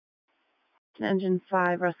Engine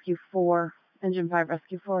 5 Rescue 4. Engine 5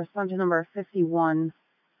 Rescue 4, respond to number 51,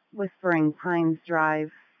 Whispering Pines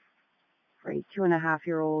Drive, for a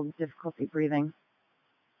 2.5-year-old, difficulty breathing.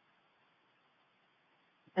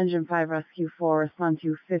 Engine 5 Rescue 4, respond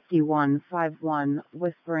to 5151,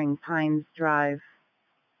 Whispering Pines Drive,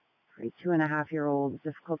 for a 2.5-year-old,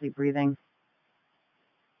 difficulty breathing.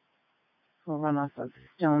 We'll run off of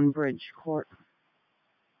Stonebridge Court.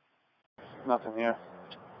 Nothing here.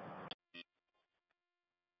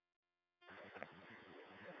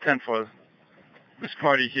 10-4. This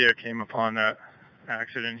party here came upon that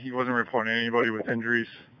accident. He wasn't reporting anybody with injuries.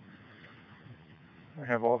 I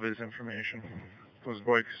have all of his information. Those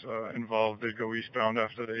bikes involved did go eastbound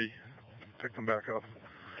after they picked them back up.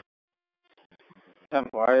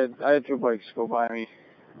 10-4. I had two bikes go by me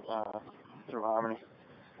through Harmony.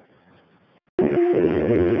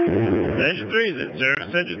 Engine 3 is it, sir?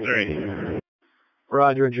 It's Engine 3.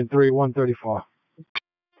 Roger, Engine 3, 134.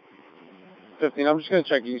 15, I'm just going to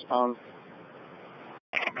check eastbound.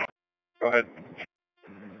 Go ahead.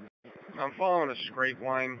 I'm following a scrape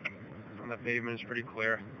line on the pavement. It's pretty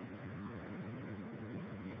clear.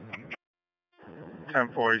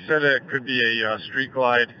 10-4. He said it could be a street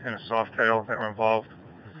glide and a soft tail that were involved.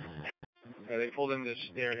 Yeah, they pulled into this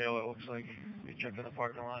stair hill, it looks like. We checked in the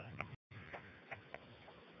parking lot.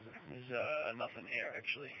 There's nothing here,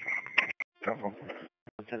 actually. 10-4.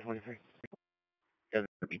 1023. Doesn't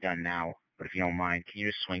have to be done now, but if you don't mind, can you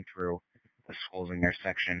just swing through the schools in their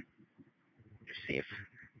section? Just see if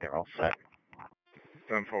they're all set.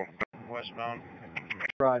 10-4. Westbound.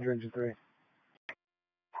 Roger, Engine 3.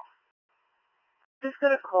 Just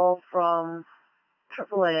got a call from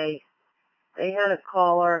AAA. They had a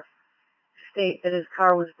caller state that his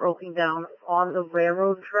car was broken down on the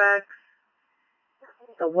railroad tracks.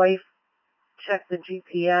 The wife checked the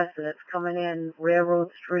GPS and it's coming in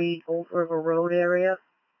Railroad Street, Old River Road area.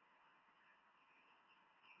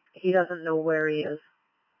 He doesn't know where he is.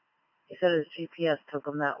 He said his GPS took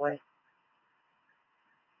him that way.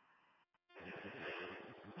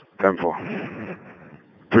 10-4.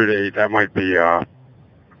 3 to 8, that might be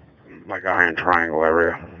like Iron Triangle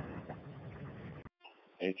area.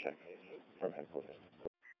 A check from headquarters.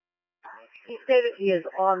 He stated he is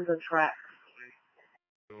on the track.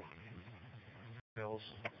 Bills.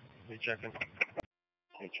 We checking.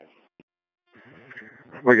 A check.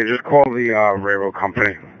 We can just call the railroad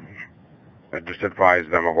company and just advise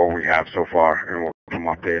them of what we have so far, and we'll keep them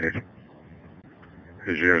updated.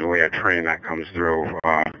 There's usually a train that comes through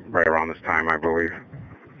right around this time, I believe.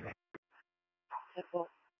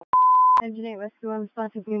 Engine 8 Rescue 1,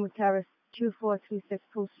 response to Greenwood Terrace, 2426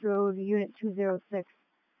 Post Road, Unit 206.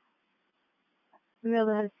 The male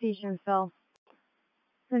had a seizure and fell.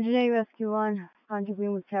 Engine 8 Rescue 1, respond to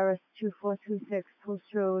Greenwood Terrace, 2426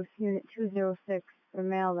 Post Road, Unit 206. The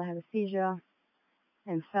male that had a seizure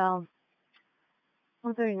and fell.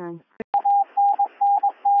 139.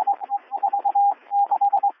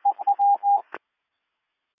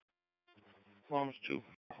 Alarms 2.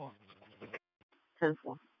 10-4.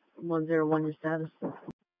 101, your status.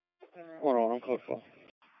 Hold on, I'm code 4.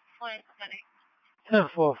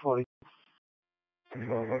 10-4-40.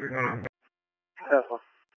 10-4.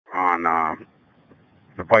 On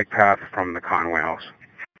the bike path from the Conway House.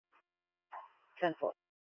 10-4.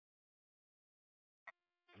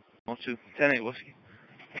 2. 10-8, whiskey.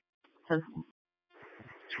 10-4.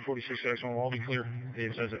 246 X1 will all be clear.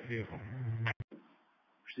 Dave says that vehicle.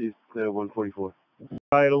 Proceed clear 144.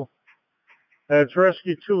 Title. It's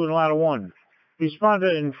Rescue 2 in Ladder 1.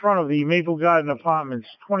 Responded in front of the Maple Garden Apartments,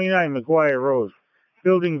 29 McGuire Road.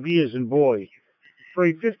 Building B as in boy. For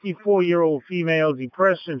a 54-year-old female,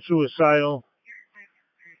 depressed and suicidal.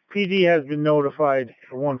 PD has been notified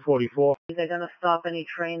for 144. Are they going to stop any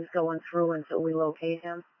trains going through until we locate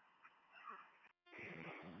him?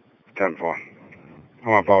 10-4.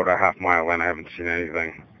 I'm about a half mile in. I haven't seen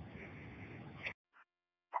anything.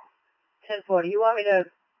 10-4. Do you want me to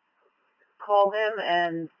call him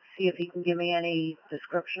and see if he can give me any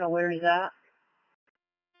description of where he's at?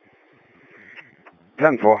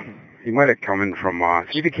 10-4. He might have come in from,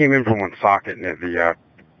 he either came in from one socket near the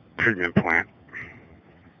treatment plant.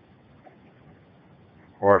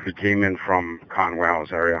 Or if he came in from Conway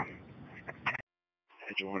House area.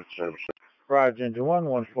 Engine 1 service. Roger, Engine 1,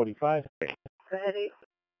 145. Go ahead, Eve.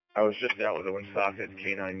 I was just out with a Woonsocket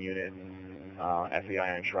K9 unit at the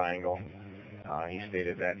Iron Triangle. He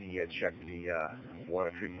stated that he had checked the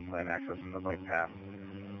water treatment plant access in the bike path.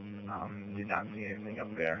 Did not see anything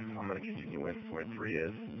up there. I'm going to continue in where 3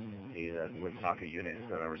 is. The Woonsocket unit is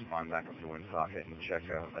going to respond back up to Woonsocket and check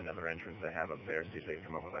another entrance they have up there, see if they can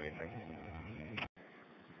come up with anything.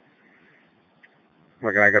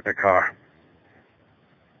 Look, I got the car.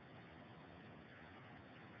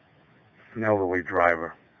 An elderly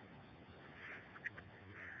driver.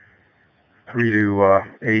 3 to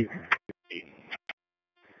 8.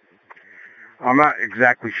 I'm not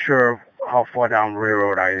exactly sure how far down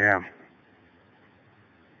Railroad I am.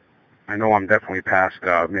 I know I'm definitely past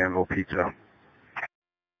Manville Pizza.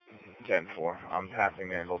 10-4. I'm passing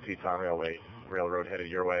Manville Pizza on Railroad headed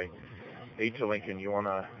your way. 8 to Lincoln, you want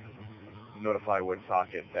to notify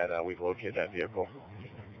Woonsocket that we've located that vehicle?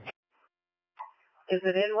 Is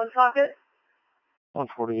it in Woonsocket?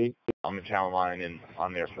 148. On the town line and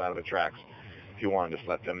on their side of the tracks. If you want to just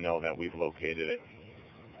let them know that we've located it.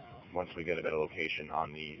 Once we get a better location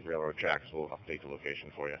on the railroad tracks, we'll update the location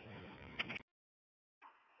for you.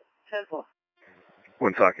 10-4.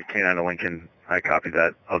 Woonsocket, K9 to Lincoln. I copy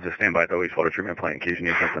that. I'll just stand by the Louis photo treatment plant in case you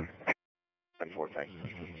need something. 10-4, thanks.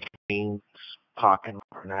 Parking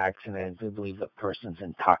for an accident. I believe the person's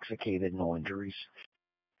intoxicated, no injuries.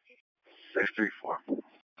 634.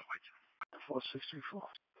 4634.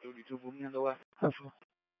 32 moving on the left. 10.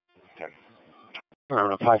 10.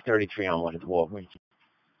 Around 533 on one at the Walgreens.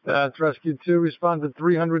 That's Rescue 2. Respond to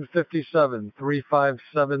 357,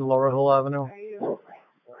 357 Laurel Hill Avenue.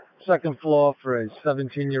 Second floor for a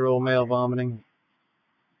 17-year-old male vomiting.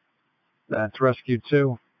 That's Rescue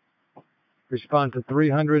 2. Respond to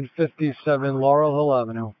 357 Laurel Hill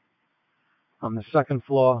Avenue. On the second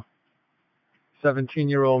floor,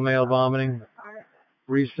 17-year-old male vomiting.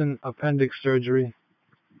 Recent appendix surgery.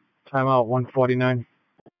 Timeout 149.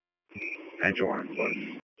 Angel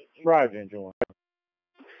 1. Drive, Angel 1.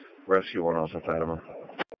 Rescue 1 also Fatima.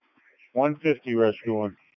 150, Rescue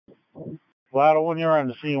 1. Ladder 1, you're on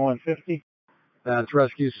the scene, 150. That's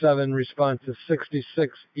Rescue 7. Respond to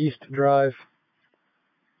 66 East Drive.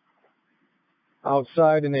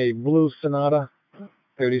 Outside in a blue Sonata,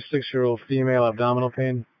 36-year-old female abdominal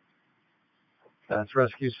pain. That's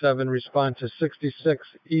Rescue 7. Respond to 66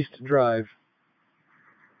 East Drive.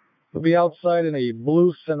 We'll be outside in a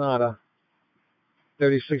blue Sonata,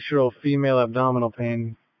 36-year-old female abdominal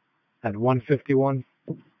pain at 151.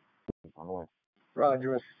 On the way. Roger,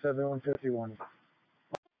 Rescue 7, 151.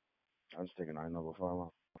 I'm just taking I-number 5.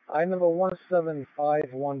 I-number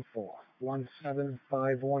 17514.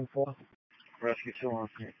 17514. Rescue 2 on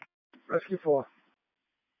scene. Rescue 4.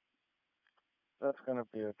 That's going to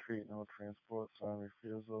be a treat, no transport, sign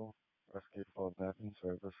refusal. Rescue 4 back in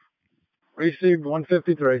service. Received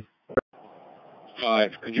 153.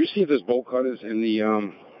 5. Could you see if there's bolt cutters in the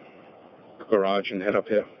garage and head up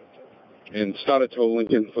here? And start a tow,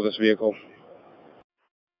 Lincoln, for this vehicle.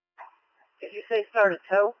 Did you say start a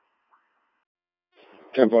tow?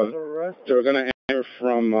 10-4. They're going to enter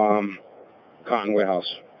from Cotton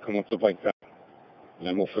Warehouse. Come up the bike path. And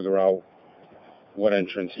then we'll figure out what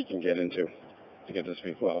entrance he can get into to get this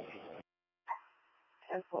vehicle out.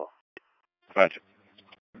 10-4. Gotcha.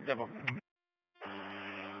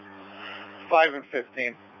 5 and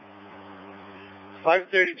 15.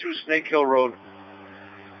 532 Snake Hill Road.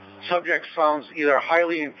 Subject sounds either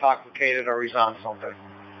highly intoxicated or he's on something.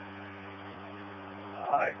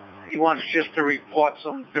 He wants just to report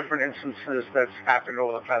some different instances that's happened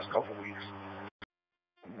over the past couple of weeks.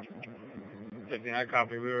 15, I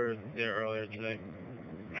copy. We were there earlier today.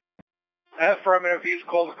 Affirmative, he's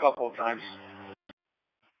called a couple of times.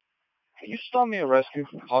 Can you stop me a rescue?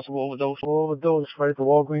 Possible overdose? Overdose right at the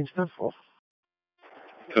Walgreens 10-4.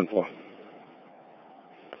 10-4.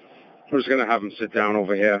 We're just going to have him sit down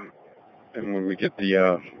over here. And when we get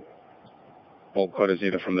the bolt cutters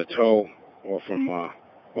either from the tow or from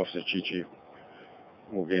Officer Chichi,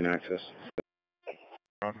 we'll gain access.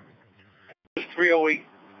 308.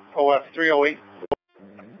 OF 308.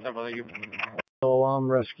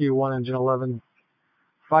 Alarm Rescue 1, Engine 11.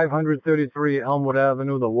 533 Elmwood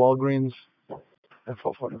Avenue, the Walgreens.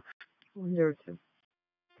 F440. Here, too.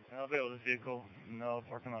 I'll be able to vehicle in the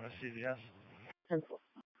parking lot of CVS. 10-4.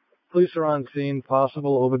 Police are on scene.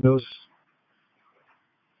 Possible overdose.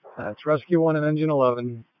 That's Rescue 1 and Engine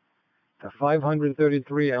 11. To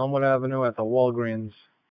 533 Elmwood Avenue at the Walgreens.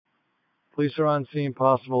 Police are on scene.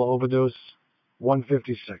 Possible overdose.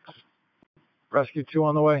 156. Rescue 2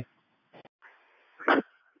 on the way.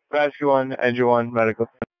 Rescue 1, Engine 1, medical.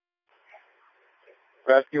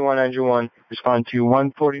 Rescue 1, Engine 1, respond to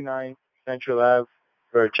 149 Central Ave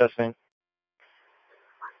for chest pain.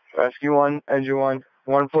 Rescue 1, Engine 1,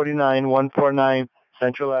 149, 149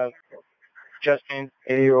 Central Ave, chest pain,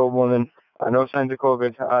 80-year-old woman, no signs of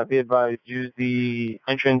COVID. Be advised, use the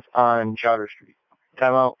entrance on Chowder Street.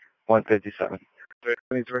 Timeout, 157.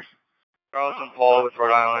 23. Carlton Paul with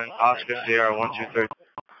Rhode Island. Oscar Sierra 123.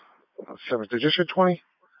 7th District 20.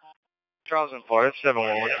 Charles and Florida,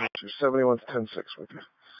 711. 71 to 10-6 with you.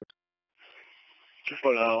 Just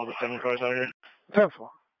put all the 7 cars out here. 10-4.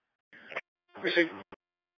 Receive.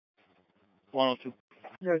 102.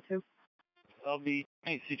 02. I'll be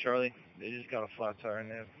 8C Charlie. They just got a flat tire and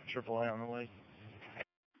they have AAA on the way.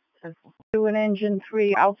 10-4. An engine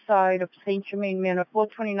 3 outside of St. Germain Manor,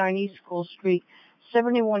 429 East School Street,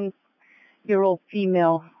 71-year-old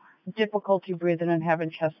female, difficulty breathing and having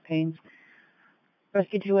chest pains.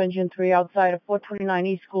 Rescue 2 engine 3 outside of 429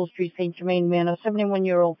 East School Street, St. Germain Manor,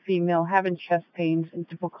 71-year-old female, having chest pains and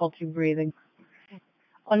difficulty breathing.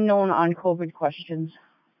 Unknown on COVID questions.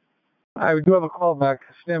 Alright, we do have a call back.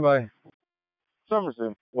 Stand by.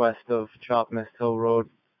 Somerset, west of Chopmist Hill Road,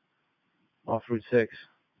 off Route 6.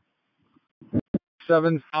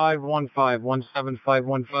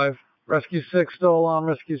 17515. Rescue 6 still on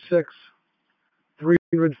Rescue 6.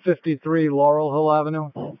 353 Laurel Hill Avenue.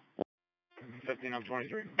 15 up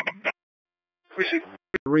 23.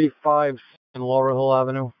 35 Laurel Hill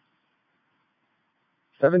Avenue.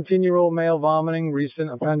 17-year-old male vomiting,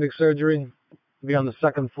 recent appendix surgery. Be on the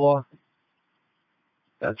 2nd floor.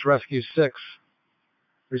 That's Rescue 6.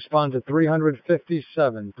 Respond to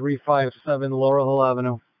 357 Laurel Hill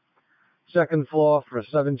Avenue. 2nd floor for a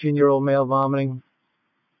 17-year-old male vomiting,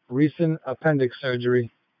 recent appendix surgery.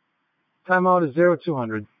 Timeout is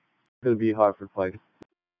 0200. Going to be Hartford Pike.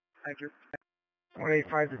 Thank you.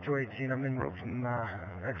 185 to 218. I'm in road from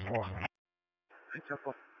next floor.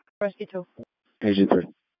 Rescue 2. Agent 3.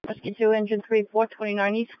 Rescue 2 engine 3,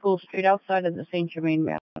 429 East School Street outside of the St. Germain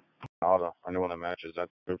Manor. Auto. Anyone that matches that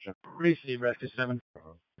description? Receive Rescue 7.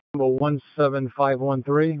 Number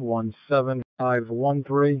 17513.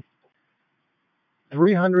 17513.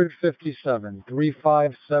 357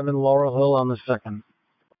 Laurel Hill on the 2nd.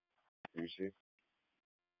 You see?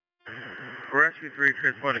 Rescue 3,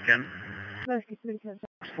 transport again. Rescue 3,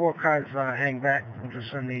 4 cars hang back. We'll just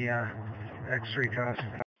send the X3 cars.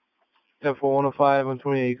 10-4, 105,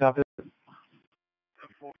 128, you copy?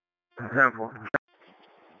 10-4.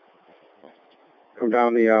 Come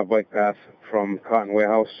down the bike path from Cotton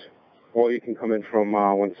Warehouse, or you can come in from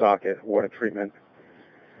Woonsocket Water Treatment.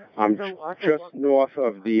 I'm just north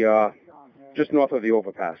of the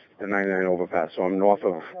overpass, the 99 overpass. So I'm north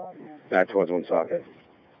of that towards Woonsocket.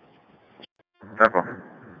 10-4.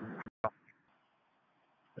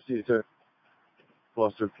 Proceed, sir.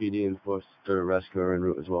 Foster PD and Foster Rescue are en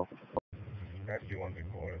route as well. Rescue 1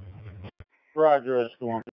 big quarter. Roger, Rescue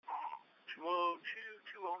 1. 202-209-629.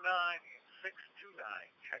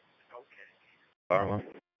 Check. Okay.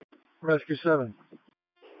 Rescue 7.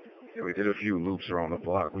 Yeah, we did a few loops around the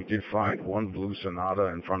block. We did find one blue Sonata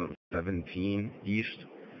in front of 17 East,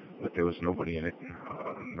 but there was nobody in it.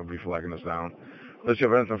 Nobody flagging us down. Unless you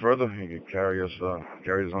have anything further, you can carry us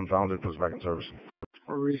unfounded, put us back in service.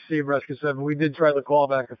 Receive Rescue 7. We did try the call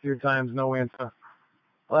back a few times, no answer.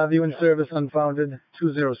 I'll have you in service unfounded,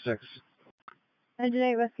 206. Engine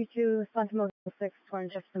 8, Rescue 2, Santa Motel 6, 20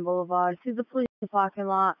 Jefferson Boulevard. To the police parking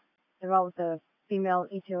lot. They're out with a female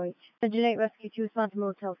ETOH. Engine 8, Rescue 2, Santa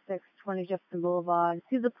Motel 6, 20 Jefferson Boulevard.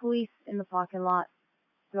 To the police in the parking lot.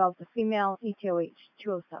 They're out with a female ETOH,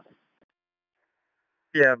 207.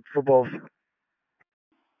 Yeah, for both.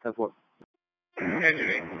 10-4.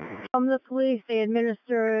 From the police, they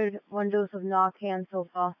administered 1 dose of Narcan so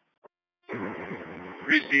far.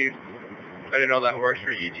 Received. I didn't know that works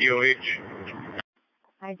for ETOH.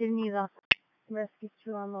 I didn't either. Rescue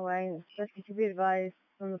 2 on the way. Rescue 2 be advised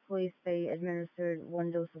from the police, they administered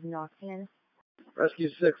 1 dose of Narcan. Rescue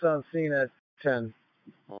 6 on scene at 10.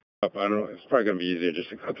 I don't know. It's probably gonna be easier just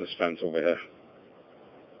to cut this fence over here.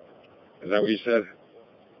 Is that what you said?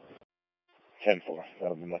 10-4.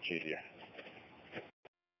 That'll be much easier.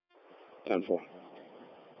 10-4. 1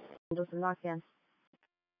 dose of Narcan.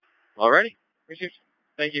 Alrighty. Received.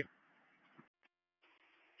 Thank you.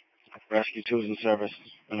 Rescue 2 is in service.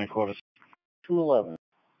 And I quarters. 211.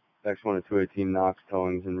 X1 to 218 Knox,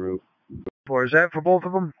 towings en route. Boy, is that for both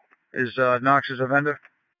of them? Is Knox as a vendor?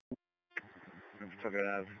 Took it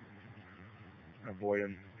out.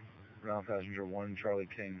 Avoiding ground passenger 1, Charlie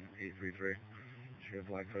King, 833. She had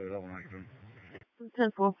black footed up on him.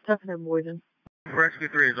 10-4, definitely Boyden. Rescue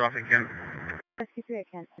 3 is off again. Rescue 3 at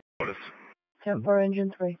Kent. Notice. 10-4,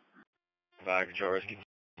 engine 3. Back, control rescue.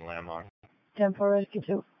 Landmark. 10-4, rescue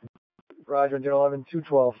 2. Roger, engine 11,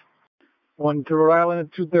 212. 1 to Rhode Island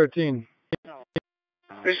at 213.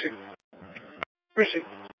 Receive.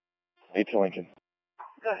 8 to Lincoln.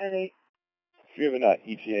 Go ahead, 8. If you have an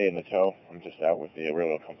ETA in the tow, I'm just out with the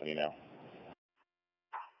railroad company now.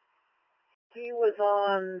 He was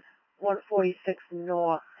on 146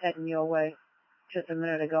 north, heading your way, just a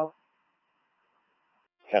minute ago.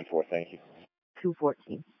 10-4, thank you.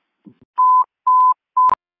 214.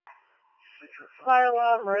 Fire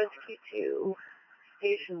alarm, rescue 2.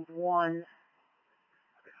 Station 1.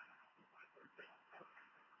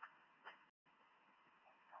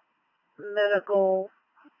 Medical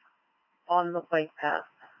on the bike path.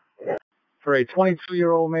 For a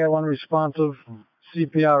 22-year-old male unresponsive,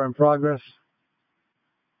 CPR in progress.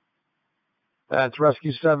 That's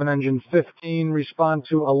Rescue 7, Engine 15. Respond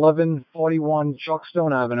to 1141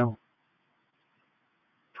 Chalkstone Avenue.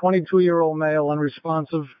 22-year-old male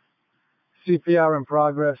unresponsive, CPR in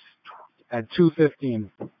progress at 2:15.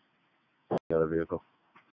 The other vehicle.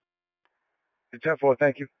 10-4,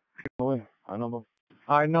 thank you. Our number?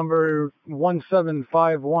 I number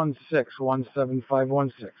 17516,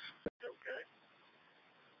 17516.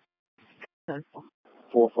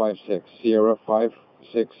 456 Sierra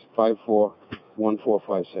 5654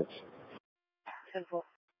 1456. 10-4.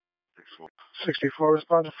 64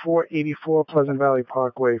 respond to 484 Pleasant Valley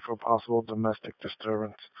Parkway for possible domestic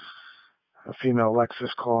disturbance. A female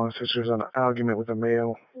Lexus calling sisters on an argument with a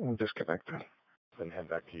male and disconnected. Then head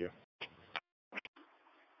back to you.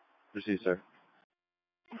 Proceed, sir.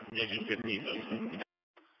 Engine 15.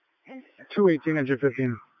 218, Engine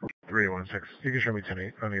 15. 316. You can show me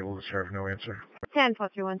 10-8. Unable to serve, no answer. 10-4,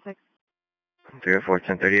 316. 304,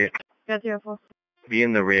 1038. 004. Be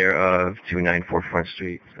in the rear of 294 Front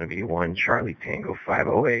Street. It's going to be 1 Charlie Tango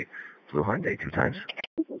 508. Blue Hyundai 2 times.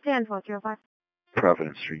 10-4, 305.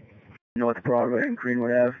 Providence Street. North Broadway and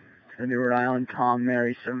Greenwood Ave. It's going to be Rhode Island, Tom,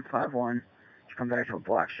 Mary, 751. Should come back to a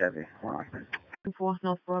black Chevy. Hold on. 4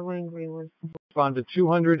 North Broadway and Greenwood. Respond to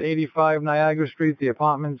 285 Niagara Street, the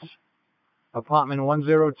apartments. Apartment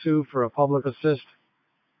 102 for a public assist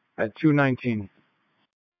at 219.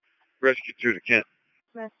 Rescue 2 to Kent.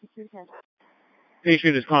 Rescue 210.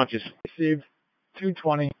 Patient is conscious. Received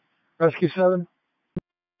 220. Rescue 7.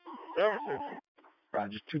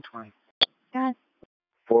 Roger, 220. Go ahead.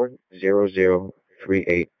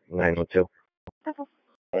 40038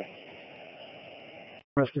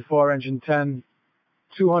 Rescue 4, Engine 10.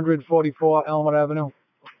 244 Elmwood Avenue.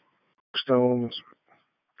 Stones.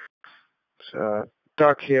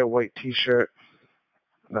 Dark hair, white t-shirt.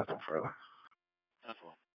 Nothing further.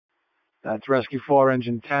 That's Rescue 4,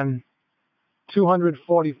 Engine 10.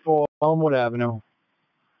 244 Elmwood Avenue.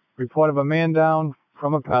 Report of a man down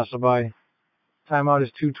from a passerby. Timeout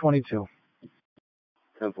is 2:22.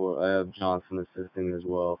 10-4, I have Johnson assisting as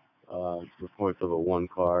well. Reports of a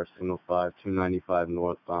 1-car, signal 5, 295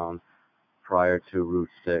 northbound, prior to Route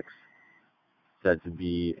 6. Said to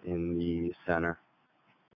be in the center.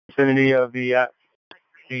 Vicinity of the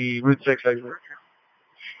Route 6 exit.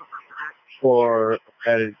 For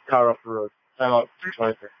a car up the road. Timeout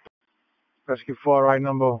 2:23. Rescue 4, ride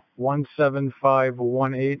number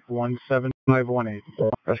 17518, 17518.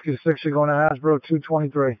 Rescue 6, you're going to Hasbro,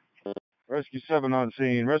 223. Rescue 7 on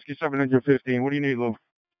scene. Rescue 7 Engine 15. What do you need, Lou?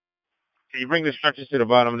 Can you bring the stretchers to the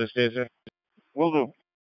bottom of the stairs, sir? Will do.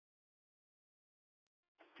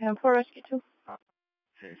 10-4, Rescue 2.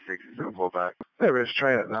 6 is going to pull back. There is,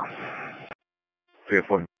 try it now.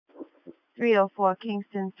 304. 304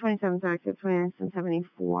 Kingston, 27th exit,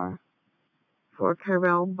 2974. For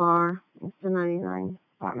Carvel Bar, Mr. 99,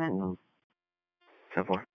 apartment.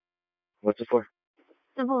 10-4. What's it for?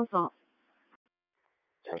 Simple assault.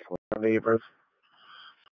 10-4. Neighbors.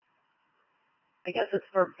 I guess it's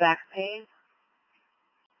for back pain.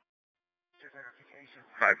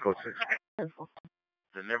 5 code 6. 10-4.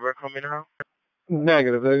 The neighbor coming out?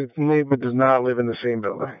 Negative. The neighbor does not live in the same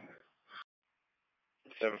building.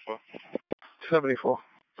 74. 74.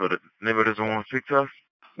 So the neighbor doesn't want to speak to us?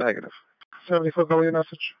 Negative. 74, go with your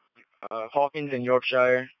message. Hawkins in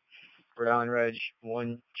Yorkshire. Rhode Island Reg.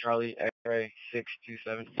 1 Charlie X-ray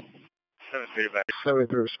 627. 7 feedback.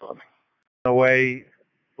 73 responding. Away.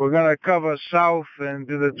 We're going to cover south and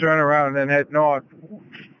do the turnaround and then head north.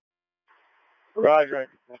 Roger.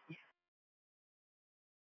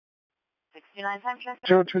 69 time check.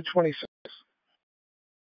 0226.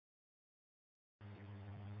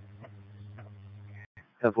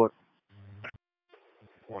 Have what?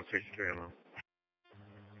 163 alone.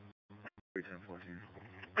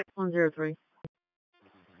 310-14. 103.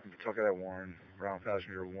 Talking at Warren. Round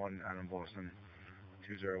passenger 1 Adam Boston.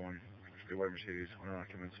 201. The white Mercedes. Owner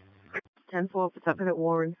occupants. 10-4, Pawtucket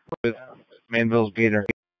Warren. Manville's Peter.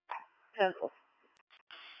 10-4.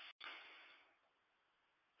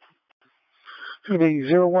 It's going to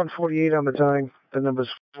be 0148 on the time. The number's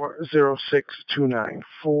 40629.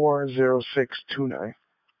 40629.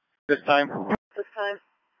 This time? This time.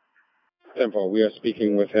 10-4, we are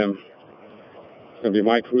speaking with him. It's going to be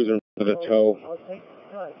my cruiser with a tow. Okay.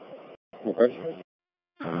 Good. Okay.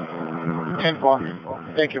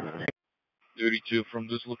 10-4. Thank you. 32, from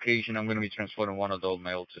this location, I'm going to be transporting one adult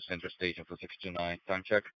male to Center Station for 629. Time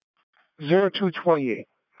check. 0228.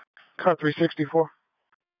 Car 364.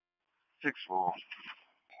 6-4.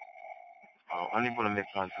 Unable to make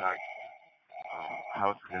contact.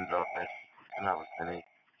 House is in darkness. And I was 10-8.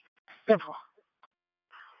 10-4.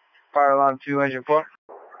 Fire alarm 2, engine 4.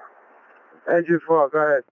 Engine 4, go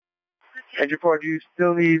ahead. Engine 4, do you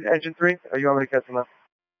still need engine 3? Or you want me to cancel now?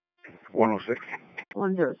 106.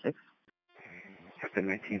 106. Captain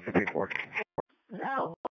 1954.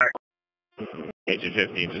 No. Engine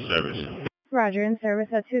 15 to service. Roger, in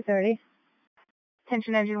service at 2:30.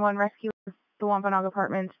 Attention Engine 1 Rescue, the Wampanoag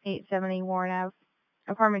Apartments, 870 Warren Ave.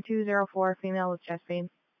 Apartment 204, female with chest pain.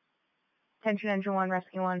 Attention Engine 1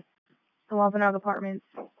 Rescue 1, the Wampanoag Apartments,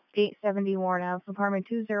 870 Warren Ave. Apartment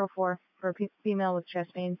 204 for a female with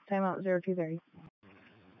chest pain. Timeout 0230.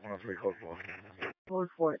 103, code 4. Code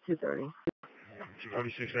 4 at 2:30.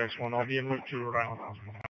 236X1, I'll be en route to Rhode Island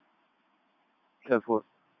Hospital. 10-4.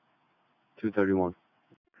 231.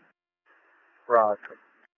 Roger.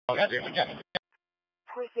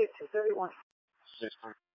 231.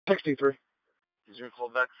 63. Is your call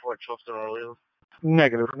back for Chester earlier?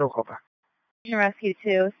 Negative, no callback. Rescue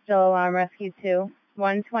 2, still alarm Rescue 2,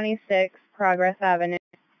 126 Progress Avenue.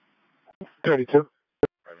 32.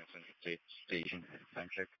 Private Center Station. Time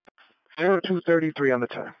check. 0233 on the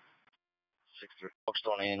time. 63.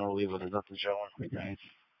 Buckstone annual leave with a Dr. Joe.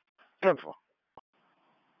 10-4.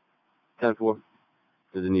 10-4.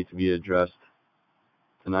 Does it need to be addressed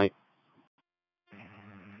tonight?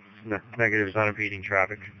 Negative, is not impeding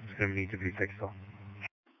traffic. It's going to need to be fixed though.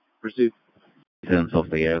 Proceed. Send off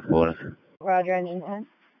the airport. Roger, Engine 10.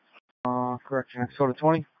 Correction, Soda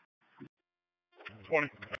 20. 20.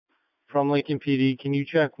 From Lincoln PD, can you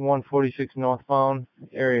check 146 northbound,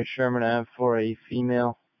 area Sherman Ave for a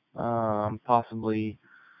female, possibly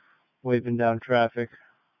waving down traffic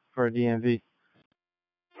for a DMV?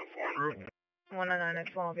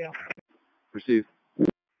 109X1 will Proceed.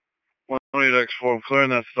 128X4, I'm clearing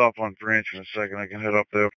that stop on Branch in a second. I can head up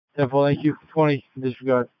there. 10-4, thank you. 20,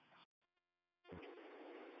 disregard.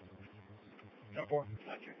 10-4.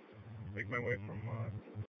 Make my way from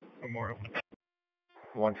Memorial.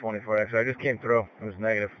 124X, I just came through. It was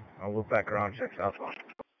negative. I'll loop back around, check southbound.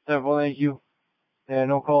 10-4, thank you. Yeah,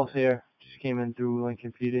 no calls here. Just came in through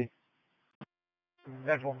Lincoln PD.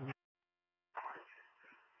 10-4.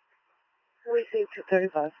 We see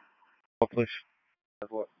 235. Oh, please.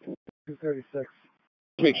 236.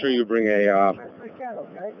 Make sure you bring a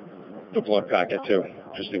blood packet too,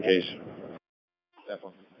 just in case.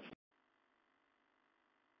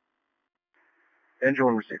 Engine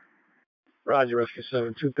 1 received. Roger, Rescue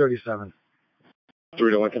 7, 237.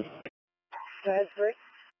 3 to Lincoln. Go ahead, 3.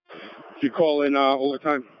 If you call in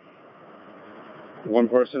overtime, one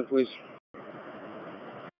person, please.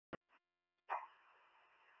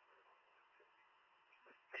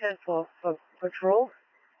 10-4 for patrol.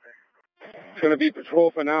 It's going to be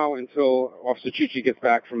patrol for now until Officer Chichi gets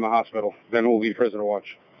back from the hospital. Then we'll be prisoner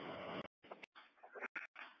watch.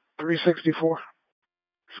 364.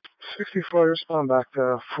 64, respond back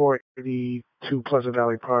to 482 Pleasant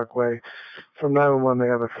Valley Parkway. From 911, they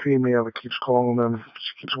have a female that keeps calling them.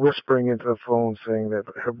 She keeps whispering into the phone saying that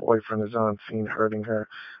her boyfriend is on scene hurting her.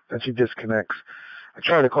 Then she disconnects. I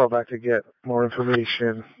tried to call back to get more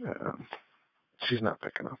information. She's not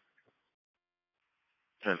picking up.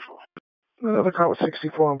 10-4. Another car with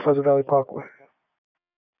 64 on Pleasant Valley Parkway.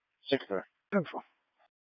 6-4. 10-4.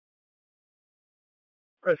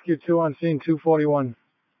 Rescue 2 on scene, 241.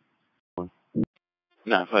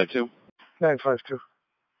 952. 952.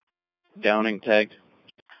 Downing tagged.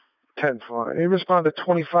 10-4. He responded to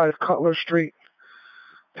 25 Cutler Street.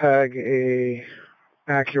 Tag a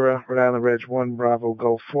Acura, Rhode Island Reg 1 Bravo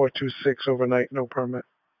Golf 426 overnight, no permit.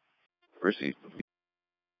 Proceed.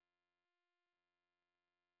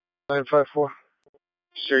 954.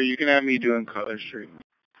 Sir, you can have me doing Cutler Street.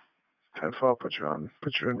 10-4, put you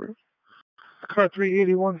in route. Car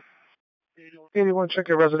 381. 81, check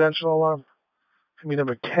your residential alarm. Community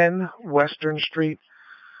number 10, Western Street.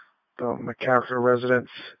 The McCarthy residence.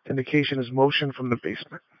 Indication is motion from the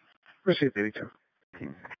basement. Received 82.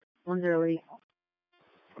 108.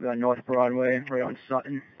 We got North Broadway, right on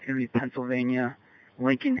Sutton, Henry, Pennsylvania.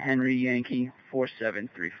 Lincoln Henry Yankee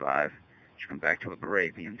 4735. Should come back to a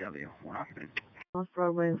gray BMW. One occupant. North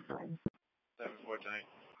Broadway and Sutton.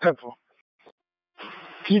 10-4.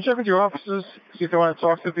 Can you check with your officers, see if they want to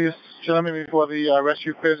talk to these gentlemen before the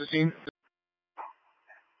rescue clears the scene?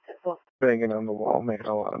 Banging on the wall, making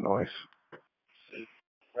a lot of noise.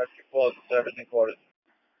 Rescue 4, servicing quarters.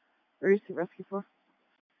 Where is the Rescue 4?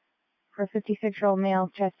 for a 56-year-old male,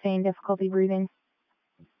 chest pain, difficulty breathing.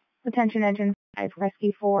 Attention engine 5,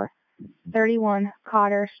 rescue 4, 31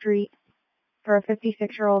 Cotter Street for a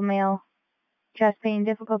 56-year-old male, chest pain,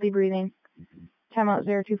 difficulty breathing. Timeout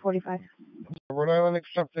 0245. Rhode Island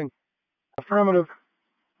accepting. Affirmative.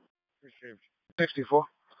 Received. 64.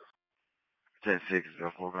 10-6,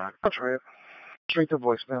 go back. I'll try it. Straight to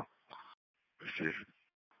voicemail. Received.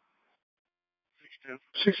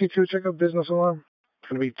 62, check out business alarm. It's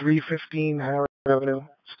going to be 315 Harris Avenue.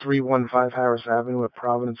 It's 315 Harris Avenue at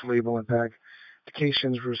Providence, label and tag.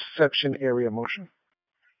 Indications reception area motion.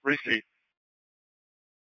 Receipt.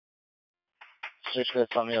 Make sure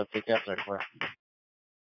that's something I'll take after for.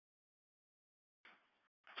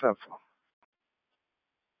 10-4.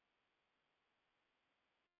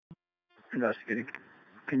 Investigating.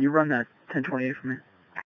 Can you run that 1028 for me?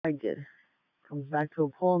 I did. Comes back to a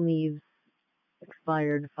Paul Neves,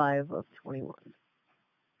 expired 5 of 21.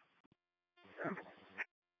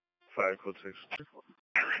 5, code 6.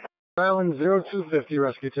 Island 0250,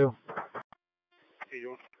 rescue 2.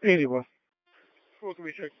 81. 4 can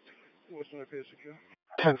be checked. What's my pay secure?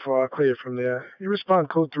 10-4, clear from there. You respond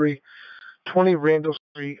code 3, 20 Randall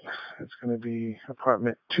Street. It's going to be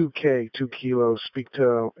apartment 2K, 2 kilos. Speak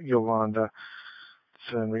to Yolanda.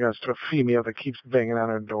 It's in regards to a female that keeps banging on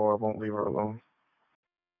her door, won't leave her alone.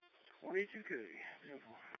 22K.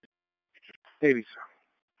 80, sir.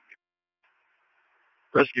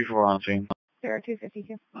 Rescue 4 on scene.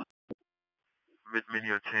 0252.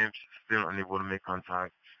 Mid-media attempts, still unable to make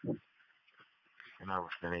contact. And I was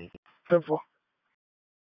finished. 10-4.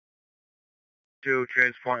 2,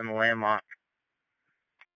 transporting the landmark.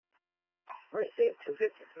 Receipt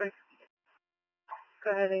 253.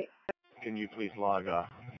 Go ahead, 8. Can you please log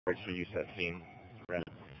register use at scene?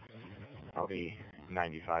 I'll be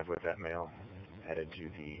 95 with that male, headed to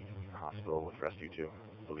the hospital with rescue 2.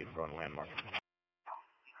 Believe we're on landmark.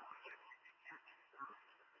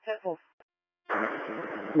 10-4.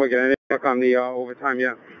 We're getting back on the overtime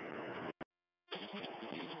yet?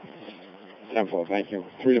 10-4, thank you.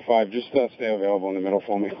 3 to 5, just stay available in the middle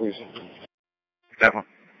for me, please. 7.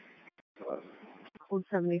 Code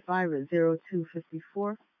 75 is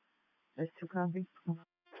 0254. There's 2 copies.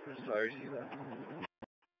 Sorry to see that.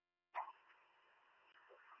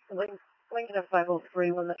 Lincoln at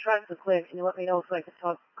 503. When the tracks are clear, can you let me know so I can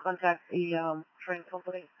contact the train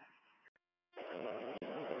company?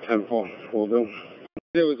 10-4, will do.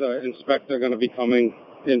 There was an inspector going to be coming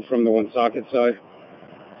in from the Woonsocket side.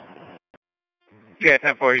 Yeah,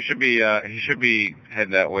 10-4. He should be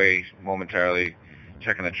heading that way momentarily,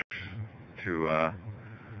 checking the trucks to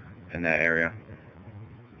in that area.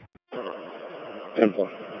 10-4.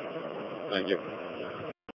 Thank you.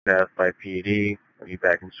 Staff by PD. Are you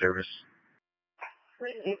back in service?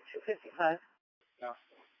 255.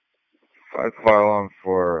 5 fire alarm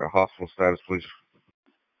for hospital status, please.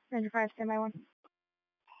 95, standby 1.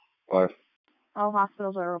 5. All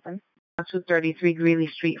hospitals are open. 233 Greeley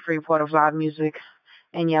Street for report of loud music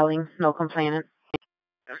and yelling. No complainant.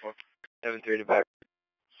 7-3 to back.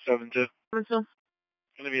 7-2. 7-2. Going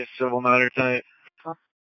to be a civil matter tonight.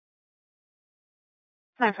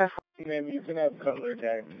 954. Ma'am, you can have cutler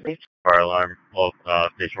tag. Fire alarm. All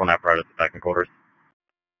station 1 apparatus back in quarters.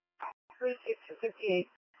 258.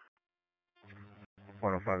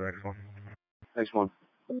 105 X1. Next one.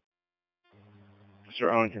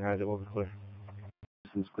 Mr. Arlington has it. We'll be clear.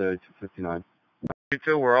 This is clear 259.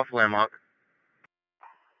 2, we're off landmark.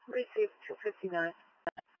 Received 259.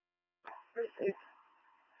 Received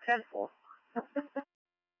 10-4.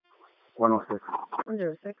 106.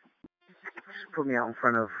 106. Put me out in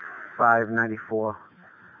front of 594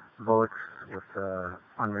 Bullocks with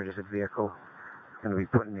unregistered vehicle. Going to be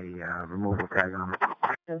putting a removal tag on it.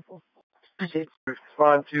 10-4.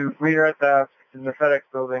 Respond to meter at the in the FedEx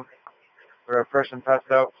building where a person passed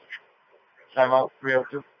out. Timeout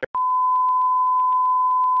 302.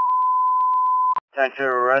 Attention,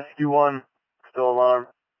 rescue 1. Still alarm.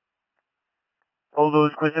 Hold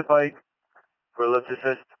those exquisite bike for lift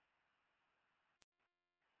assist.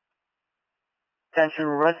 Attention,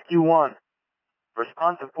 rescue 1.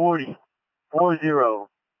 Respond to 40. 40.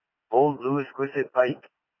 Old Louis Quissit Pike.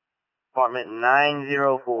 Apartment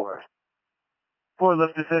 904. For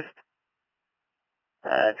lift assist.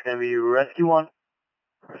 It's going to be rescue 1.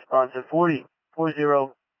 Response to 40. 40.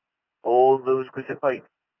 Old Louis Quissit Pike.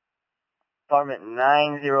 Apartment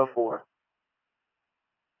 904.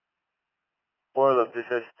 For lift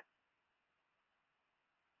assist.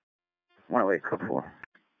 108, code 4.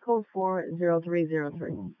 Code 4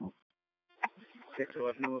 0303.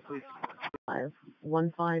 611 number, please.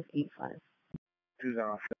 51585. 2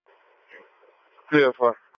 off.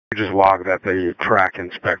 304. Just log that the track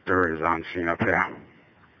inspector is on scene up there.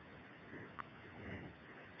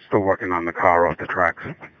 Still working on the car off the tracks.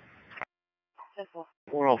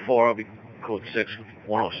 104, I'll be code 6,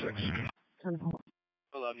 106.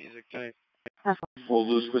 Pull up music tonight. Full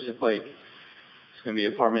blue squishy plate. It's going to be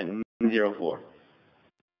apartment 04.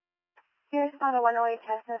 Here's on a 108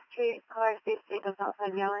 Chestnut Street. Car speed goes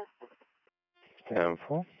outside yelling.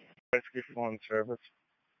 10-4. Rescue 4 on service.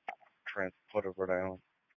 Transport of Rhode Island.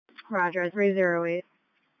 Roger, 308.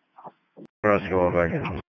 Rescue all back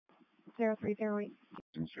in. 0308.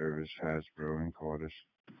 Service Hasbro and Cordis.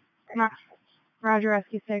 Roger,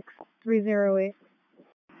 Rescue 6, 308.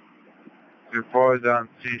 Your 4 is on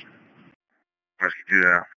C. Rescue 2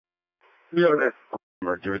 there.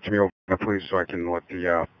 Give it to me over, please, so I can let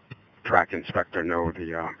the track inspector know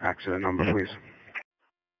the accident number, please.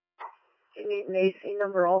 You need an AC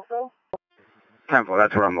number also? 10-4,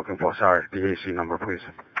 that's what I'm looking for. Sorry, the AC number, please.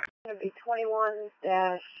 It's going to be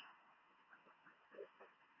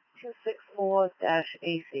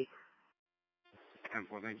 21-264-AC.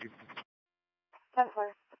 10-4, thank you.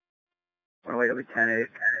 10-4. Well, wait, it'll be 10-8.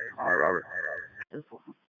 All right, Robert.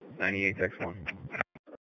 98 X1.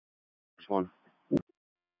 X1.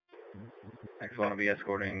 X1 will be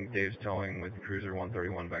escorting Dave's towing with Cruiser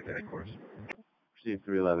 131 back to headquarters. Proceed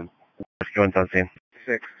 311. Rescue on scene.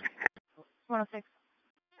 6. 106.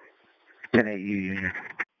 10-8 Union.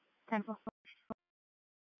 10-4.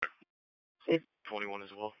 21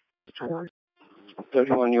 as well.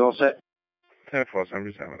 31, you all set? 10-4, so I'm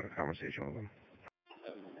just having a conversation with him.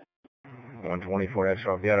 124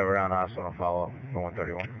 extra off the other around hospital follow up for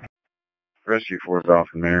 131. Rescue 4 is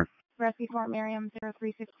off in there. Rescue Fort Miriam,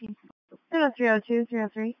 0316. 302,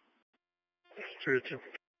 303. 302.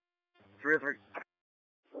 303.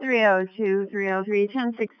 302, 303,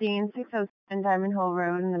 1016, 607 Diamond Hole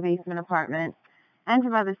Road in the basement apartment. Enter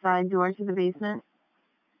by the side door to the basement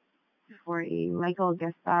for a Michael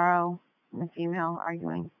Gasparo and a female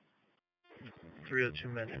arguing. 302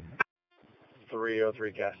 men.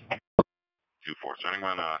 303 gas. 2-4. So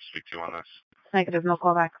anyone speak to on this? Negative, no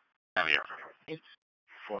callback. Yeah.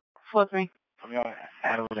 4-3. From your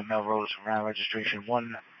Adelaide and Melrose, round registration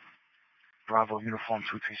 1, Bravo uniform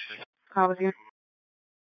 236. Call with you.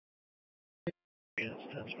 Yes,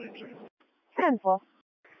 1023. 10-4.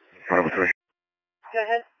 Bravo 3. Go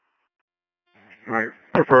ahead. I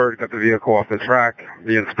prefer to get the vehicle off the track.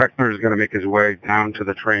 The inspector is going to make his way down to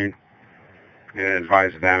the train and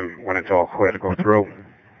advise them when it's all clear to go through.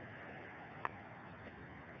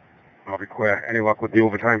 I'll be clear. Any luck with the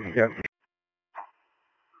overtime yet?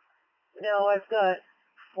 No, I've got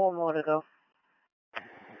 4 more to go.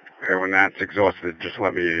 Okay, when that's exhausted, just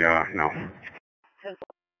let me know.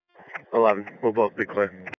 11. We'll both be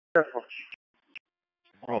clear.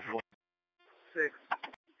 All 4. 6.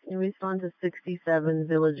 In response to 67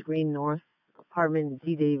 Village Green North, apartment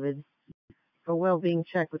D. David. For well-being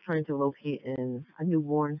check, we're trying to locate a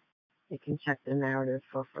newborn. They can check the narrative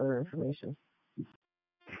for further information.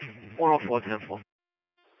 104, 10-4.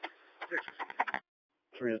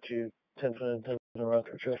 302, 10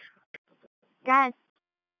 Rocker check. Guys.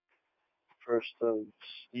 First of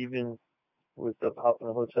Stephen with the Pop in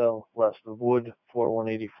the Hotel, last of Wood,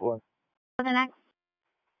 4184. For the next.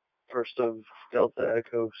 First of Delta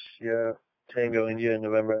Echo Sierra Tango India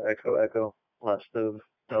November Echo Echo, last of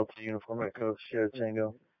Delta Uniform Echo Sierra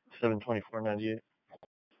Tango 72498.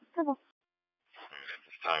 Simple. At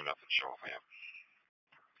this time, nothing show up, ma'am.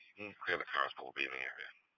 Clear the cars, but we'll be in the area.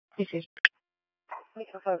 Appreciate it.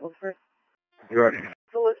 Make a 5 first. You ready?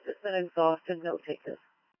 The list has been exhausted. Note take this.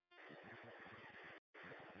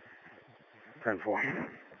 10-4.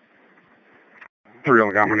 3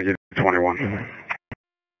 only got, I'm going to get 21.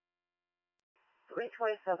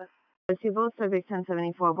 327. I see both subject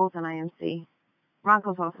 1074, both on IMC.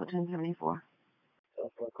 Ronco's also 1074.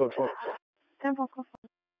 Code 4. 10-4, code 4.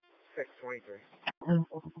 623.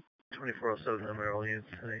 2407 number all units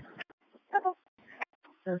tonight.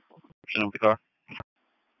 Show the car.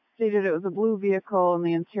 Stated it was a blue vehicle and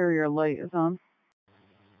the interior light is on.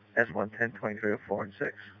 S1 10 23 04 and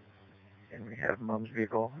 6. And we have Mom's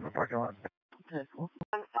vehicle in the parking lot. Okay, cool.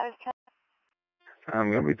 I'm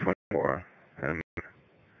going to be 24. And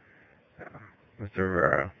Mr.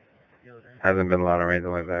 Rivera hasn't been a lot of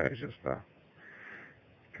anything like that. It's just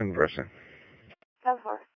conversing.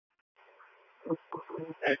 10-4.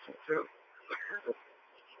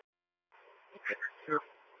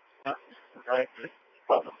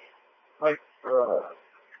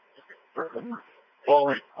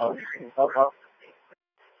 Falling. Up.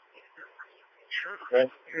 Okay.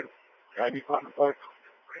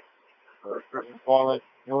 Falling.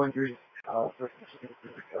 No injuries.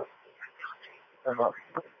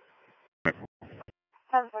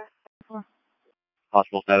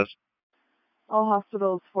 Hospital status. All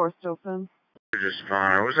hospitals forced open. Just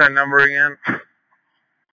fine. What was that number again?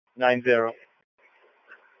 90.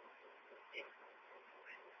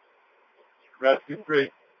 Rescue 3.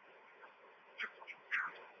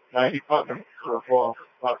 90 Putnam. 4.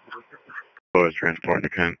 Who is transporting to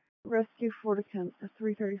Kent? Rescue 4 to Kent,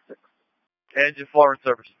 336. Engine 4 in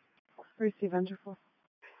service. Receive engine 4.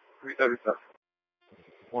 337.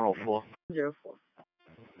 104. 04.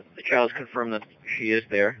 The child has confirmed that she is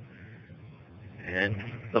there. And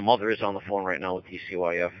the mother is on the phone right now with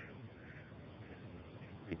DCYF.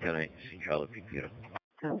 Lieutenant, see child at computer.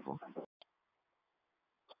 10-4.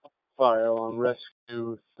 Fire alarm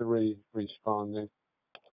rescue 3 responding.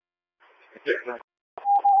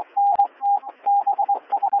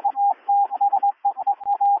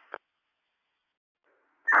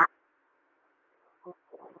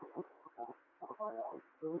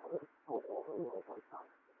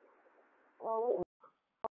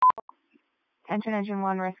 Engine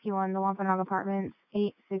 1, Rescue 1, the Wampanoag Apartments,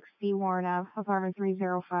 860 Warren Ave, apartment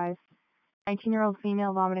 305. 19-year-old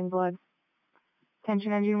female vomiting blood.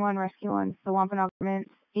 Attention Engine 1, Rescue 1, the Wampanoag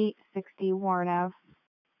Apartments, 860 Warren Ave,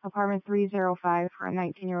 apartment 305 for a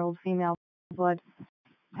 19-year-old female blood.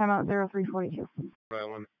 Timeout 0342.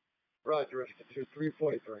 Island. Roger, rescue 2,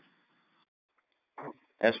 343.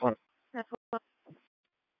 S1. That's what.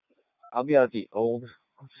 I'll be out at the old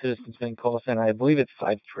Citizens Bank call center. I believe it's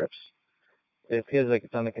 5 trips. It appears like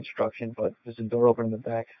it's under construction, but there's a door open in the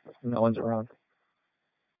back. No one's around.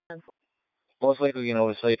 Most likely an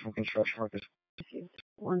oversight from construction workers.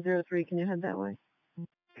 103, can you head that way?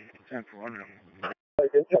 10 for 1.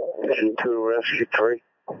 Engine 2, rescue 3.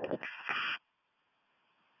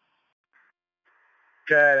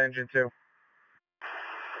 Go ahead, Engine 2.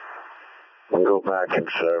 We'll go back in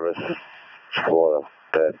service for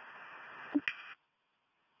that.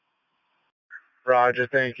 Roger,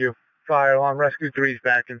 thank you. Fire alarm rescue 3 is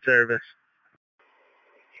back in service.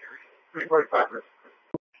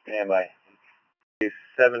 'Standby.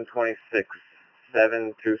 726.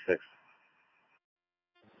 726.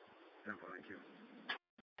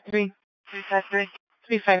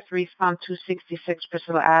 353 respond 266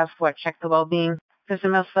 Priscilla Ave for check the well-being. There's a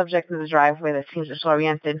male subject in the driveway that seems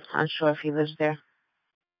disoriented. Unsure if he lives there.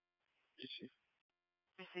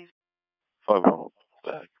 Receive. 5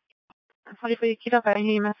 back. 44, you keep up. I didn't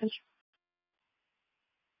hear your message.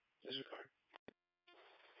 This is fine.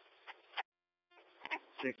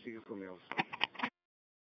 60, you put me on.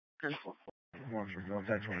 10-4.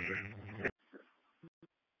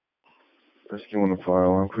 Rescue 1 the fire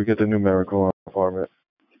alarm. Could we get the numerical on the apartment?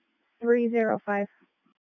 305.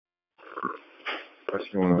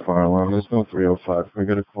 Rescue 1 the fire alarm. There's no 305. Can we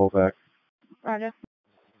get a call back? Roger.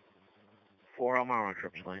 4 Elmira on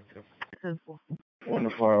trips line 2. 10-4. 1 the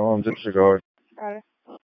fire alarm. Disregard. Roger.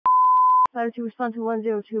 Latitude respond to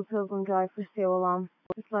 102 Pilgrim Drive for steel alarm.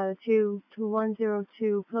 Latitude to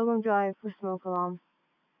 102 Pilgrim Drive for smoke alarm.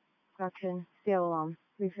 Correction, steel alarm.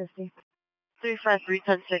 350. 353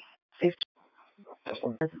 10-6. Safe. That's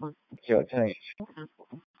one. Yeah, Lieutenant.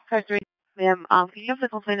 53. Ma'am, can you have the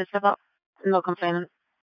complainant step up? No complainant.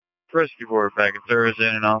 Rescue board back in service, in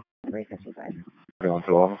and out. 355. Going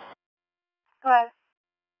to office. Go ahead.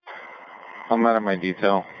 I'm out of my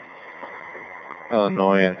detail.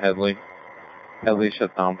 Illinois and Headley. Headley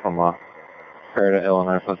shut down from Rhode to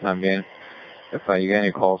Illinois for the time being. If you get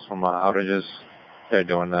any calls from outages, they're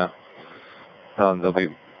doing that. They'll be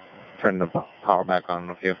turning the power back on in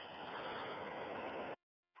a few.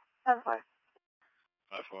 10-4.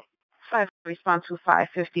 5 respond to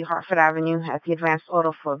 550 Hartford Avenue at the advanced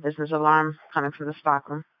auto for business alarm coming from the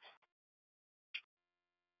stockroom.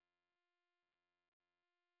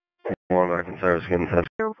 More back in service, getting touch.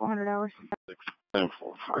 0400 hours. 10-4.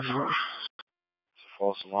 It's a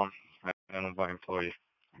false alarm. Handled by employee.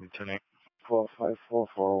 Lieutenant.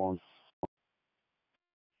 45441.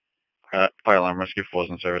 Fire alarm rescue 4 is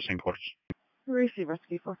in service in quarters. Receive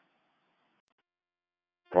rescue 4.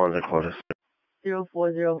 1's in quarters.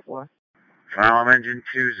 0404. Fire alarm engine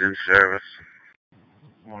 2 is in service.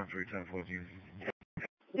 103 10 14.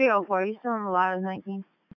 304. You still on the lot of 19?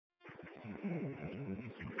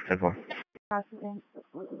 10-4. Processing.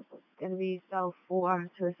 Gonna be cell 4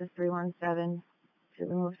 to assist 317 to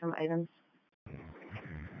remove some items.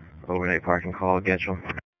 Overnight parking call, get you.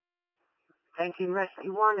 Engine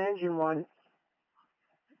Rescue 1, Engine 1.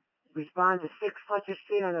 Respond to 6 Fletcher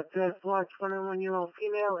Street on the 3rd floor, 21-year-old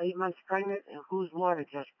female, 8 months pregnant, and whose water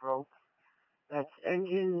just broke. That's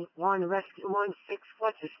Engine 1, Rescue 1, 6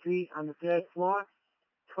 Fletcher Street on the 3rd floor,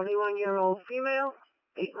 21-year-old female,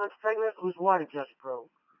 8 months pregnant, whose water just broke.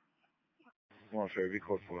 Come on, sir, be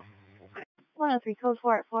code 4. 103, code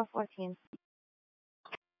 4 at 414.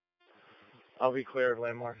 I'll be clear of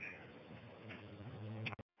landmark.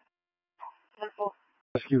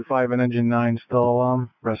 Rescue 5 and Engine 9 still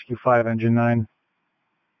alarm. Rescue 5, Engine 9.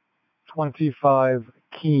 25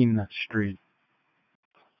 Keene Street.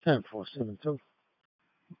 10472.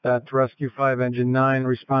 That's Rescue 5, Engine 9.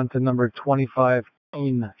 Respond to number 25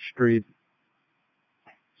 Keene Street.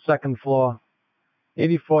 Second floor.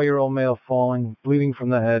 84-year-old male falling, bleeding from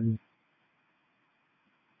the head.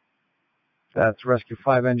 That's Rescue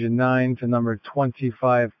 5, Engine 9 to number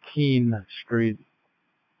 25 Keene Street.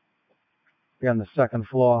 Be on the second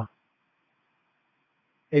floor.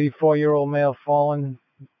 84-year-old male fallen,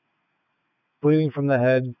 bleeding from the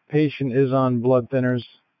head. Patient is on blood thinners.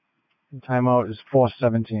 Timeout is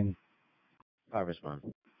 4:17. 5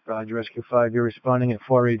 respond. Roger, Rescue 5, you're responding at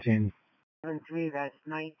 4:18. 73, that's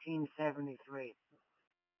 1973.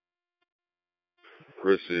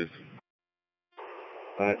 Received.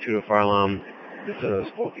 2 to fire alarm. This is a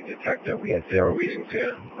smoking detector. We had 0 readings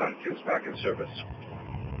here. Latitude's back in service.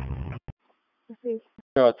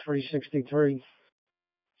 363.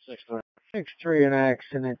 63 an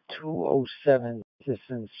accident, 207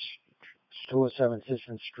 Sisson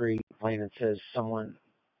Street. Plane that says someone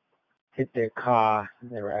hit their car.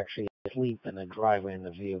 They were actually asleep in the driveway in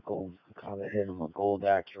the vehicle. The car that hit them, a gold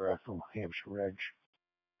Acura from Hampshire Reg.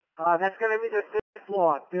 That's going to be the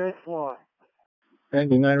third floor.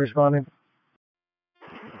 Engine 9 responding.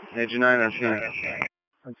 Engine 9, I'm seeing it.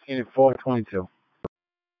 I'm seeing it 4:22.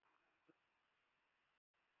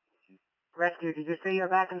 Rescue, did you say you're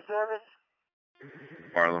back in service?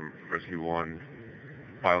 Harlem, Rescue 1.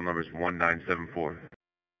 File number is 1974.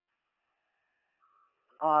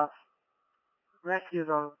 Rescue,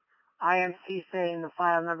 the IMC saying the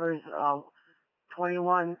file number is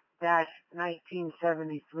 21-1973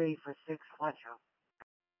 for 6 Fletcher.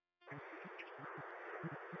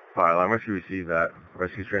 File, I must receive that.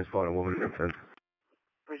 Rescue transporting a woman and infant.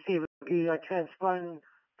 Receive, be transporting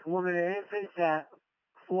to women and infants at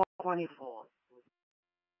 424.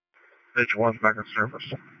 Engine 1's back in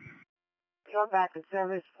service. You're back in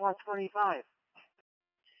service 425.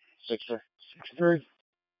 63.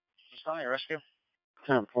 Responding, rescue.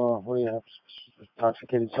 10-4. What do you have?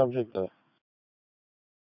 Intoxicated subject?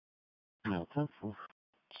 No, 10-4.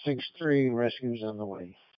 63. Rescue's on the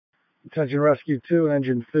way. Attention Rescue 2 and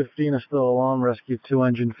Engine 15 are still alarm. Rescue 2,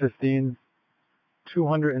 Engine 15.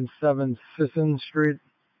 207 Sisson Street.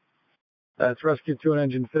 That's Rescue 2 and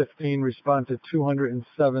Engine 15. Respond to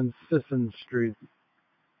 207 Sisson Street.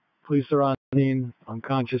 Police are on scene.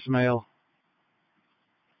 Unconscious male.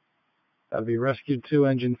 That'd be Rescue 2,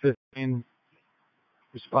 Engine 15.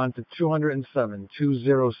 Respond to 207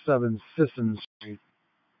 Sisson Street.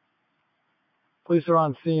 Police are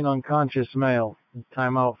on scene. Unconscious male.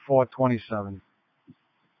 Timeout 4:27.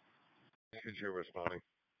 Rescue 2 responding.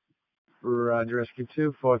 Roger, Rescue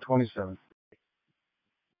 2, 4:27.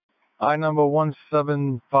 I number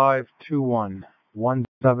 17521.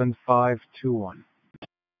 17521.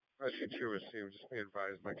 Rescue 2 received. Just be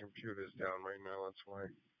advised my computer's down right now, that's why.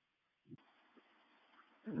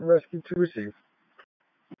 Rescue 2 received.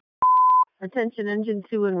 Attention Engine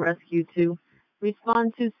 2 and Rescue 2.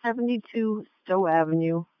 Respond to 72 Stowe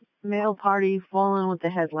Avenue. Male party fallen with a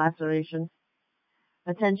head laceration.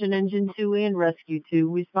 Attention Engine 2 and Rescue 2.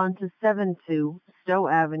 Respond to 72 Stowe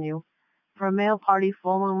Avenue for a male party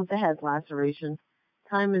fallen with a head laceration.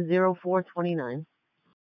 Time is 04:29.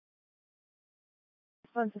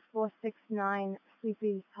 Respond to 469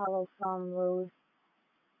 Sleepy Hollow Farm Road.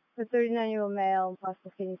 For 39-year-old male,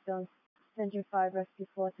 possible kidney stones. Attention 5 Rescue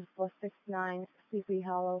 4 to 469 Sleepy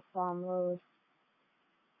Hollow Farm Road.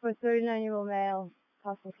 For 39-year-old male,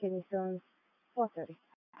 possible kidney stones. 4:30.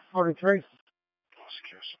 43.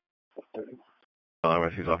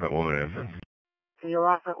 Rescue's off at woman and infant. You're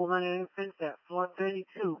off at women and infants at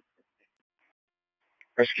 432.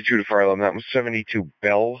 Rescue 2 to fire alarm. That was 72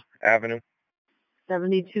 Bell Avenue.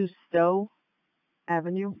 72 Stowe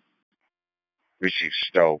Avenue. Receive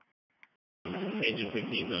Stowe. Agent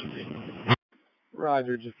 15 on scene.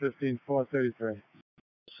 Roger, Agent 15, 433.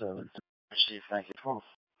 7. Receive, thank you.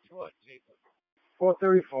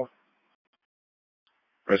 434.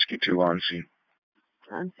 Rescue 2 on scene.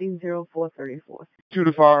 On scene 0434. 2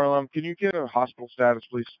 to fire alarm. Can you get a hospital status,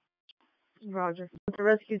 please? Roger. To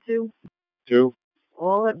Rescue 2. 2.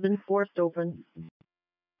 All have been forced open.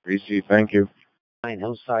 Receive, thank you.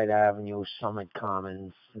 Hillside Avenue, Summit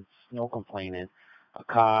Commons. It's no complaining. A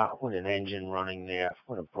car with an engine running there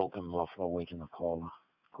with a broken muffler waking the caller.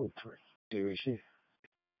 Code 3. Do you receive?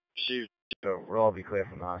 Receive. So we'll all be clear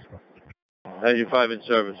from the hospital. Engine 5 in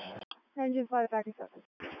service. Engine 5 back in service.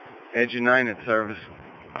 Engine 9 in service.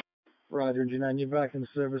 Roger, Engine 9, you're back in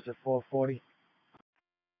service at 440.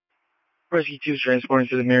 Rescue 2 is transporting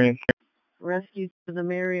to the Miriam. Rescue to the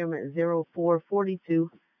Miriam at 0442.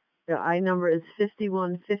 The I number is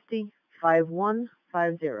 5150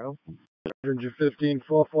 5150. Engine 15,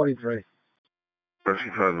 443.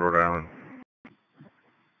 Rescue 5, Rhode Island.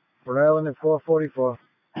 Rhode Island at 444.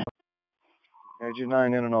 Engine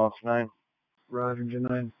 9 in and off, 9. Roger, Engine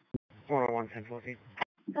 9. 101, 1014.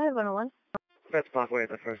 I have 101. That's Parkway at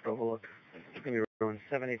the first overlook. It's going to be ruined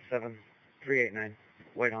 787 389.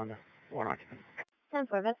 White Honda. One occupant.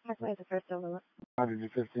 10-4, that's Parkway at the first overlook. Roger,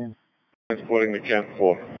 15. Transporting to Camp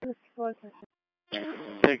 4.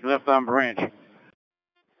 Take left on branch.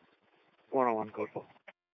 101, code 4.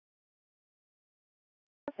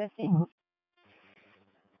 50.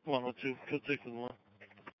 102, code 6 and 1.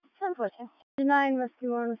 10-4, 9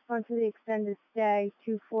 Rescue 1 respond to the extended stay,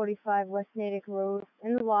 245 West Natick Road,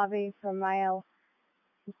 in the lobby for male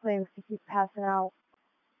who claims to keep passing out.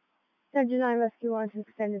 9 Rescue 1 to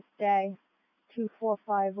extended stay,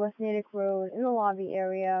 245 West Natick Road, in the lobby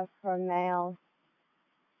area for male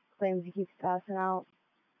claims he keeps passing out.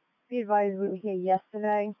 Be advised, we were here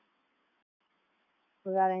yesterday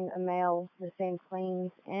regarding a male with the same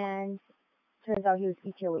claims, and turns out he was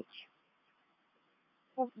ETOH.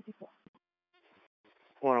 454.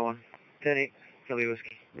 101, 10-8, Philly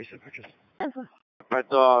Whiskey. Recent purchase. But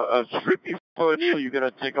straight before you, you're going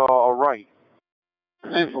to take a right.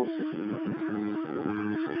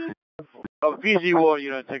 A busy one,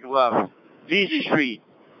 you're going to take a left. V Street.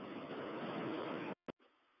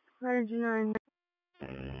 Roger 9. At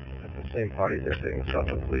the same party, they're saying stop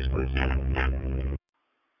the police, please.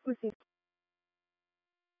 Whiskey.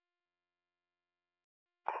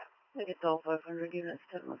 I get all 500 units,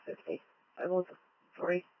 10-150.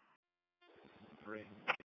 503. 3.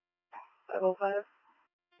 505.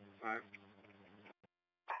 5.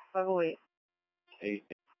 508. 8.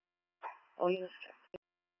 All units checked.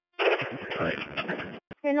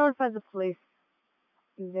 Okay, notify the police.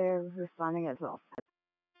 They're responding as well.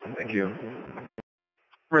 Thank you.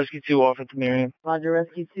 Rescue 2 off at the Miriam. Roger,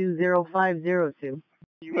 Rescue 2 0502.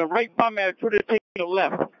 You went right by me, I could have taken a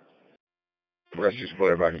left. Rescue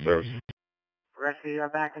Splayer back in service. Rescue, you're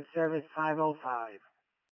back in service 505.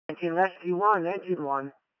 Engine Rescue 1, Engine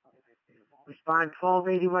 1. Respond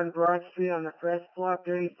 1281 Broad Street on the first floor,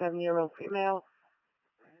 37-year-old female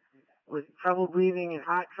with trouble breathing and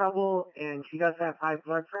heart trouble, and she does have high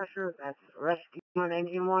blood pressure. That's Rescue 1,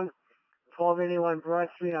 Engine 1. 1281 Broad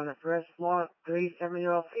Street on the first floor,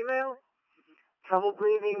 37-year-old female, trouble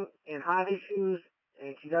breathing and heart issues,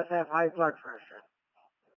 and she does have high blood pressure.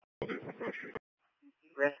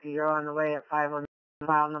 Rescue, you're on the way at 500.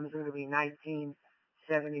 File number's going to be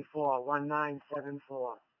 1974,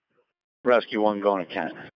 1974. Rescue 1 going to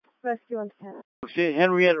 10. Rescue 1 to 10. See,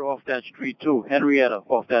 Henrietta off that street too. Henrietta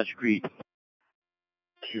off that street.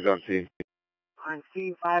 She's on scene. On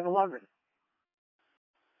scene 511.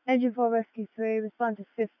 Engine 4 Rescue 3, respond to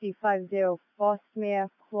 5050 Fostmere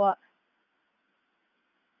Court.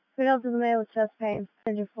 Put out to the male with chest pain.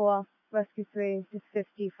 Engine 4 Rescue 3 to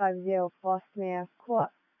 5050 Fostmere Court.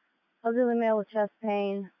 Elderly male with chest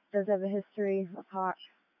pain, does have a history of heart.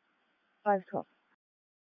 512.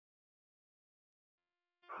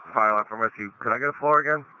 Fire from Rescue. Could I get a floor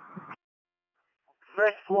again?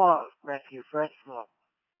 First floor, Rescue, first floor.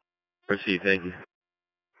 Rescue, thank you.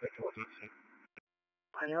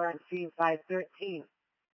 And you're on scene 513.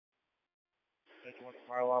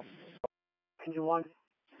 Engine 1.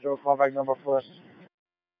 Joe, call back number first.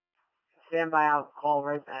 Stand by, I'll call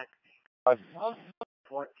right back.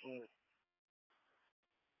 14.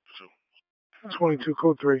 22,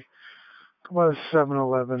 code 3. Come on,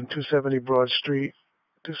 711, 270 Broad Street.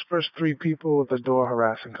 Disperse 3 people with the door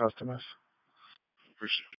harassing customers.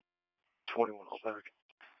 21, hold back.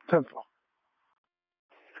 10-4.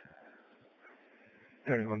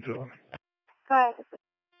 31 to 11. Go ahead.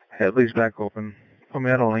 Headley's back open. Put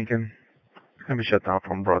me out of Lincoln. It's going to be shut down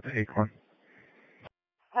from Broad to Acorn.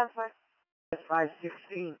 10-4.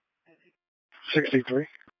 516. 63.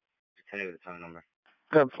 Tell you the time number.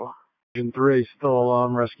 10-4. Engine 3, still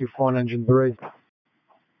alarm, Rescue 4 Engine 3.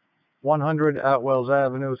 100 Atwells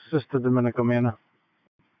Avenue, Sister Domenico Manor.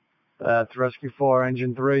 That's Rescue 4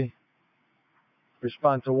 Engine 3.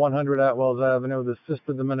 Respond to 100 Atwells Avenue, the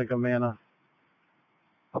Sister Domenico Manor.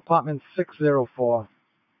 Apartment 604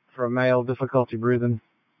 for a male, difficulty breathing.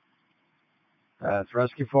 That's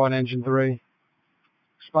Rescue 4 and Engine 3.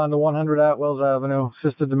 Respond to 100 Atwells Avenue,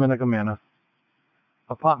 Sister Domenico Manor.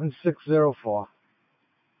 Apartment 604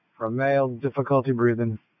 for For a male, difficulty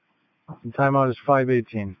breathing. And timeout is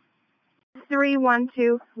 5:18.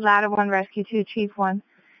 312, Ladder 1, Rescue 2, Chief 1,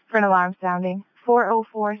 for an alarm sounding.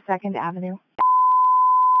 404 2nd Avenue.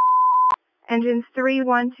 Engines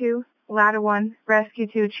 312, Ladder 1, Rescue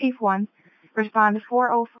 2, Chief 1, respond to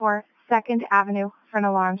 404 2nd Avenue for an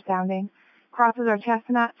alarm sounding. Crosses are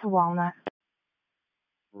Chestnut to Walnut.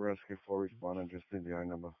 Rescue 4 responding, just need the I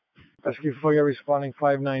number. Rescue 4, you're responding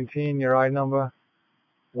 519. Your I number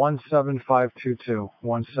 17522.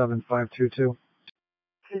 17522.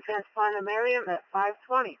 Can transpond to Miriam at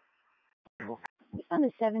 520. On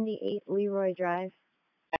the 78 Leroy Drive.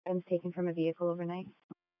 Items taken from a vehicle overnight.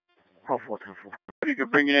 10-4. You can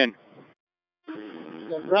bring it in.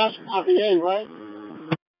 The grass copy in, right?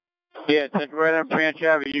 Yeah, take it right on Branch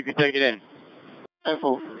Avenue. You can take it in.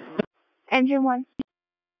 10-4. Engine 1,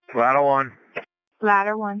 Ladder 1.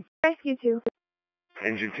 Ladder 1, Rescue 2,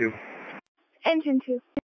 Engine 2. Engine 2,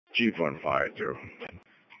 Chief 1 fire through.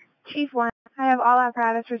 Chief 1, I have all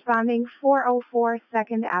apparatus responding 404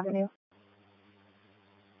 2nd Avenue.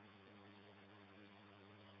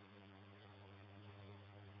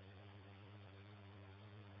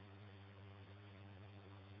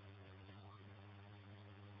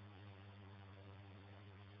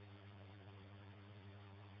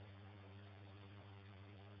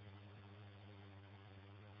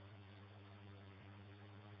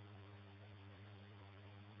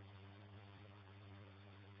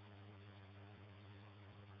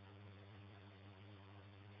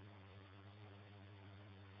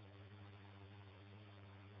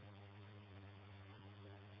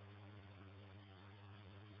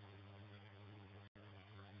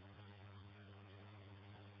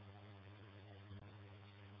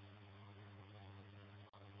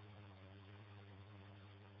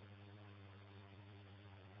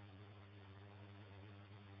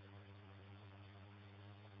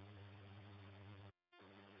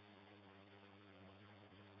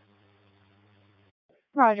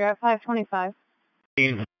 Roger, at 525.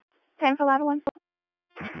 10 for Ladder 1.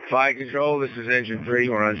 Fire control, this is engine 3.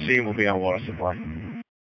 We're on scene. We'll be on water supply.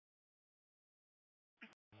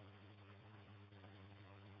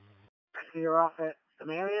 You're off at the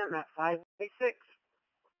Miriam at 586.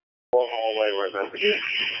 Hallway right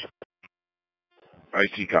now. I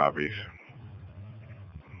see copies.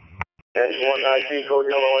 Engine 1, I see code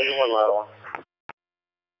yellow, engine 1, ladder 1.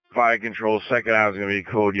 Fire control, second hour is going to be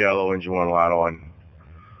code yellow, engine 1, ladder 1.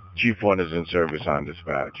 Chief 1 is in service on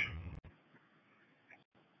dispatch.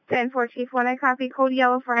 10-4, Chief 1, I copy code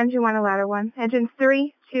yellow for Engine 1 and Ladder 1. Engines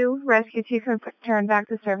 3, 2, Rescue 2 can turn back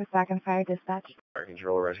to service back and fire dispatch. Fire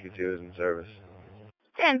control, rescue 2 is in service.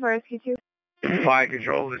 10 for Rescue 2. Fire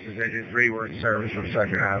control, this is engine 3. We're in service from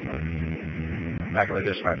second half. Back on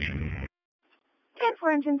the dispatch. 10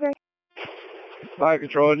 for Engine 3. Fire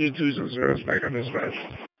control, engine 2 is in service. Back on dispatch.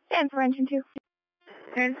 10 for Engine 2.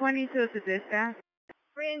 1022 to dispatch.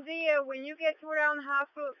 Franzia, when you get to Rhode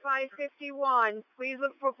Hospital at 551, please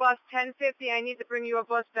look for bus 1050. I need to bring you a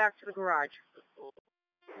bus back to the garage.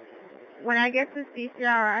 When I get to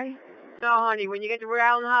CCRI? No, honey, when you get to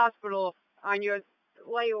Rhode Hospital on your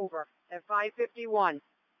layover at 551.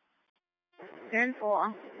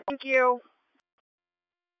 10-4. Thank you.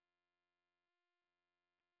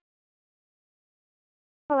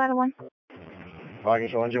 Ladder 1. Fire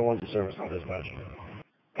control, engine 1 in service on dispatch.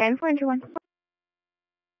 10 for Engine 1.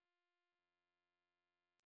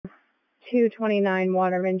 229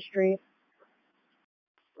 Waterman Street.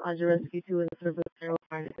 Roger, Rescue 2 in service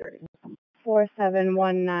 0530.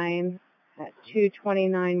 4719 at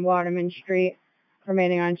 229 Waterman Street,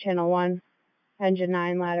 remaining on Channel 1. Engine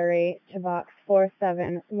 9, Ladder 8 to box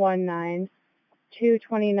 4719,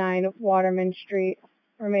 229 Waterman Street,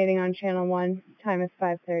 remaining on Channel 1. Time is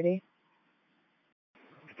 5:30.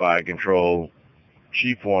 Fire control,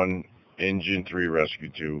 Chief 1, engine 3, rescue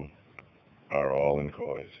 2 are all in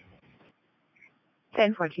cause.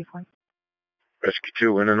 10 for Chief 1. Rescue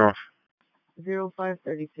 2 in and off.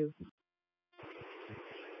 0532.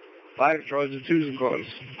 Fire control, engine 2 is in cause.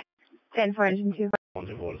 10 for Engine 2. 1's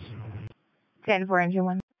in cause. 10 for Engine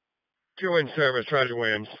 1. 2 in service, Roger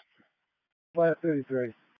Williams.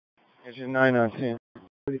 533. Engine 9 on scene.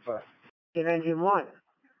 35. Engine 1.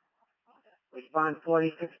 Respond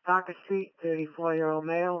 46 Parker Street, 34-year-old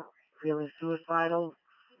male, feeling suicidal.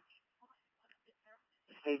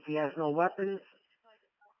 States he has no weapons.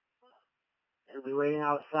 He'll be waiting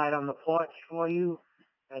outside on the porch for you.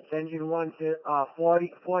 That's Engine 1 to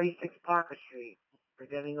 46 Parker Street.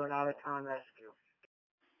 Presenting an out-of-town rescue.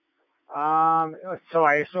 So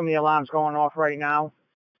I assume the alarm's going off right now?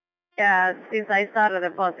 Yeah, since I started the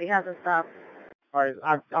bus, it hasn't stopped. All right,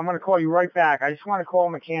 I'm going to call you right back. I just want to call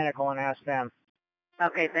mechanical and ask them.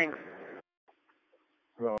 Okay, thanks.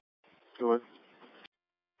 Well, do it.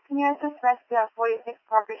 Can you assist rescue at 46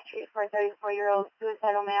 Parker Street for a 34-year-old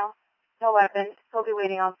suicidal male? No weapons. He'll be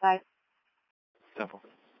waiting outside. Simple.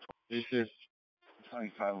 This is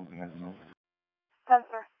 25 of them.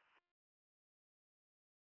 Sensor.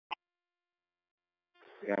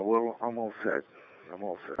 Yeah, I'm all set. I'm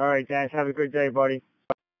all set. All right, Dennis. Have a good day, buddy.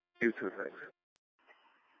 You too, thanks.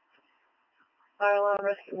 Fire alarm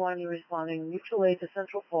rescue 1, you responding. Mutual aid to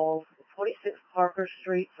Central Falls, 46 Parker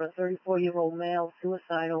Street for a 34-year-old male,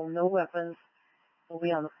 suicidal, no weapons. Will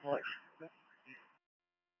be on the porch.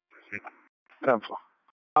 Simple.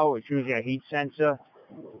 Oh, it's usually a heat sensor.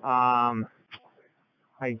 I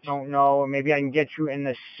don't know. Maybe I can get you in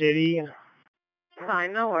the city.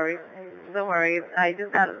 Fine, no worries. Don't worry. I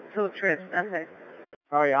just got 2 trips. That's it.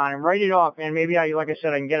 All right, and write it up, and maybe like I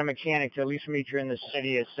said, I can get a mechanic to at least meet you in the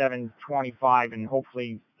city at 7:25, and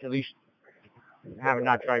hopefully at least have it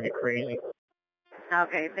not drive you crazy.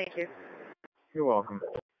 Okay, thank you. You're welcome.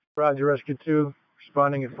 Roger, Rescue 2,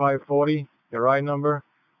 responding at 540. Your I number,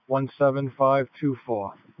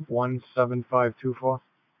 17524. 17524.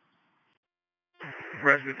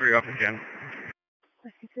 Rescue 3 up again.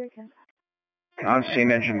 Rescue 3 again. On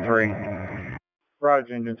scene engine 3.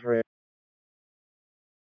 Roger, engine 3.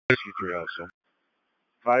 Rescue 3 also.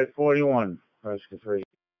 541. Rescue 3.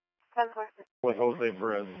 10-4. With Jose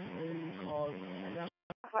Perez.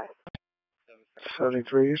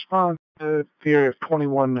 73, respond to the area of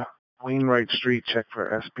 21 Wainwright Street, check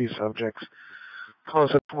for SP subjects.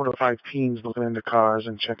 Calls at 4 to 5 teens looking into cars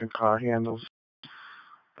and checking car handles.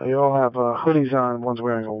 They all have hoodies on, one's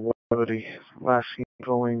wearing a hoodie. Last seen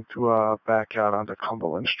going to a backyard onto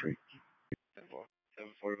Cumberland Street.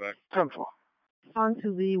 7-4 back. 10-4. On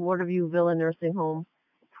to the Waterview Villa Nursing Home,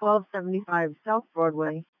 1275 South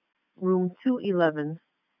Broadway, room 211,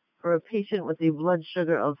 for a patient with a blood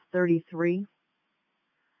sugar of 33.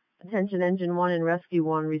 Attention Engine 1 and Rescue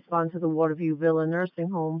 1, respond to the Waterview Villa Nursing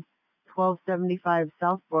Home, 1275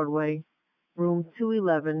 South Broadway, room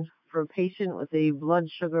 211, for a patient with a blood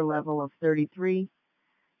sugar level of 33.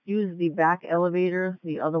 Use the back elevator.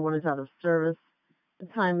 The other one is out of service. The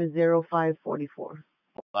time is 0544.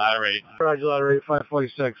 Ladder 8. Roger, ladder 8,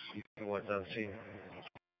 546. What's on scene?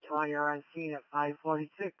 Tony, you're on scene at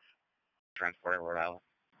 546. Transporting Rhode Island.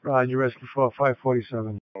 Roger, Rescue 4,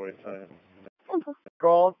 547. 45.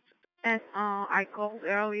 Called. And I called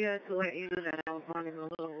earlier to let you know that I was running a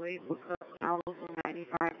little late because I was on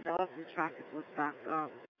 95 south and traffic was backed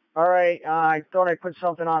up. All right, I thought I put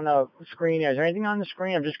something on the screen. Is there anything on the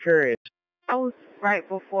screen? I'm just curious. I was right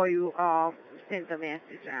before you sent the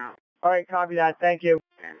message out. All right, copy that. Thank you.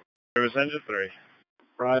 It was engine 3.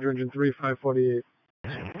 Roger, engine 3, 548.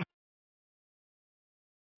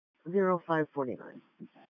 0549.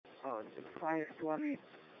 Oh, 520,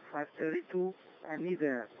 532. I need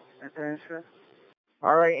a transfer.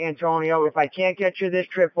 All right, Antonio, if I can't get you this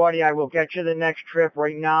trip, buddy, I will get you the next trip.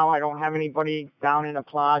 Right now, I don't have anybody down in the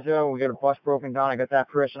plaza. We got a bus broken down. I got that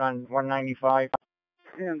person on 195.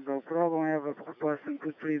 Yeah, no problem. I have a person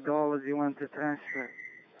for $3 you want to transfer.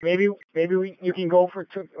 Maybe you can go for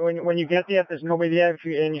when you get there. If there's nobody there,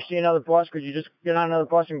 and you see another bus, could you just get on another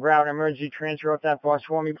bus and grab an emergency transfer off that bus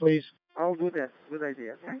for me, please? I'll do that. Good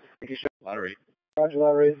idea. Thanks. Thank you, sir. Ladder 8. Roger,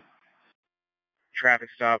 ladder 8. Traffic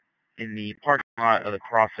stop in the parking lot of the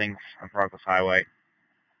crossings on Progress Highway.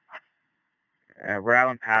 Rhode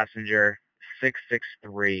Island passenger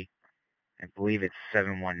 663, I believe it's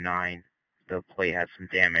 719. The plate has some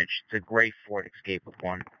damage. It's a gray Ford Escape with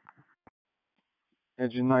one.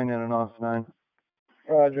 Engine 9 and an off 9.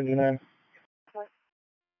 Roger, engine 9.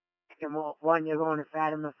 One, you're going to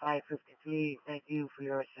Fatima 553. Thank you for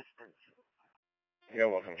your assistance. You're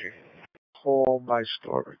welcome, Chief. Hall by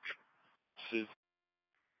storage.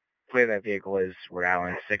 Plate of that vehicle is Rhode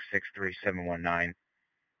Island 663719.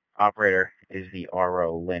 Operator is the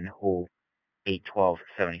RO Lynn Hool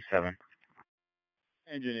 81277.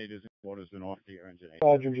 Engine 8 is in orders and off to your engine 8.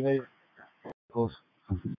 Roger, engine 8. Close.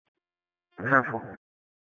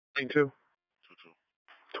 22.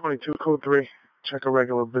 22, code 3. Check a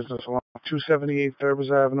regular business along 278 Thurbers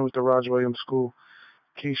Avenue at the Roger Williams School.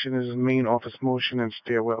 Location is main office motion and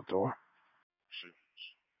stairwell door.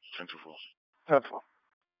 10-4.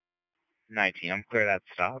 19. I'm clear that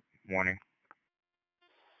stop. Warning.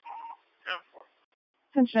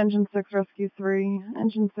 Attention Engine 6 Rescue 3.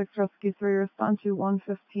 Engine 6 Rescue 3, respond to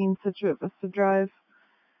 115 Situate Vista Drive.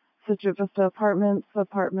 Situate Vista Apartments,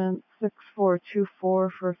 apartment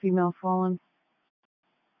 6424 for a female fallen.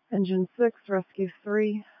 Engine 6 Rescue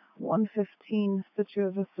 3, 115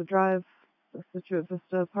 Situate Vista Drive. Situate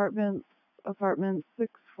Vista Apartments, apartment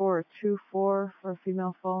 6424 for a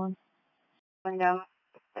female fallen. Window.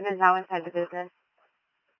 It is now inside the business.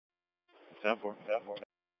 10-4.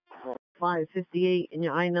 558, and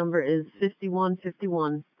your I number is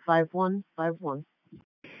 5151 5151.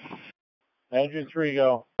 Engine 3,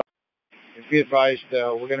 go. Be advised,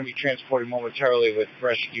 we're going to be transporting momentarily with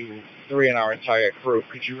Rescue 3 and our entire crew.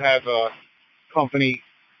 Could you have a company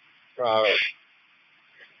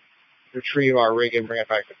retrieve our rig and bring it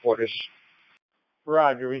back to quarters?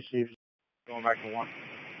 Roger, received. Going back to 1.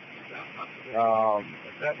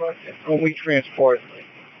 When we transport...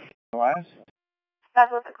 Last? That's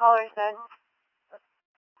what the caller said.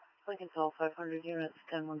 Lincoln Soul 500 units,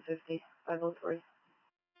 10150, 503.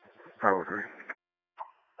 503.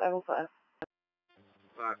 505.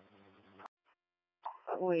 5.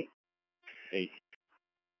 Wait. 8.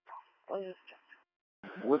 I'll just check.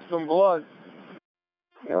 With some blood.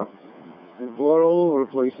 Yeah. There's blood all over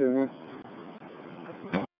the place in here.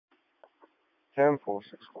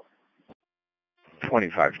 10-4-6-4.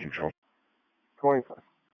 25 control. 25.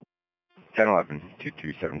 10-11,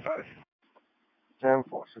 2275.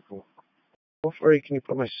 10-4-6-4. 448, can you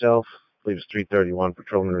put myself, I believe it's 331,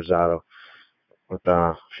 Patrolman Rosado, with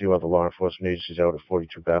a few other law enforcement agencies out at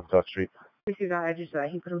 42 Babcock Street? He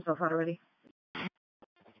put himself out already.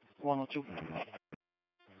 102.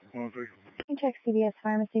 103. Check CVS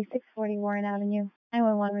Pharmacy, 640 Warren Avenue.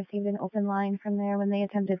 911 received an open line from there. When they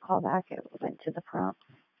attempted callback, it went to the prompt.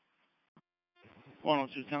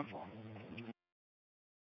 102, 10-4.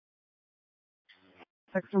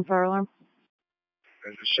 6 from fire alarm.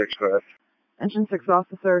 Engine 6, go ahead. Engine 6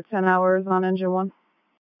 officer, 10 hours on engine 1.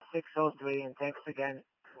 603, and thanks again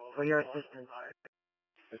for your assistance.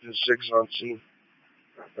 Engine 6 on scene.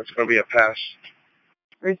 That's going to be a pass.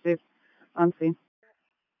 Received. On scene.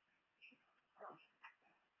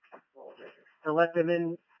 To let them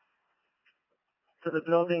in to the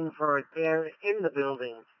building for they're in the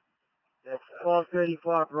building. That's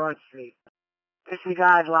 1234 Broad Street.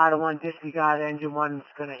 Disregard ladder 1, disregard engine 1 is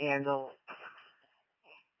going to handle.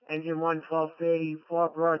 Engine 1, 1234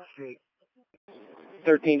 Broad Street.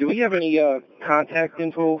 13, do we have any contact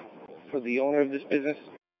info for the owner of this business?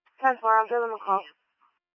 10-4, I'll give him a call.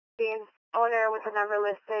 The owner with the number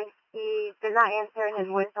listed, he did not answer and his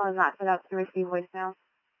voicemail is not set up to receive voicemail.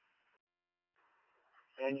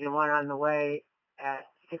 Engine 1 on the way at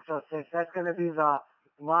 606. That's going to be the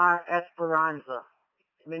La Esperanza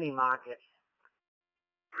mini market.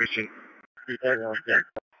 Christian.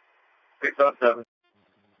 Picked up 7.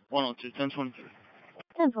 102, 1023.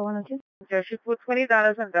 10-4, 102. So she put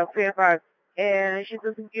 $20 on the fare bag, and she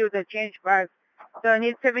doesn't give the change back. So I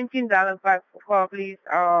need $17 back for her, please.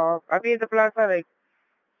 I paid the plaza like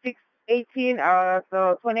 $6.18,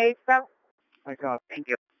 so 28 stuff. I got. Thank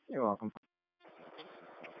you. You're welcome.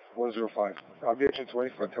 105. I'll get you 20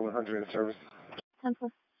 for 100 in service.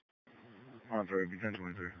 10-4. 103,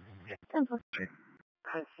 1023. 10-4.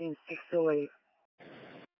 I've seen 608.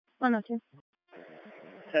 102.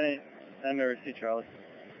 10-8. Send a receipt, Charlie.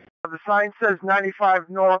 The sign says 95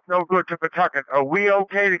 north, no good to Pawtucket. Are we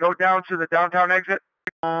okay to go down to the downtown exit?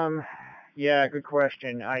 Yeah, good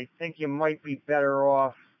question. I think you might be better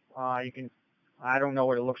off, I don't know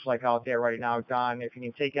what it looks like out there right now, Don. If you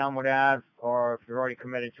can take Elmwood Ave, or if you're already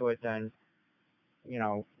committed to it, then,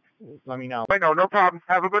 let me know. Wait, no problem.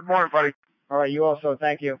 Have a good morning, buddy. All right, you also.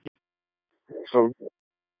 Thank you. So,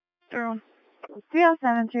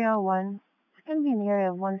 307, 301. It's going to be in the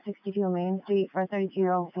area of 162 Main Street for a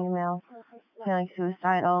 32-year-old female feeling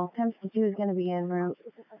suicidal. 1052 is going to be en route.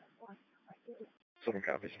 7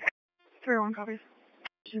 copies. 301 copies.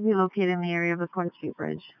 Should be located in the area of the Court Street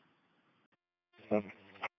Bridge. 7.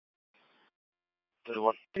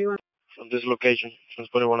 31. From this location,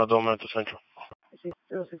 transporting one abdomen to Central.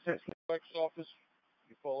 0613. Office.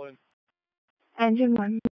 You call in. Engine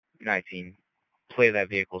 1. 19. Plate of that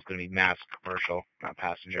vehicle is going to be mass commercial, not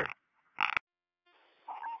passenger.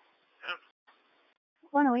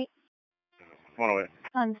 108. 108.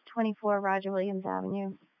 Tons 24 Roger Williams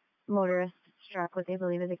Avenue. Motorist struck what they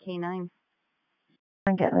believe is a K9.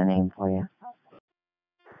 I'm getting the name for you.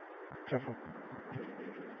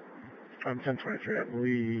 I'm 1023. I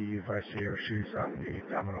believe I see her. She's on the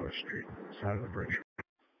Domino Street side of the bridge.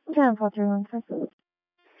 10-4-3-1.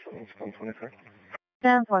 23.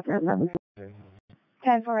 10-4-3-11.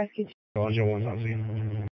 10-4 rescue. Engine 1 on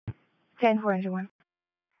scene. 10-4 engine 1.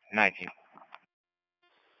 19.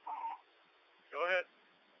 Go ahead.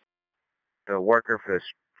 The worker for this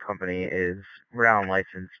company is Rhode Island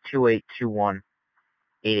license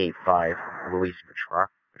 2821885, Luis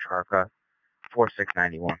Petrarca,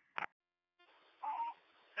 4691.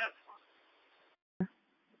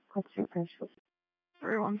 What's your pressure?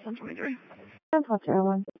 31, 1023.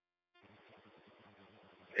 10-01.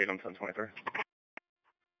 8 on 1023.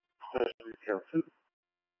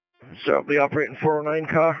 So I'll be operating 409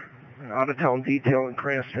 car, out of town detail in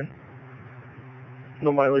Cranston.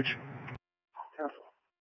 No mileage.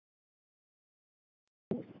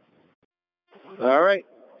 All right.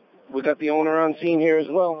 We got the owner on scene here as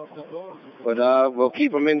well. But we'll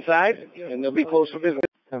keep them inside, and they'll be closed for business.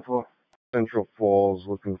 10-4. Central Falls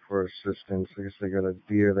looking for assistance. I guess they got a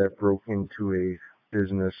deer that broke into a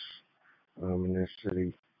business in their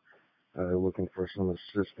city. Looking for some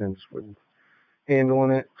assistance with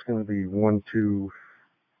handling it. It's going to be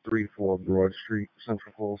 1234 Broad Street,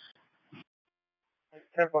 Central Falls.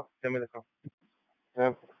 10-4. Send me the call.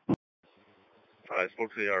 10. I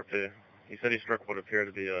spoke to the RP. He said he struck what appeared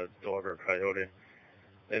to be a dog or a coyote.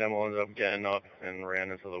 The animal ended up getting up and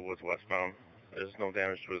ran into the woods westbound. There's no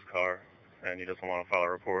damage to his car, and he doesn't want to file a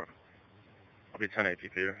report. I'll be 10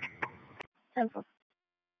 APP here. 10-4.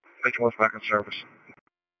 Which back in service?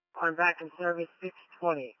 I'm back in service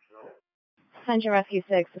 620. Central Rescue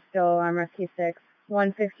 6 is still Alarm Rescue 6.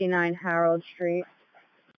 159 Harold Street.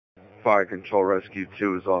 Fire Control Rescue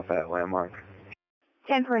 2 is off at Landmark.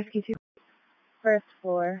 10 for Rescue 2. First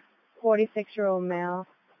floor. 46-year-old male.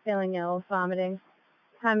 Feeling ill. Vomiting.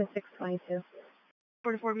 Time is 6:22.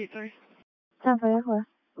 44 beat 3. 10 for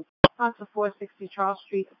Council 460 Charles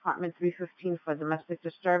Street, apartment 315 for domestic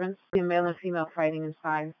disturbance. A male and female fighting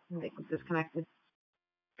inside. They disconnected.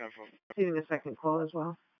 Receiving a second call as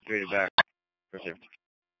well. Straight back. Received.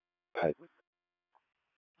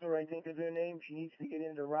 So I think of her name. She needs to get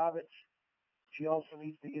into Roberts. She also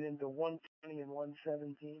needs to get into 120 and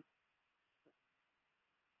 117.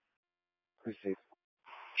 Received.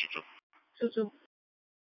 Two.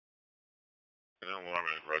 And then alarm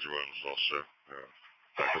and Roger Williams is all set.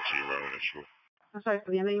 Back up to you around the school. I'm sorry for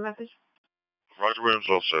the end of your message. Roger Williams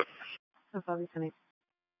all set. That's all we can.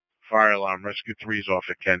 Fire alarm. Rescue 3 is off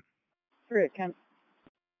at Kent. 3 at Kent.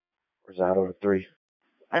 Rosado at 3.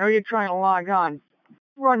 I know you're trying to log on.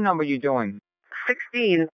 What number you doing?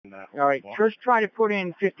 16. All right, just try to put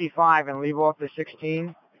in 55 and leave off the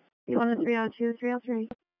 16. You want a 302, 303?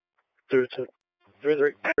 3-2.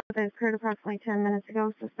 3-3. That occurred approximately 10 minutes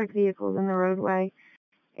ago. Suspect vehicles in the roadway.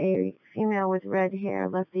 A female with red hair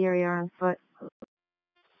left the area on foot.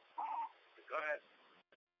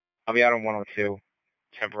 I'll be out on 102.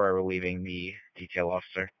 Temporary relieving the detail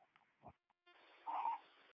officer.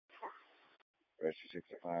 Rescue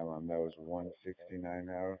 65 on that was 169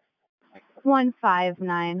 hour.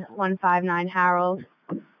 159 Harold.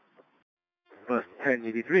 Bus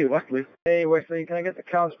 1083, Wesley. Hey, Wesley, can I get the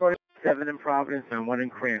counts, buddy? 7 in Providence and 1 in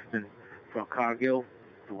Cranston. From Cargill,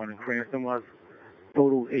 the 1 in Cranston was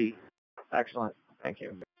total 8. Excellent. Thank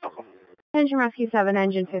you. Engine Rescue 7,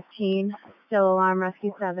 Engine 15. Still Alarm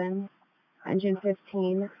Rescue 7. Engine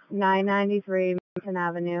 15, 993 Mountain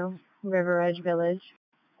Avenue, River Edge Village.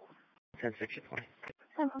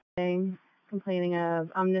 10-6-20. Complaining of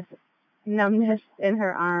numbness in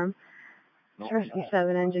her arm. Rescue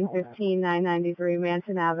 7, Engine 15, 993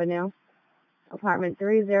 Manton Avenue. Apartment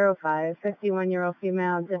 305, 51-year-old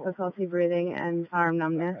female, difficulty breathing and arm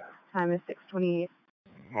numbness. Time is 6:28.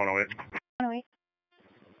 108. 108.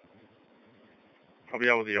 I'll be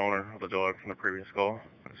out with the owner of the dog from the previous call.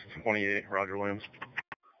 It's 28 Roger Williams.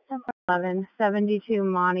 11, 72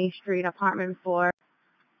 Monty Street, apartment 4,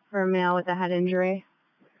 for a male with a head injury.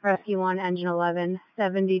 Rescue 1, Engine 11,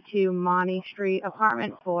 72 Monty Street,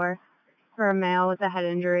 apartment 4, for a male with a head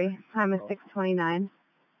injury. Time is 6:29.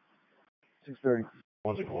 6:30.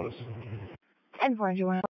 1 quarters. 10 4, you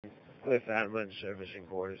want? Cliff Ambulance Servicing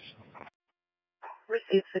Quarters.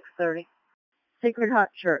 Receipt 6:30. Sacred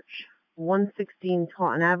Heart Church, 116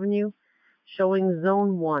 Taunton Avenue, showing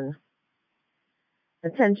Zone 1.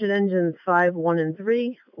 Attention engines 5, 1, and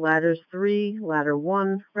 3, ladders 3, ladder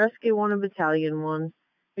 1, rescue 1 and battalion 1.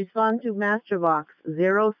 Respond to Master Box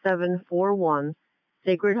 0741,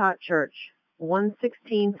 Sacred Heart Church,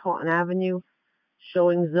 116 Taunton Avenue,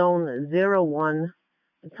 showing Zone 01.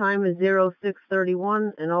 The time is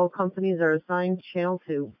 0631, and all companies are assigned to Channel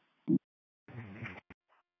 2.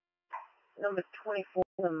 Number 24,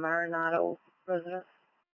 the Marinado residence.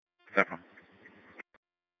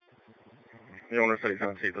 The owner said he's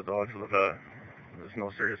going to take the dog to the vet. There's no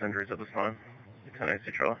serious injuries at this time. 10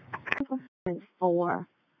 AC Charlie. 4,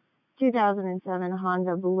 2007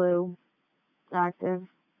 Honda Blue, active.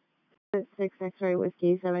 6 X-ray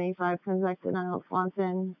Whiskey 75 convected on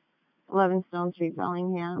Alphonson, 11 Stone Street,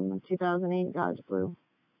 Bellingham, 2008 Dodge Blue.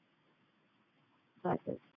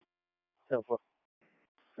 Active. 10-4.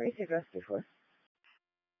 Basic rescue force.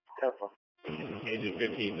 10-4. Agent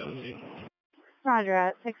 15 doesn't see. Roger,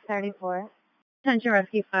 at 634. Attention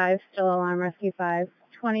Rescue 5, still alarm Rescue 5.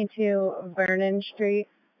 22 Vernon Street.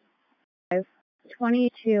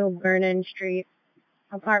 22 Vernon Street,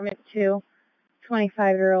 apartment 2.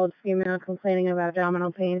 25-year-old female complaining of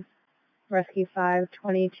abdominal pain. Rescue 5,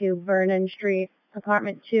 22 Vernon Street,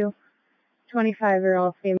 apartment 2.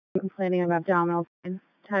 25-year-old female complaining of abdominal pain.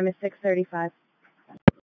 Time is 6:35.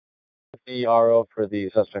 The RO for the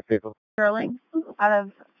suspect vehicle. Sterling, out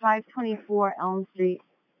of 524 Elm Street,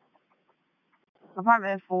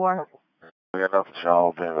 apartment 4. We got nothing to show.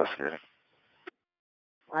 I'll be investigating.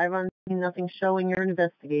 5 on scene, nothing showing. You're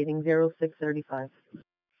investigating. 0635.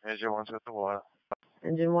 Engine 1's got the water.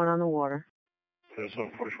 Engine 1 on the water. There's no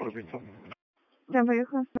 44 vehicle. Time for your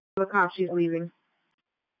customer. The cop, she's leaving.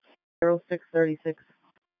 0636.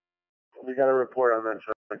 We got a report on that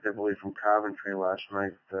suspect, I believe, from Coventry last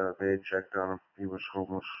night. They had checked on him. He was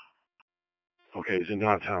homeless. Okay, he's in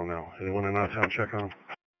downtown now. Anyone in downtown check on him?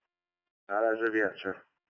 Not as of yet, sir.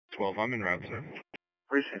 12, I'm en route, sir.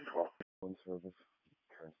 Precinct 12. One service.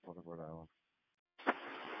 Transported Rhode Island.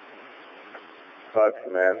 5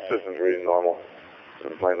 command, systems reading normal.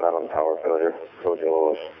 Complaint not on power failure. Code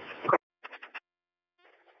yellow.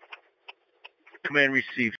 Command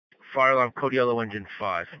received. Fire alarm code yellow engine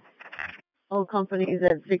 5. All companies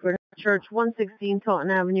at Sacred Church, 116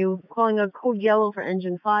 Taunton Avenue, calling a code yellow for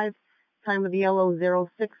engine 5. Time of the yellow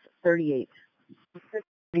 0638.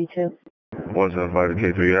 632. 175 to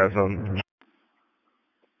K3, you have something?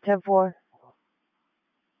 10-4.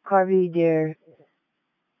 Carvey Deer,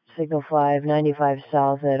 Signal 5, 95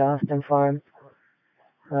 South at Austin Farm.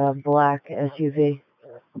 Black SUV.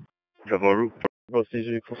 Double route.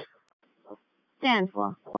 Stand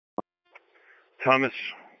for. Thomas,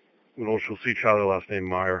 initial C. Charlie, last name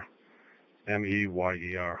Meyer.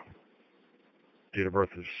 Meyer. Date of birth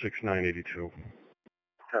is 6/9/82.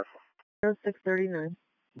 0639.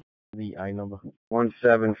 The I number.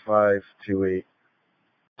 17528.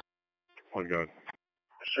 On guard.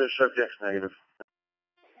 Sure, subject's negative.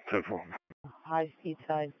 10-4. High speed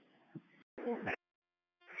side.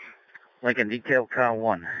 Lincoln Detail Car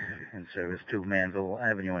 1 in service to Manville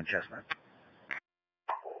Avenue and Chestnut.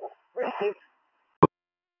 Received.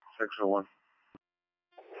 601.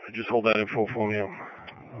 Just hold that info for me.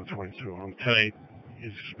 I'm 22. I'm 10-8.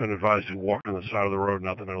 He's been advised to walk on the side of the road,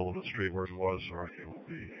 not the middle of the street where he was, or he will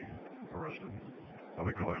be arrested. I'll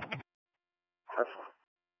be clear.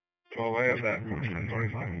 12, I have that.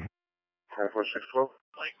 10:25. 612.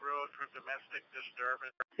 Lake Road for domestic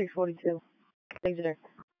disturbance. 642. Exeter.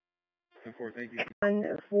 10-4, thank you.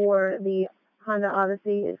 One for the Honda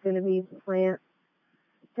Odyssey is going to be Plant.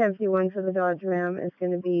 1051 for the Dodge Ram is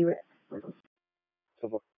going to be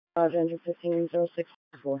Dodge Engine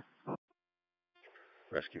 15064.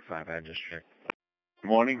 Rescue 5, address check. Good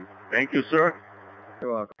morning. Thank you, sir.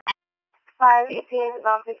 You're welcome. 518,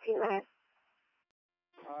 about 15 minutes.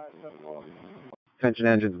 Attention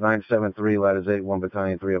engines 973, ladders 81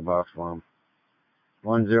 Battalion 3 of Box Farm.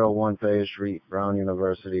 101 Thayer Street, Brown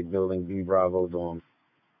University, Building B Bravo Dorm.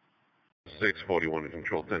 641 to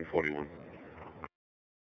control 1041.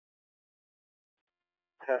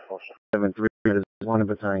 73, ladders 1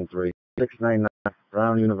 Battalion 3. 699,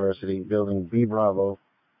 Brown University, Building B Bravo,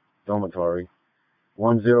 Dormitory.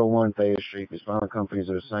 101 Thayer Street. Responding companies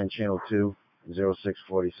are assigned Channel 2,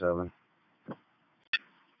 0647.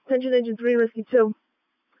 Attention Engine 3, Rescue 2.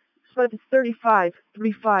 Spot is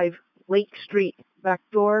 3535 Lake Street, back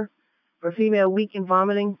door for female weak and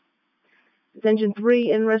vomiting. Attention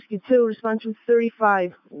 3 in Rescue 2, response from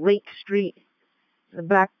 35 Lake Street, the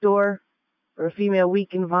back door for a female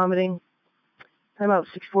weak and vomiting. Timeout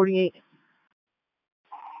 648.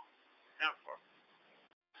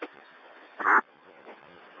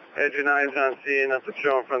 Engine 9's on scene. Nothing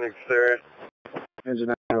showing from the exterior.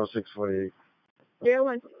 Engine 0648. Yeah,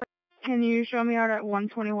 one. Can you show me out at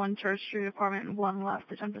 121 Church Street, apartment 1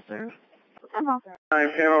 left, attempt to serve? I'm off.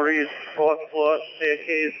 9 panel reads 4th floor,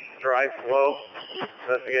 staircase, drive flow.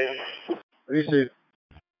 Investigation. Receive.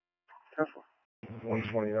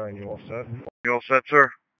 129, you all set? You all set,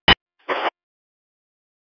 sir?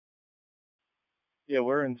 Yeah,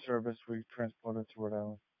 we're in service. We transported to Rhode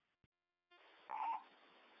Island.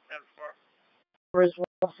 Number is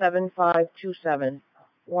 17527.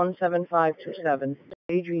 17527.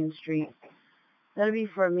 Adrian Street. That'll be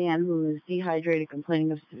for a man who is dehydrated,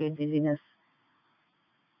 complaining of severe dizziness.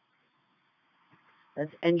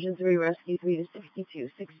 That's Engine 3, Rescue 3 to 62.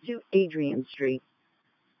 62 Adrian Street.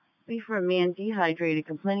 Be for a man dehydrated,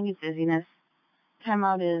 complaining of dizziness.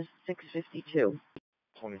 Timeout is 6:52.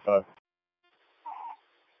 25.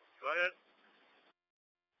 Go ahead.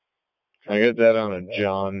 I get that on a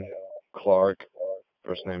John Clark,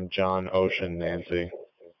 first name John Ocean Nancy.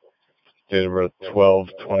 Date of birth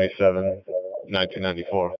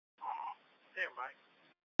 12/27/1994.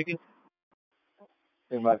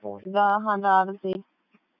 The Honda Odyssey.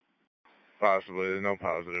 Possibly. There's no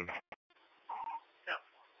positive.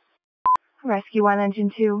 Rescue 1, Engine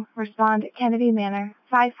 2, respond at Kennedy Manor,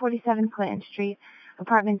 547 Clinton Street,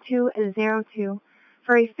 apartment 202,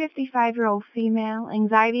 for a 55-year-old female,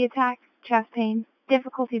 anxiety attack, chest pain,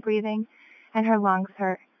 difficulty breathing, and her lungs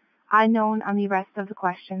hurt. Unknown on the rest of the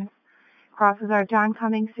questions. Crosses are John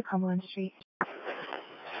Cummings to Cumberland Street.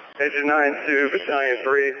 Agent 9 to Battalion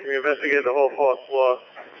 3. We investigate the whole 4th floor.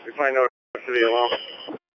 We find no to the alarm.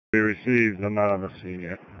 We received. I'm not on the scene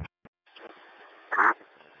yet.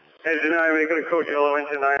 Agent 9, we go to code yellow,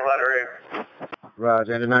 engine 9, ladder 8.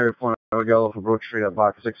 Roger, engine 9 report yellow for Brook Street at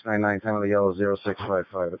box 699, time of the yellow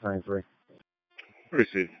 0655, Battalion 3.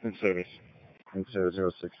 Received. In service. In service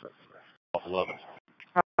 0655. Off 11.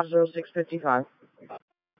 0655.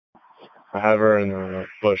 I have her in the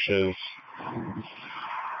bushes, a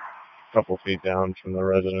couple feet down from the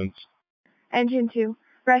residence. Engine 2,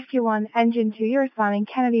 Rescue 1, Engine 2, you're responding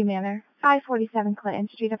Kennedy Manor, 547 Clinton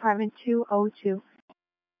Street, apartment 202.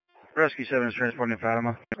 Rescue 7 is transporting to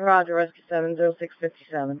Fatima. Roger, Rescue 7,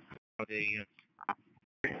 0657.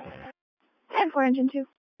 10-4, Engine 2.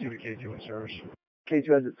 K2 in service.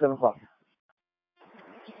 K2 has at 7 o'clock.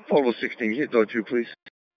 Total 16, hit door 2, please.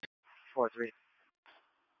 4-3.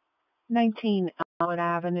 19 Elwood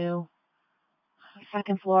Avenue,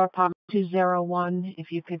 second floor, apartment 201.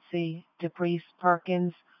 If you could see DePriest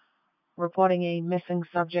Perkins reporting a missing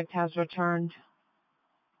subject has returned.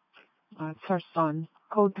 It's her son.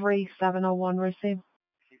 Code 3701 received.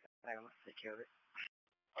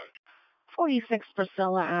 46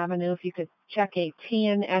 Priscilla Avenue. If you could check a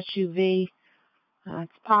tan SUV.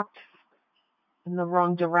 It's parked in the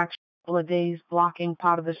wrong direction. Couple of days, blocking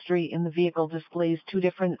part of the street, and the vehicle displays 2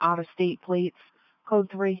 different out-of-state plates. Code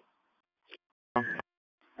 3.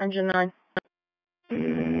 Engine 9.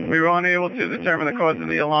 We were unable to determine the cause of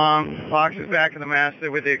the alarm. Box is back in the master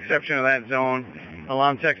with the exception of that zone.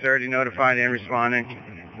 Alarm techs are already notified and responding.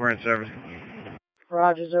 We're in service.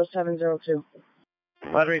 Roger, 0702.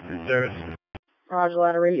 Ladder 8's in service. Roger,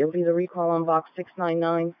 ladder 8. It'll be the recall on box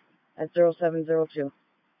 699 at 0702.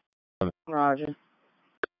 Roger.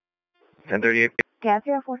 1038. Gas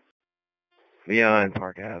 04. Beyond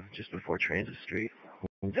Park Ave, just before Transit Street.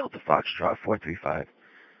 Delta Foxtrot 435.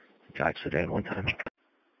 Died sedan 1 time.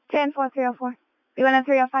 10-4, 304. You want a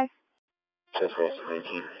 305? Just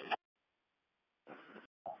 19.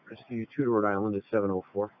 Rescue 2 to Rhode Island is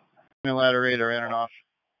 704. Ladder 8 are in and off.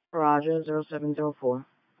 Roger, 0704.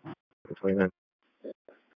 29.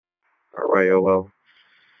 Alright, well.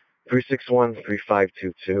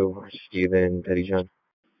 361-3522. Stephen Petty John.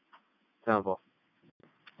 Downfall.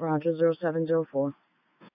 Roger, 0704.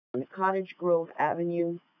 Cottage Grove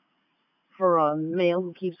Avenue for a male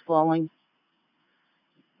who keeps falling.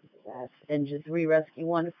 That's Engine 3, Rescue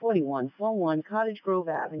 1, 4141 Cottage Grove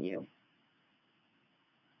Avenue.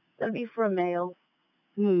 That'll be for a male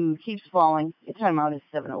who keeps falling. Your timeout is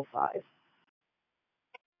 7:05.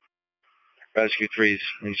 Rescue 3's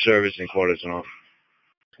in service and quarters and off.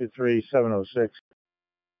 Rescue 3, 706.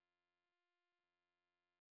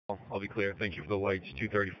 I'll be clear. Thank you for the lights.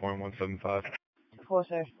 234 and 175. 4,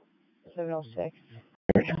 sir. 706.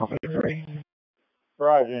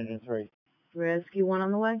 Garage engine 3. Rescue 1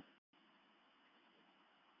 on the way.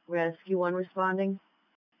 Rescue 1 responding.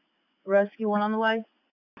 Rescue 1 on the way.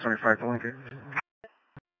 25 to Lincoln.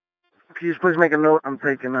 Can you please make a note? I'm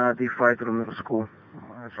taking D5 to the middle school.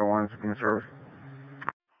 That's our lines in service.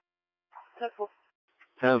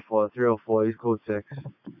 10-4, 304, East Code 6.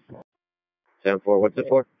 10-4, what's it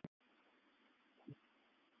for?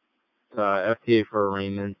 FTA for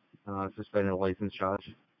arraignment, suspended license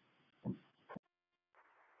charge.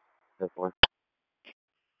 10-4.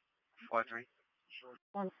 4-3.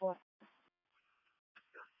 1-4.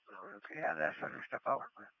 Okay, yeah, that's under step out.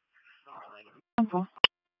 1-4.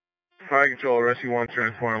 Fire control, rescue 1,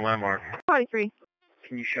 transporting landmark. 43.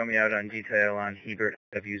 Can you show me out on detail on Hebert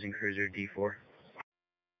of using cruiser D4?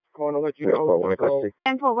 Going to let you Transport know. 1 in custody.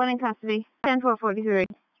 10-4, 1 in custody. 10-4, 43.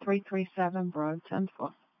 337 Broad,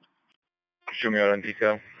 10-4. Show me out on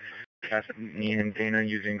detail. Task me and Dana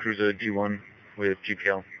using cruiser D1 with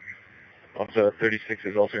GPL. Officer 36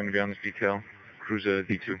 is also going to be on this detail. Cruiser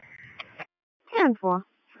D2. 10-4.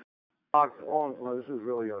 Box on. Oh, this is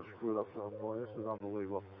really screwed up, son, boy. This is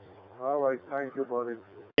unbelievable. All right, thank you, buddy.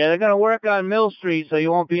 Yeah, they're going to work on Mill Street, so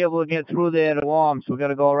you won't be able to get through there to Warm, so we're going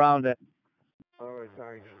to go around it. All right,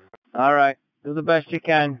 thanks. All right. Do the best you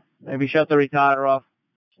can. Maybe shut the retarder off.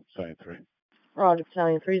 Sign 3. Roger,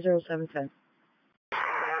 Battalion 30710.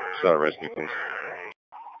 Start rescue, please.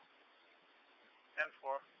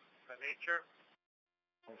 10-4. The nature.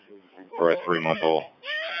 We're at 3 month old.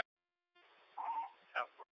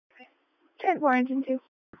 10-4, engine 2.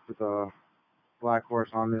 With a black horse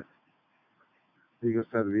on it. Eagle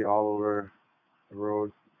said to be all over the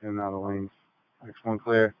road and out of lanes. X1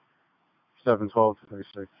 clear. 712 to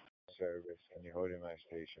 36. Service. Can you hold in my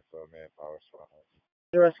station for a manpower swap?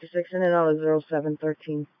 Rescue 6 in and out of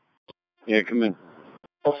 0713. Yeah, come in.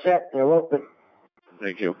 All set, they're open.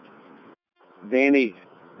 Thank you. Danny,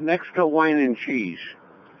 next to wine and cheese,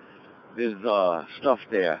 there's stuff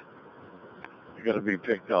there. You gotta be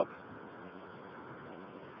picked up.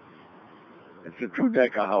 It's a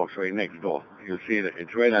 2-decker house right next door. You'll see it.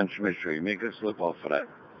 It's right on Smith Street. Make a slip off for that.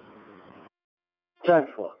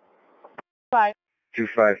 10-4. 5.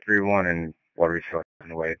 2531 and water resource on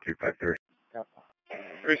the way at 353.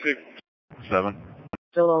 367.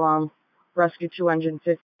 Still alarm. Rescue 2 engine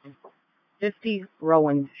 50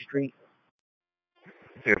 Rowan Street.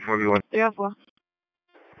 341. 304.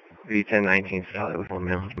 V1019 solid with 1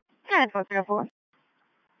 mil. 10-4, 304.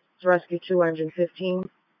 Rescue 2 engine 15.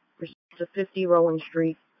 Proceed to 50 Rowan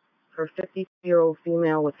Street for 50-year-old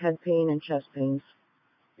female with head pain and chest pains.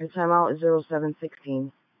 Your timeout is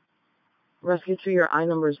 0716. Rescue 2, your I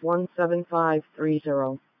number is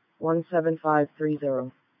 17530.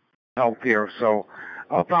 17530. Help here. So,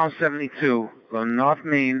 outbound 72, go North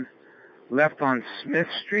Main, left on Smith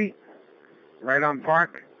Street, right on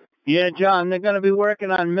Park. Yeah, John, they're going to be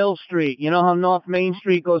working on Mill Street. You know how North Main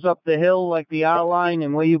Street goes up the hill like the R line,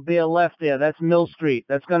 and where you bear left there, that's Mill Street.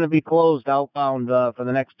 That's going to be closed outbound for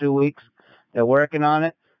the next 2 weeks. They're working on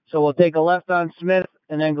it. So we'll take a left on Smith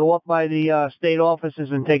and then go up by the state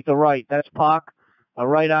offices and take the right. That's Park. A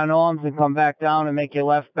right on Arms and come back down and make your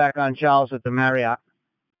left back on Charles at the Marriott.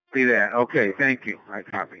 Be there. Okay, thank you. I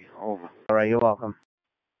copy. Over. All right, you're welcome.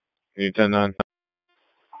 You 10-9.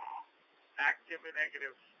 Active and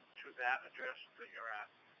negative to that address that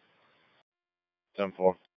you're at.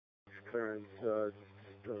 10-4. Clearance, the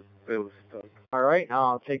bill is stuck. All right, now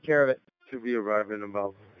I'll take care of it. Should be arriving in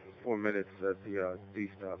about 4 minutes at the D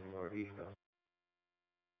stop or E stop.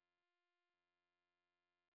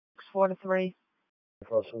 4 to 3.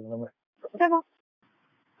 Crossroad number. 10-4.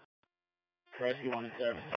 Rescue 1 and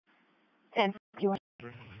 7. 10. You want?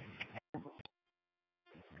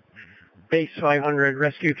 Base 500,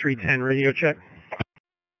 rescue 310, radio check.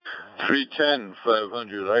 310,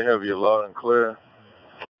 500. I have you loud and clear.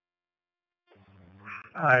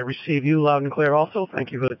 I receive you loud and clear also.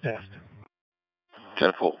 Thank you for the test.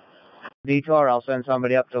 10-4. Detour, I'll send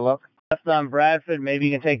somebody up to look. Left on Bradford, maybe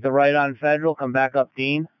you can take the right on Federal, come back up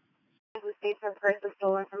Dean. The state said purse was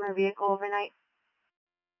stolen from her vehicle overnight.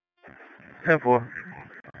 10-4.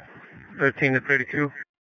 13 to 32.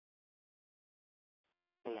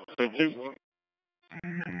 32.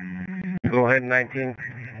 Go ahead, 19.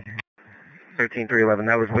 13 311.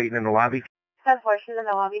 That was waiting in the lobby. 10-4, she's in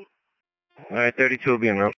the lobby. All right, 32 will be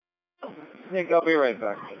en route. Nick, I'll be right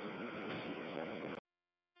back.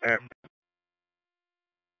 All right.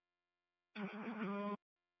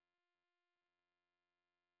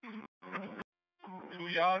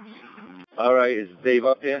 All right, is Dave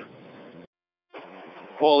up there?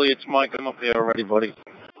 Paulie, it's Mike. I'm up there already, buddy.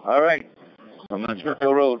 All right. I'm on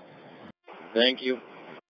Smithfield Road. Thank you.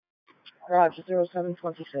 Roger,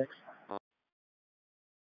 0726.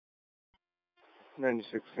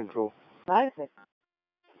 96 control. 96.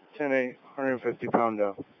 10-8, 150 pound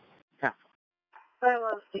down.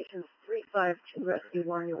 Fire Station 352, Rescue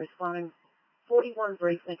 1, you're responding. 41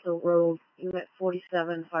 Breakneck Hill Road, Unit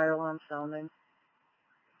 47, fire alarm sounding.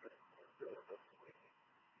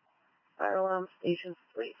 Fire Alarm Station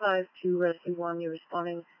 352, Rescue 1, you're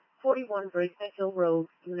responding. 41 Breakneck Hill Road,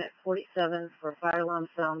 Unit 47, for fire alarm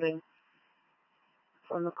sounding.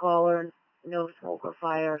 From the caller, no smoke or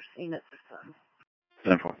fire seen at this time.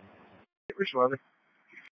 10-4. Responding.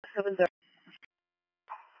 7:30.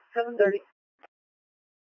 7:30.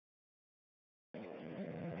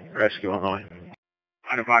 Rescue on the way.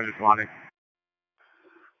 95 responding.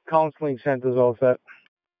 Counseling center's all set.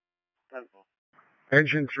 10-4.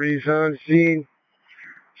 Engine 3's on scene.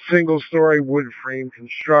 Single-story wood frame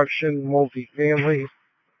construction, multifamily.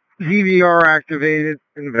 DVR activated.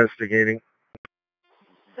 Investigating.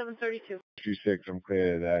 7:32. 26, I'm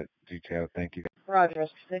clear of that detail. Thank you. Roger,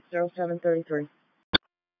 60733.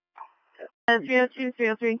 302,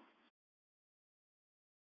 303.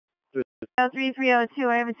 303, 302.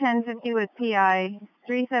 I have a 1050 with PI.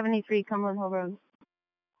 373 Cumberland Hill Road.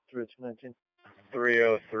 319.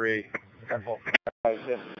 303.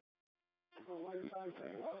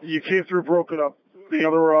 You came through, broke it up. The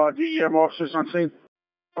other DEM officers on scene.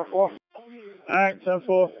 10-4. All right,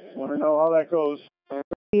 10-4. Want to know how that goes.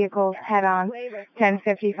 Vehicles head on.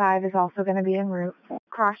 1055 is also going to be en route.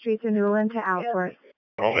 Cross streets in Newland to Alport.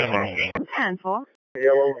 10-4.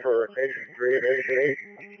 Yellow for Engine 3 and Engine 8.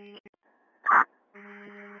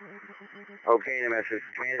 Okay, message.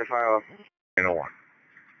 Command to fire off. 1.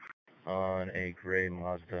 On a gray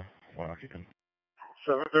Mazda, 1 occupant.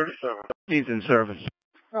 737. He's in service.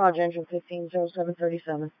 Roger, engine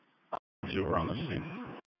 150737. You were on the scene.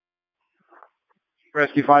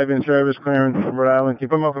 Rescue 5 in service, clearing from Rhode Island.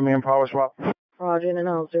 Keep him up for manpower swap. Roger, in and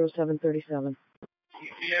out 0737.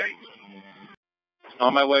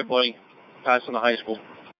 On my way, buddy. Passing the high school.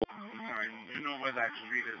 Alright, you know where that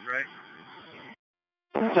street is, right?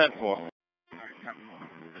 10-4.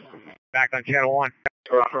 Back on channel 1.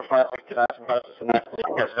 Roger, 5 to that.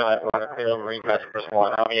 Yes, Marine Pass, first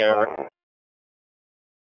 1. How many are?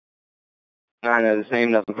 9 are the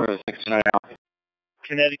same, nothing further, 69 out.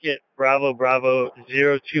 Connecticut, Bravo, Bravo,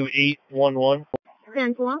 02811.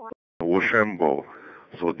 10-4. Rochambeau.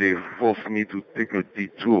 So they forced me to take a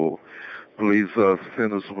detour. Please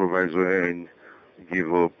send a supervisor and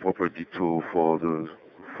give a proper detour for the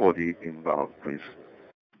inbound, please.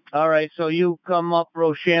 All right, so you come up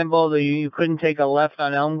Rochambeau, you couldn't take a left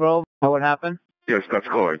on Elm Grove? What happened? Yes, that's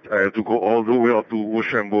correct. I have to go all the way up to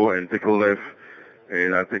Rochambeau and take a left,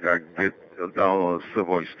 and I think I get down on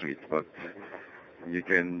Savoy Street, but you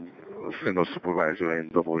can send a supervisor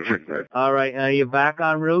and double check that. All right, are you back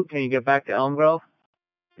en route? Can you get back to Elm Grove?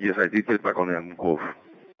 Yes, I did get back on Elm Grove.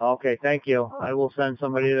 Okay, thank you. I will send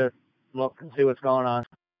somebody to look and see what's going on.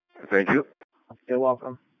 Thank you. You're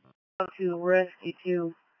welcome. To Rescue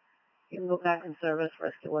 2, you can go back in service.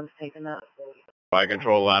 Rescue 1's taking that. Fire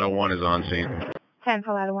Control Ladder 1 is on scene. 10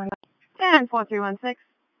 for ladder 1. 10 4316.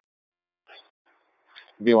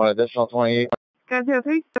 Be 1 additional 28. Go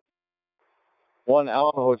 03. 1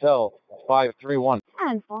 Alpha Hotel, 531.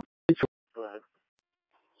 10 4.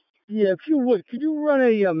 Yeah, if you would, could you run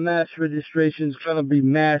a mass registration? It's going to be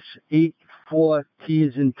mass 84 T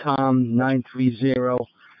as in Tom 930.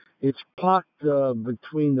 It's parked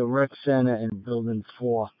between the rec center and building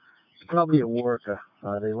 4. It's probably a worker.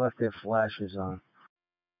 They left their flashes on.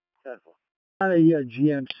 Not a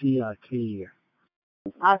GMC Arcadia.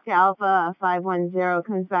 Oscar Alpha 510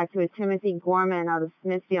 comes back to a Timothy Gorman out of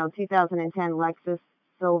Smithfield, 2010 Lexus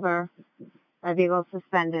Silver. That vehicle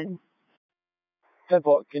suspended.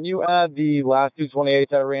 10-4. Can you add the last 228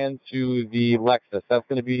 that ran to the Lexus? That's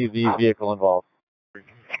going to be the vehicle involved.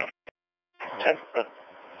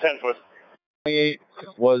 10-4. 28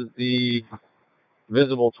 was the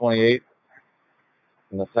visible 28,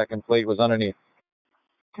 and the second plate was underneath.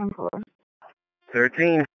 10 4.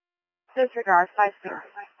 13. Disregard 5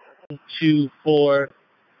 24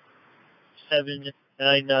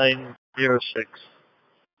 79906.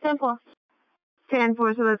 10 4. 10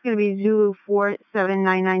 4, so that's going to be Zulu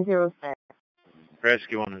 479906.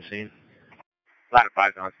 Rescue on the scene. Ladder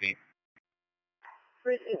 5 on scene.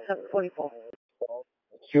 3744.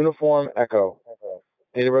 Uniform Echo.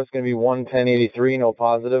 Date of birth is going to be 1/10/83, no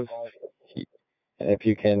positive. And if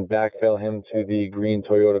you can backfill him to the green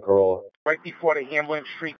Toyota Corolla. Right before the Hamlin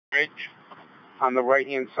Street Bridge, on the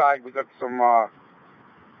right-hand side, we got some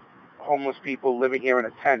homeless people living here in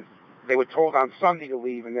a tent. They were told on Sunday to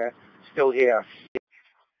leave, and they're still here.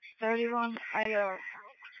 31, I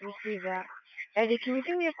received that. Eddie, can you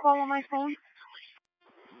give me a call on my phone?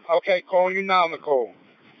 Okay, calling you now, Nicole.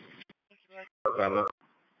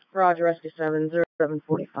 Roger, Rescue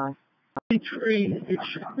 70745. It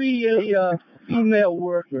should be a female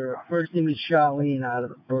worker. First name is Charlene out of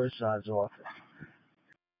the Bursar's office.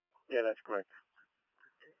 Yeah, that's correct.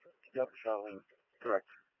 Yep, Charlene. Correct.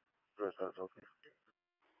 Bursar's okay.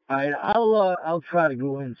 Alright, I'll try to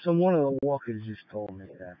go in. One of the walkers just told me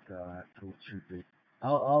that it should be.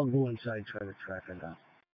 I'll go inside and try to track it down.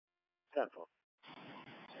 10-4.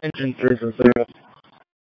 Engine 3 from service.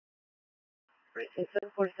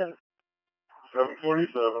 747.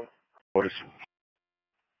 747. Orders.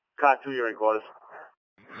 Car 2, you're in quarters.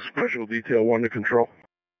 Special Detail 1 to control.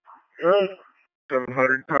 Good.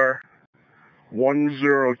 700 car.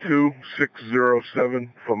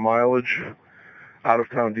 102607 for mileage. Out of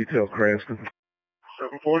town detail, Cranston.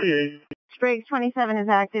 748. Sprague 27 is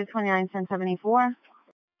active, 29 cents 74.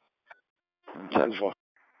 10-4.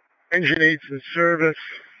 Engine 8's in service.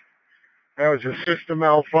 That was a system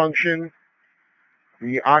malfunction.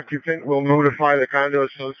 The occupant will notify the condo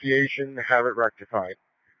association to have it rectified.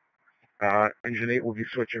 Engine 8 will be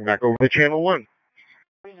switching back over to channel 1.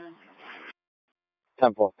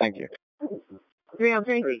 10-4, thank you.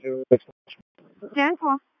 303.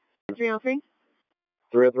 10-4. 303.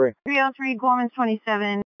 303. 303, Gorman's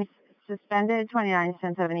 27, suspended, 29,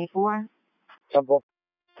 1074. Temple.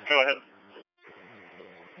 Go ahead.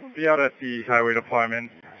 Be out at the highway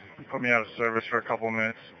department. Put me out of service for a couple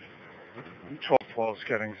minutes. 1212's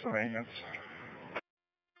getting some maintenance.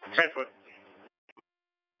 10-4.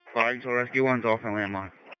 Flags or rescue one's off and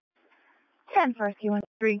landmark. 10 for rescue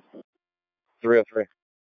 3. 303.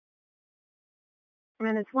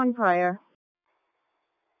 Minutes 1 prior.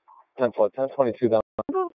 10-4. 1022 down.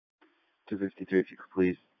 253, if you could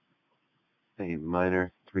please. A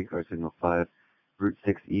minor, 3-car signal 5, Route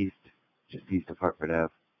 6 East, just east of Hartford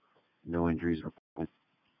Ave. No injuries reported.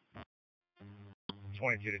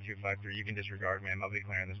 22 to 253, you can disregard, ma'am. I'll be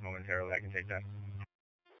clearing this momentarily. I can take that.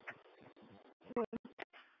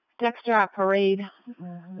 Dexter at Parade.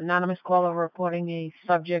 Anonymous caller reporting a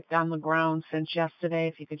subject on the ground since yesterday.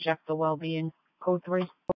 If you could check the well-being. Code 3.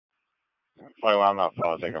 Well, I'm not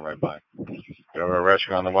following. Take them right by. You have a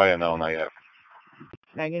rescue on the way? No, not yet.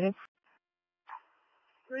 Negative.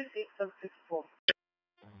 36764.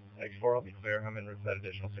 X4, I'll be clear. I'm en route for that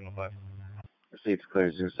additional signal 5. Received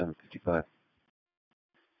clear 0755.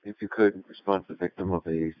 If you could, respond to the victim of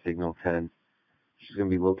a signal 10. She's going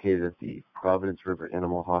to be located at the Providence River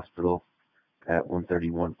Animal Hospital at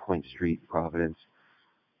 131 Point Street, Providence.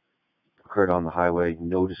 Occurred on the highway.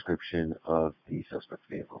 No description of the suspect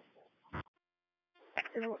vehicle.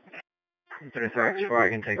 34, I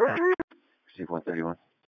can take that. Receive 131.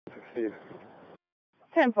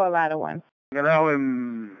 10 for ladder 1. Hello,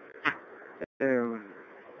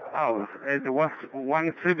 is it was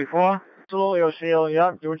 1-2 before? Absolutely, O'Seal.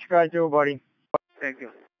 Yep, do what you gotta do, buddy. Thank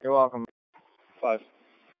you. You're welcome. 5.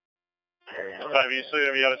 5, you still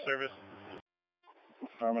gonna be out of service?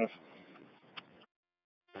 Affirmative.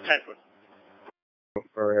 10-4.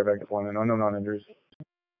 For airbag deployment. No non-injuries.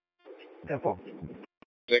 10-4.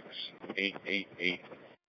 6888.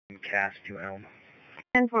 Cast to Elm.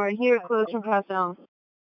 10 for here, close from Pass Elm.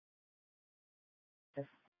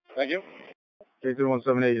 Thank you.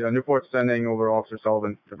 J2178, Newport sending over Officer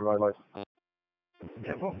Sullivan to provide life.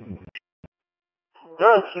 10-4.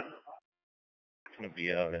 Yes. It's going to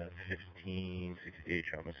be out at 1568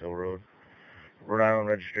 Thomas Hill Road. Rhode Island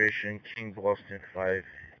registration, King Boston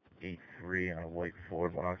 583 on a white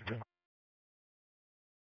Ford, 1 occupant.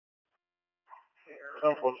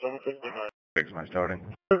 10-4-759. 6 my starting.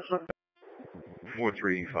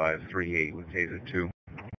 43538 with taser 2.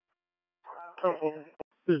 10-4.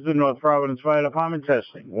 This is the North Providence Fire Department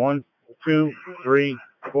testing. 1, 2, 3,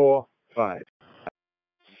 4, 5.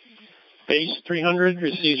 Base 300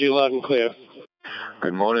 receives you loud and clear.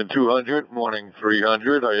 Good morning, 200. Morning,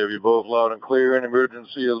 300. I have you both loud and clear. An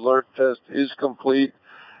emergency alert test is complete.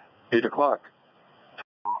 8 o'clock.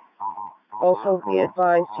 Also be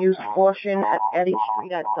advised, use caution at Eddy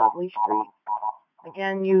Street at Dudley Street.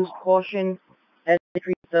 Again, use caution at Eddy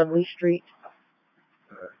Street, Dudley Street.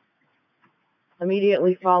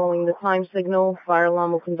 Immediately following the time signal, fire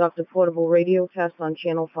alarm will conduct a portable radio test on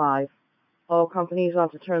channel 5. All companies are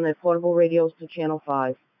to turn their portable radios to channel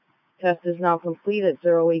 5. Test is now complete at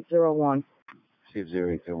 0801. Receive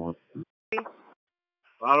 0801.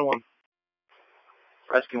 Ladder 1.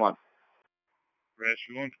 Rescue 1.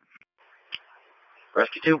 Rescue 1.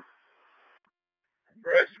 Rescue 2.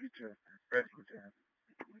 Rescue 2. Rescue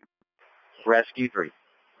 2. Rescue 3.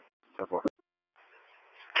 10-4.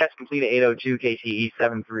 Test complete at 802 KTE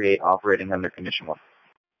 738, operating under condition 1.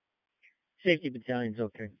 Safety battalion's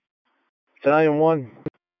okay. Battalion 1.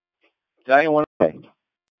 Battalion 1, okay.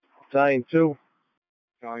 Battalion 2.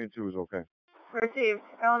 Battalion 2 is okay. Received.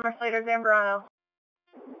 Eleanor Slater, Zambrano.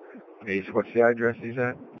 Hey, so what's the address he's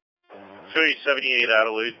at? 378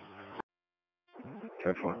 Adelaide.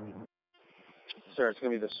 10-4. Sir, it's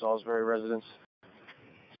going to be the Salisbury residence.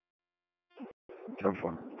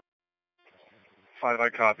 10-4. 5, I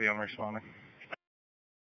copy. I'm responding.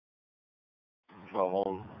 12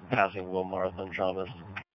 home, passing Will Marathon Thomas.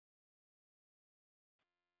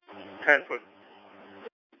 10-4.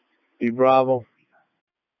 B Bravo.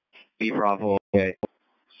 B Bravo, okay.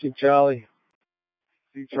 C Charlie.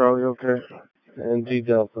 C Charlie, okay. And D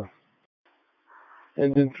Delta.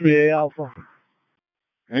 Engine 3A Alpha.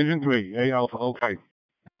 Engine 3, A Alpha, okay.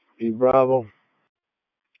 B Bravo.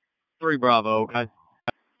 3 Bravo, okay.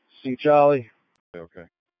 C Charlie. Okay.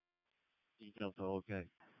 D Delta, okay.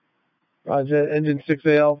 Roger, engine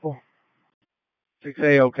 6A Alpha.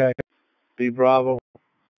 6A, okay. B Bravo.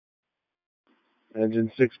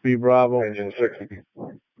 Engine 6B Bravo. Engine 6,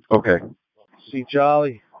 okay. C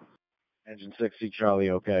Charlie. Engine 6, C Charlie,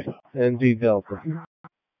 okay. And D Delta.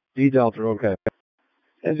 D Delta, okay.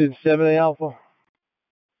 Engine 7A Alpha.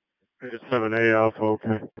 Engine 7A Alpha,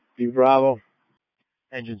 okay. B Bravo.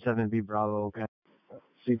 Engine 7B Bravo, okay.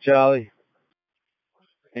 C Charlie.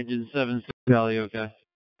 Engine 7 Charlie, okay.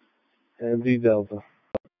 And D Delta.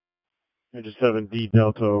 Engine 7D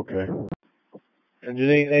Delta, okay. Engine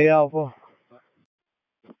 8A Alpha.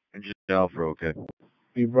 Engine Alpha, okay.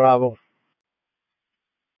 B Bravo.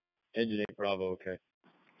 Engine 8 Bravo, okay.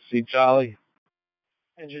 C Charlie.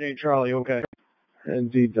 Engine 8 Charlie, okay.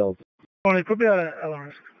 And D Delta. Tony, put me on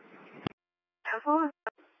LRS.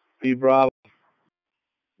 B Bravo.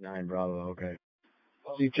 9 Bravo, okay.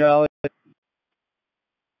 C Charlie.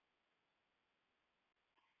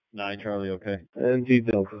 9 Charlie, okay. And D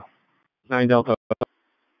Delta. 9 Delta.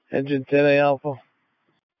 Engine 10A Alpha.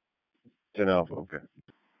 10 Alpha, okay.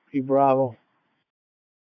 B Bravo.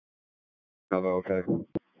 Bravo, okay.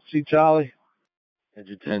 C Charlie.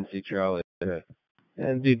 Engine 10 C Charlie, okay.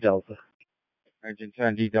 And D Delta. Engine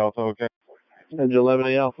 10 D Delta, okay. Engine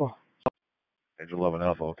 11A Alpha. Engine 11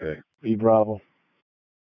 Alpha, okay. B Bravo.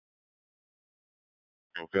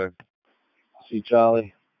 Okay. C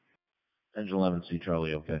Charlie. Engine 11 C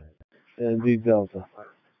Charlie, okay. And D Delta.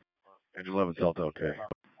 Engine 11 Delta, okay.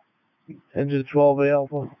 Engine 12A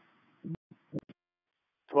Alpha.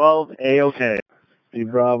 12A, okay. B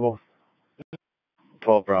Bravo.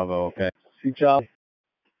 12 Bravo, okay. C Charlie.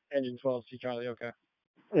 Engine 12 C Charlie, okay.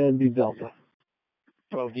 And D Delta.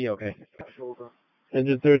 12D, okay.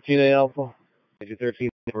 Engine 13A Alpha. Engine 13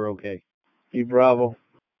 we're okay. B Bravo.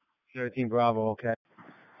 13 Bravo, okay.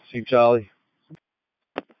 C Charlie.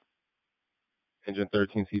 Engine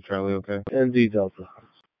 13 C Charlie, okay. And D Delta.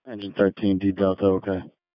 Engine 13 D Delta, okay.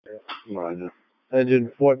 Roger.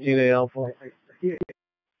 Engine 14A Alpha.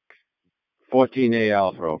 14A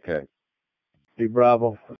Alpha, okay. B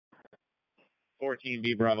Bravo.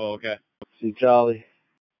 14B Bravo, okay. C Charlie.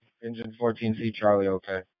 Engine 14 C Charlie,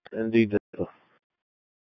 okay. And D Delta.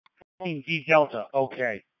 D Delta,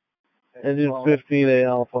 okay. Engine 15A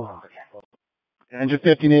Alpha. Engine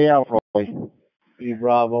 15A Alpha, okay. B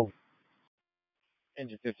Bravo.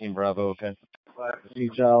 Engine 15 Bravo, okay. C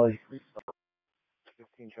Charlie.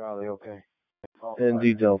 15 Charlie, okay. And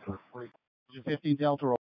D Delta. Engine 15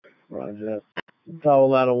 Delta, Roger. Tower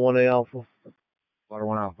ladder 1A Alpha. Water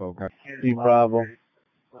 1 Alpha, okay. B Bravo.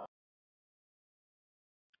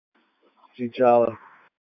 C Charlie.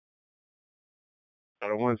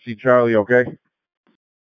 Ladder 1 C Charlie, okay.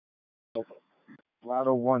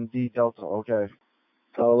 Ladder 1 D Delta, okay.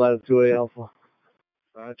 Tower ladder 2A Alpha.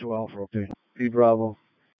 Ladder 2 Alpha, okay. B Bravo.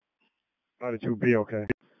 Ladder 2B, okay.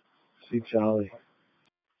 C Charlie.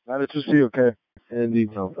 Ladder 2C, okay. And D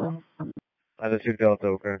Delta. Ladder 2 Delta,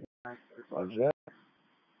 okay. Roger.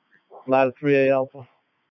 Ladder 3A Alpha.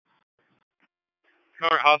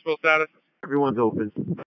 Current hospital status? Everyone's open.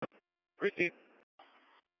 Receipt.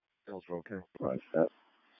 Delta, okay. Roger.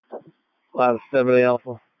 Ladder 7A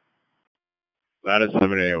Alpha. Ladder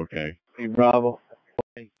 7A, okay. B Bravo.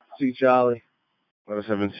 C Charlie. Ladder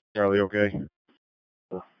 7 C Charlie, okay.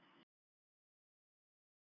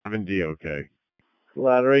 7D, okay.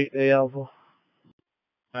 Ladder 8A Alpha.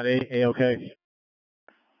 Ladder 8A, okay.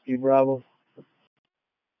 B Bravo.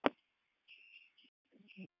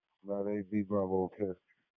 Ladder 8 B Bravo, okay.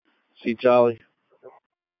 C Charlie.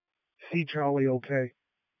 C Charlie, okay.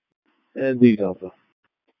 And D Delta.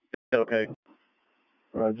 Okay.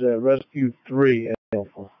 Roger. Rescue 3A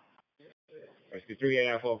Alpha. Rescue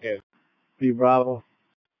 3A Alpha, okay. B Bravo.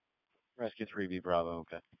 Rescue 3B Bravo,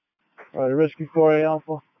 okay. Alright, Rescue 4A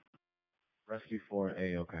Alpha. Rescue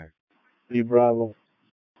 4A, okay. B Bravo.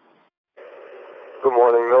 Good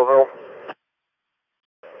morning, Millville.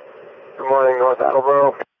 Good morning, North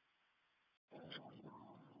Attleboro.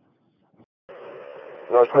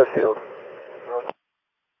 North Smithfield.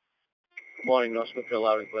 Good morning, North Smithfield,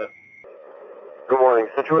 loud and clear. Good morning,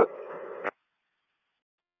 Situate.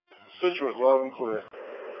 Situate, loud and clear.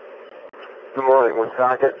 Good morning,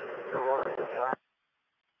 Woonsocket.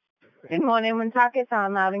 Good morning, Woonsocket's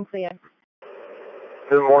on loud and clear.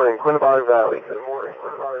 Good morning, Quinebaug Valley. Good morning,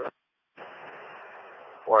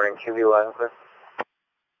 Morning, QB loud and clear.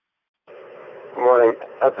 Good morning.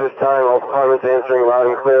 At this time, all departments answering loud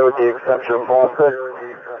and clear with the exception of Falsehood.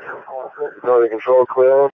 Ability control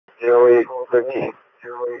clear, 0813.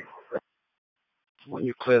 When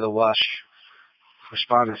you clear the wash,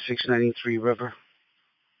 respond to 693 River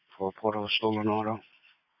for a report of a stolen auto.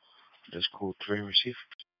 This code 3 receive.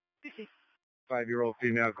 5-year-old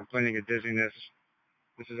female complaining of dizziness.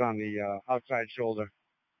 This is on the outside shoulder.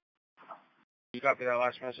 You copy that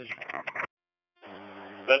last message?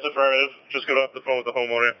 That's affirmative. Just got off the phone with the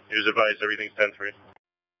homeowner. He was advised everything's 10-3.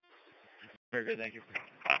 Very good, thank you.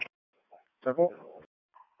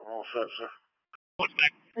 All set, sir.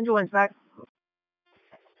 Engine one's back.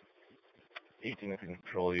 18 is in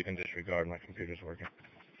control. You can disregard. My computer's working.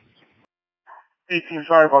 18,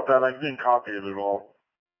 sorry about that. I didn't copy it at all.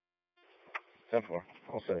 10-4.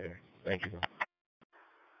 I'll stay here. Thank you.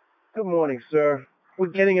 Good morning, sir. We're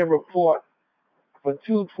getting a report for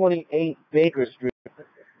 228 Baker Street.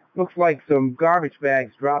 Looks like some garbage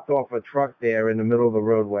bags dropped off a truck there in the middle of the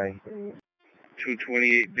roadway.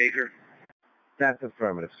 228 Baker. That's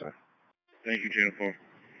affirmative, sir. Thank you, Jennifer.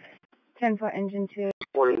 10 for engine 2.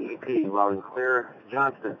 40 EP, loud and clear.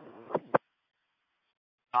 Johnston.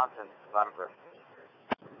 Johnson, loud and clear.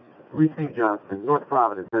 Receive Johnston, North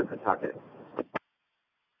Providence, Pennsylvania.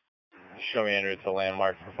 Show me Andrew to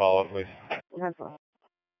landmark for follow-up, please. 10 for.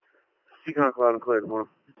 Seekonk, loud and clear, good morning.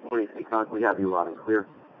 Morning, Seekonk, we have you loud and clear.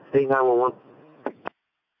 State 911.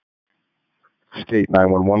 State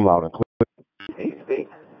 911, loud and clear. Hey, State.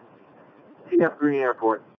 CF Green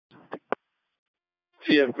Airport.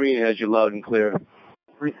 CF Green has you loud and clear.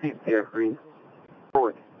 Receive CF Green.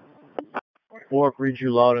 Forward. Warwick reads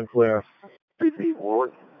you loud and clear. Receive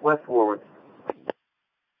Warwick. West Warwick.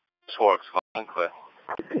 Warwick's loud and clear.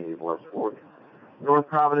 Receive West Warwick. North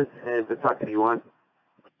Providence and Pawtucket, you want?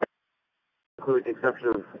 Include the exception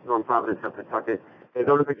of North Providence and Pawtucket. A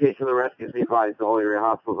notification of the rescues be advised all area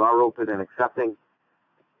hospitals are open and accepting.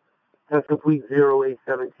 Test complete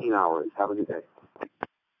 0817 hours. Have a good day.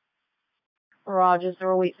 Roger,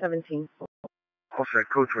 0817. All set,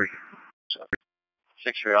 code 3.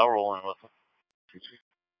 6-3, I'll roll in with them.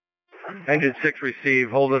 Engine 6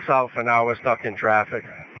 receive. Hold us out for now. We're stuck in traffic.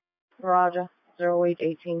 Roger,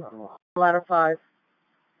 0818. Ladder 5.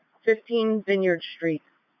 15 Vineyard Street.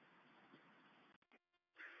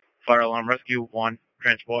 Fire alarm rescue 1.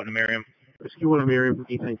 Transport to Miriam. Rescue 1 to Miriam.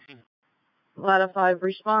 Ethan. Ladder 5,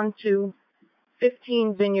 respond to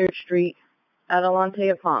 15 Vineyard Street, Adelante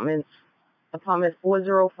Apartments, apartment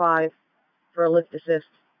 405 for a lift assist.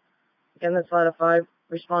 Again, that's Ladder 5,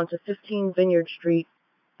 respond to 15 Vineyard Street,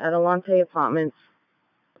 Adelante Apartments,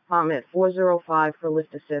 apartment 405 for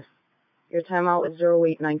lift assist. Your timeout is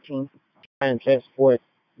 0819. And transport.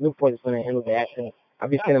 Newport is going to handle the accident. I'll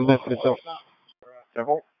be sending a message to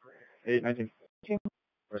Careful. 819.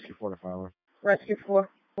 Rescue 4 to fire alarm. Rescue 4.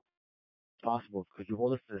 Possible. Could you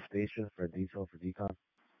hold us to the station for a detail for decon?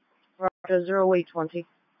 Roger, 0820.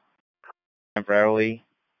 Temporarily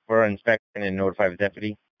for inspection and notify the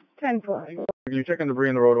deputy. 10-4. If you check on debris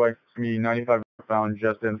in the roadway, it's going to be 95 found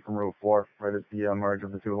just in from Route 4, right at the merge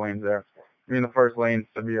of the two lanes there. In the first lane,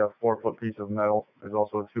 there'd be a 4-foot piece of metal. There's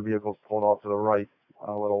also 2 vehicles pulled off to the right,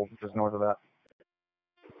 a little just north of that.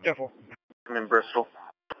 Careful. I'm in Bristol.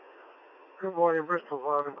 Good morning, Bristol,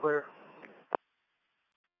 loud and clear.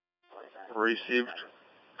 Received.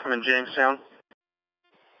 I'm in Jamestown.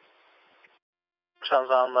 Sounds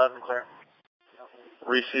on loud and clear.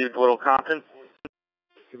 Received Little Compton.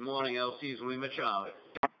 Good morning, LC's Lima Charlie.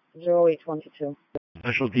 0822.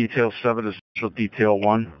 Special Detail 7 to Special Detail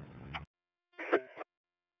 1.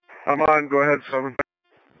 I'm on. Go ahead, 7.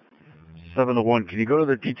 7 to 1. Can you go to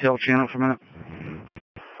the detail channel for a minute?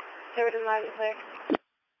 7 to 9, clear.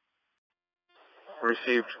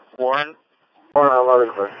 Received Warren. Warren, loud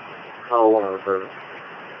and clear. Oh, 1 on the service.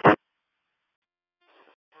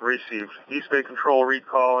 Received. East Bay Control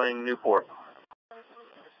recalling Newport.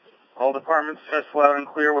 All departments test loud and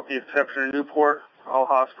clear with the exception of Newport. All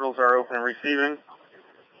hospitals are open and receiving.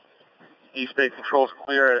 East Bay Control is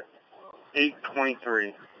clear at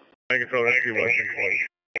 8:23. Control rescue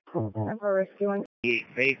 1. I'm for rescuing.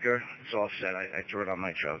 8 Baker. It's all set. I threw it on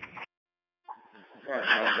my truck. All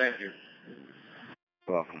right, thank you.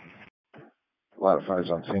 You're welcome. A lot of fires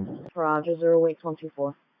on scene. Roger,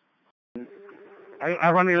 0824.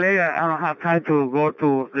 I'm running late. I don't have time to go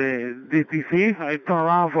to the DTC. I turn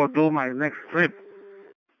around for do my next trip.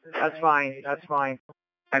 That's fine. That's fine.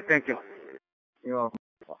 I thank you. You're welcome.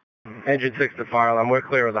 Engine 6 to fire alarm. We're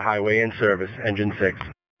clear of the highway in service. Engine 6.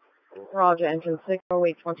 Roger, engine 6,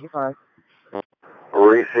 0825.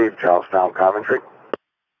 Receive Charlestown, Coventry.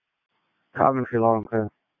 Coventry, loud and clear.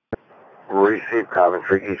 Receive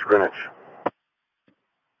Coventry, East Greenwich.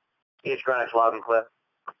 East Greenwich, loud and clear.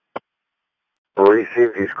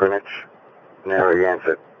 Receive East Greenwich,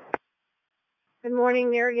 Narragansett. Good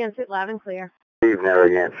morning, Narragansett, loud and clear. Receive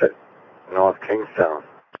Narragansett, North Kingstown.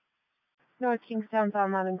 North Kingstown's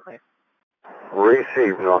on loud and clear.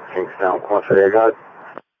 Receive North Kingstown, Quonset Air Guard.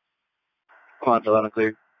 Quonset, loud and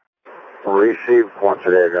clear. Receive Quonset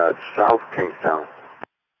Air Guard, South Kingstown.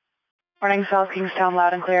 Morning, South Kingstown,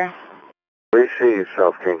 loud and clear. Receive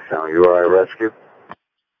South Kingstown, URI Rescue.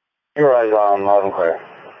 URI loud and clear.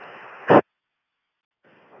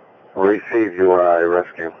 Receive URI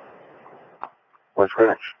Rescue. West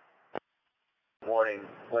Greenwich. Warning,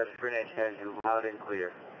 West Greenwich engine loud and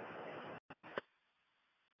clear.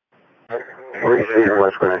 Receive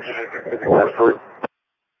West Greenwich. Wesley.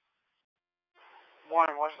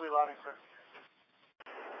 Warning, Wesley, loud and clear.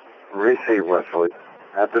 Receive Wesley.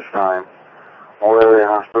 At this time, all area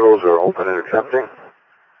hospitals are open and accepting.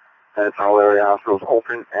 That's all area hospitals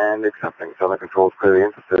open and accepting. Southern Controls clear the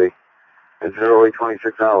intercity at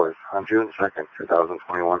 0826 hours on June 2nd,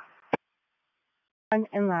 2021.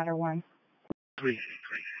 And ladder 1. 3.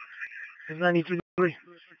 93.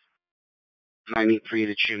 93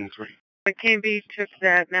 to June 3. KMB took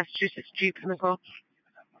that Massachusetts Jeep in the call.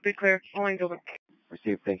 Be clear. All lanes over.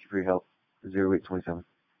 Received. Thank you for your help. 0827.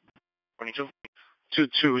 22.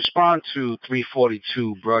 2-2. Respond to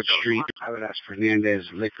 342 Broad Street. I would ask Fernandez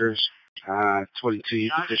Liquors. 22.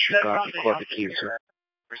 You can disregard the court the cancer.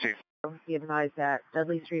 Receive. Be advised that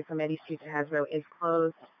Dudley Street from Eddy Street to Hasbro is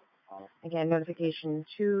closed. Again, notification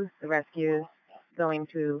to the rescues going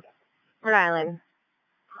to Rhode Island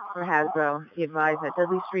for Hasbro. Be advised that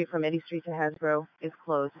Dudley Street from Eddy Street to Hasbro is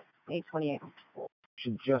closed. 828.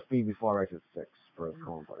 Should just be before exit 6 for a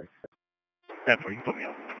phone break. That's where you put me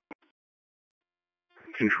up.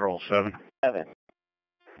 Control 7. 7.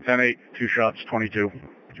 10-8, 2 shots, 22.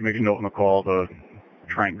 To make a note on the call, the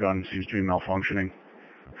trank gun seems to be malfunctioning.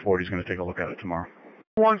 40's going to take a look at it tomorrow.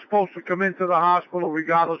 One's supposed to come into the hospital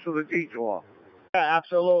regardless of the detour. Yeah,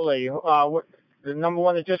 absolutely. The number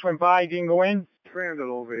one that just went by didn't go in? Stranded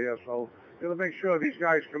over here, so gotta make sure these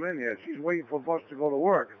guys come in here. She's waiting for bus to go to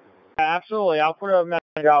work. Yeah, absolutely. I'll put a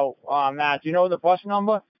message out on that. Do you know the bus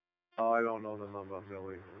number? Oh, I don't know the number,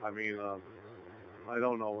 Billy. I mean, I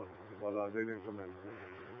don't know it, but they didn't come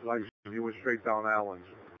in. Like, he was straight down Allen's.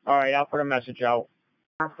 All right, I'll put a message out.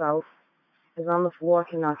 Pass out is on the floor,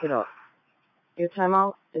 cannot get up. Your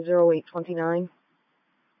timeout is 0829.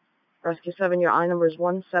 Rescue 7, your I number is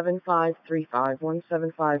 17535.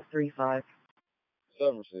 17535.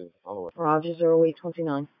 7 received. On the way. Roger,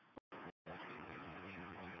 0829.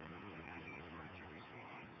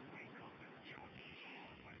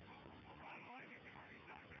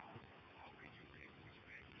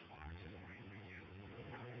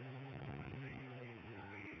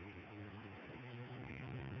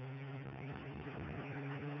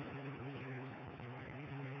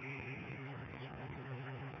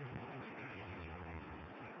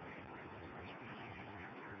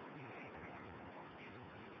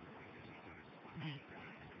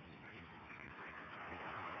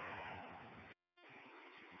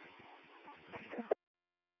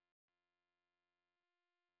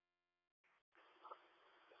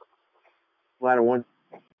 Ladder 1.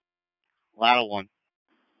 Ladder 1.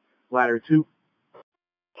 Ladder 2.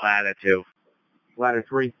 Ladder 2. Ladder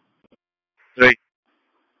 3. 3.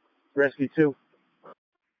 Rescue 2.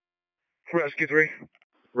 Rescue 3.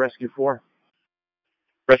 Rescue 4.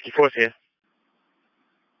 Rescue 4's here.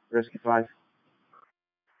 Rescue 5.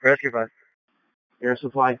 Rescue 5. Air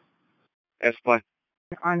supply. Air supply.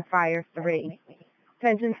 On fire 3.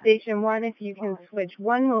 Attention Station 1, if you can switch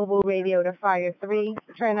one mobile radio to Fire 3,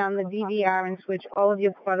 turn on the DVR and switch all of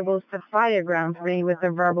your portables to Fire Ground 3 with a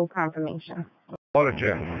verbal confirmation. Order,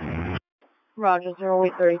 Jim. Roger,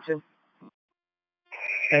 0832.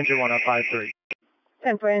 Engine 1 on 5-3.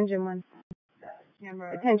 10 for Engine 1.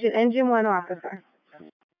 Attention Engine 1 officer.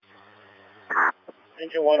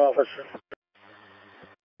 Engine 1 officer.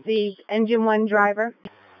 The Engine 1 driver.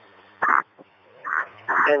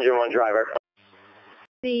 Engine 1 driver.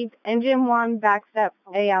 Received. Engine 1 backstep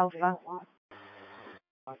A Alpha.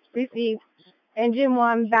 Received. Engine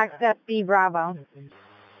 1 backstep B Bravo.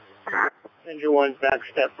 Engine 1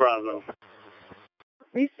 backstep Bravo.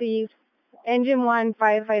 Received. Engine 1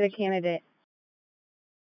 firefighter candidate.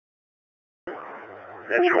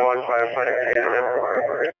 Engine 1 firefighter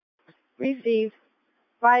candidate. Received.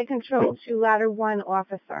 Fire control to ladder 1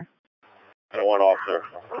 officer. Ladder 1 officer.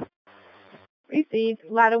 Received.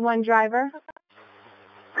 Ladder 1 driver.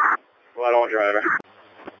 Ladder 1 driver.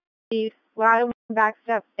 Received. Ladder 1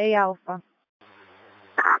 backstep A Alpha.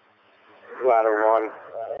 Ladder 1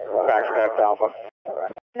 backstep Alpha.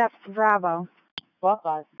 Step Bravo.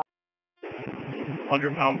 Buckeye.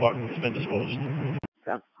 100-pound buck has been disposed.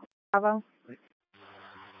 Bravo.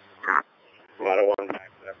 Ladder 1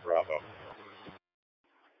 backstep Bravo.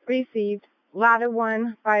 Received. Ladder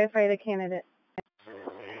 1 firefighter candidate.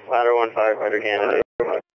 Ladder 1 firefighter candidate.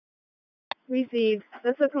 Received.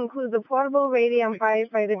 This will conclude the portable radio and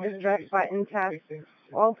firefighter distress button test.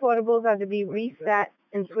 All portables are to be reset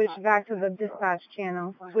and switched back to the dispatch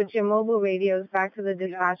channel. Switch your mobile radios back to the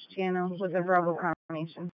dispatch channel with a verbal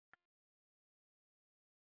confirmation.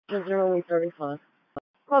 0835.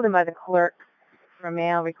 Called in by the clerk. for a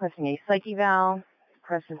male requesting a psych eval.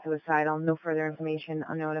 Person suicidal. No further information.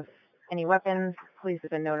 Unknown of any weapons. Police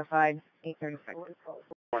have been notified. 8:36.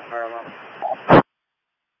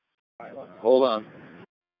 Hold on.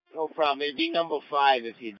 No problem. It'd be number 5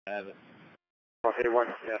 if you have it. Okay, one,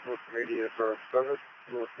 yeah, so it's radio for service.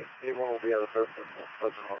 A1 will be out of service.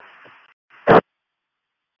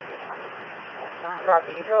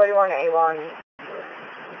 Copy. Utility 1, A1.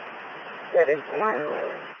 That is 1.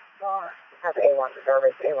 Have A1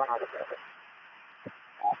 service. A1 out of service.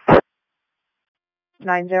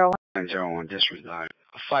 901. 901 disregard.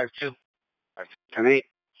 52. 10-8.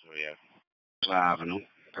 So yeah. Avenue.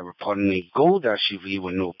 They're reporting a gold SUV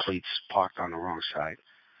with no plates parked on the wrong side.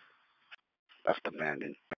 Left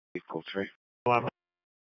abandoned. Vehicle 3.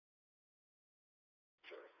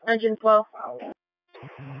 Engine flow.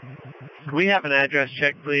 Can we have an address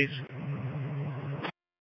check, please?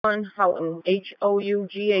 Houghton. Houghton.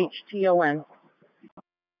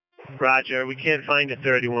 Roger, we can't find a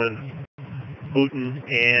 31 Houghton,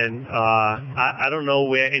 and I don't know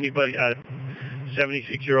where anybody,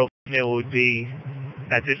 76-year-old female would be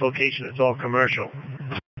at this location. It's all commercial.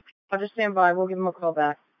 I'll just stand by. We'll give him a call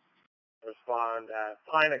back. Respond at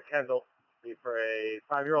Pine at Kendall. Be for a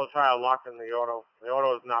 5-year-old child locked in the auto. The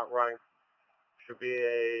auto is not running. Should be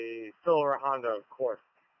a silver Honda Accord.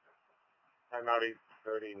 Time out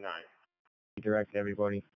 8:39. Direct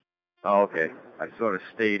everybody. Oh, okay. I sort of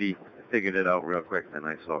stayed. Figured it out real quick, then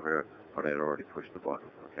I saw her, but I'd already pushed the button.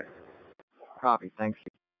 Okay. Copy, thanks.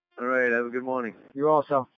 All right, have a good morning. You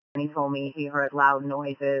also. And he told me he heard loud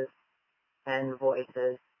noises and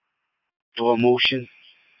voices. Door motion.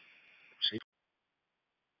 See?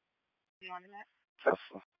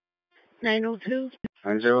 902.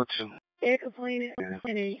 902. Air complaint. Yeah.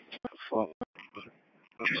 8.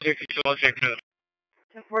 262, I'll check that.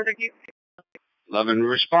 10-4, thank you. 11,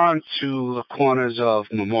 respond to the corners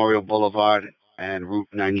of Memorial Boulevard and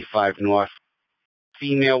Route 95 North.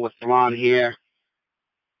 Female with blonde hair,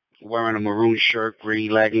 wearing a maroon shirt, gray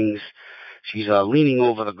leggings. She's leaning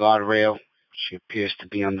over the guardrail. She appears to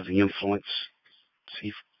be under the influence.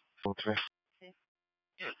 See, filter.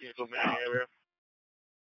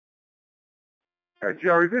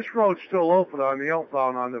 Jerry, this road's still open on the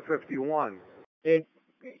outbound on the 51.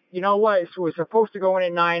 You know what? So we're supposed to go in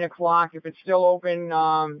at 9 o'clock. If it's still open,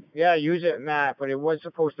 yeah, use it, Matt. But it was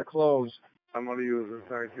supposed to close. I'm going to use it.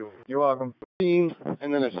 Thank you. You're welcome. 15,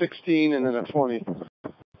 and then a 16, and then a 20.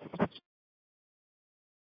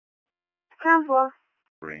 10-4.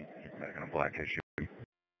 Green. Back in a black issue.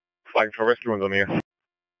 Flag for rescue ones on the air.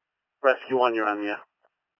 Rescue 1, you're on the air.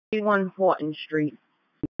 31 Horton Street.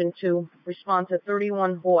 2. Respond to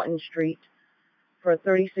 31 Horton Street for a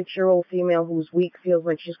 36-year-old female who's weak, feels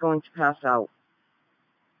like she's going to pass out.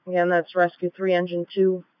 Again, that's Rescue 3, Engine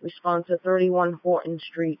 2. Respond to 31 Horton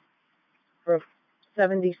Street for a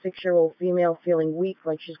 76-year-old female feeling weak,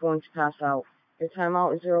 like she's going to pass out. Your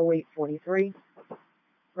timeout is 0843.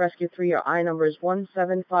 Rescue 3, your I number is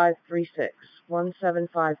 17536.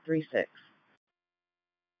 17536.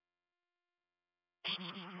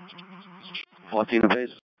 14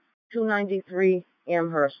 base. 293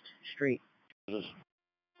 Amherst Street. 15.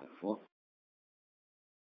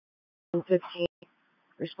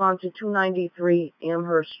 Respond to 293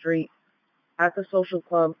 Amherst Street at the social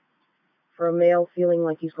club for a male feeling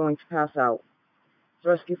like he's going to pass out.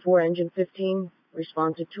 Rescue 4, Engine 15.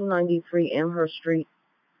 Respond to 293 Amherst Street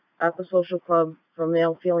at the social club for a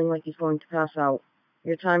male feeling like he's going to pass out.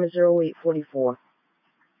 Your time is 0844.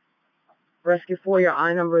 Rescue 4, your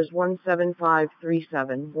I number is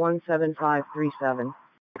 17537. 17537.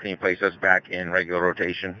 Can you place us back in regular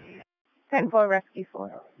rotation? 10-4, Rescue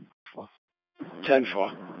 4.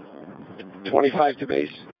 10-4. 25 to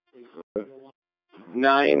base.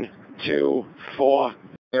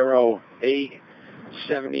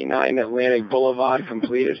 9240 Atlantic Boulevard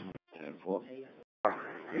completed. 10-4.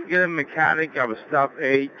 You get a mechanic of a stop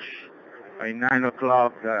H by 9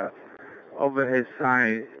 o'clock. Over his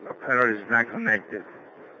side, a pedal is not connected.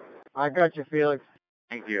 I got you, Felix.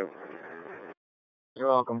 Thank you. You're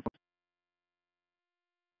welcome.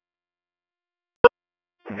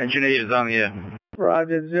 Engine 8 is on the air.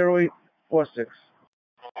 Roger, 0846.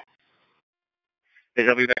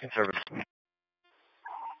 I'll be back in service.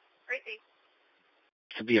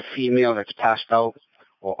 To be a female that's passed out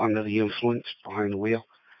or under the influence behind the wheel.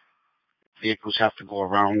 Vehicles have to go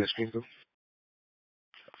around this vehicle.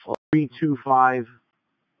 325.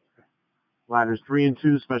 Ladders 3 and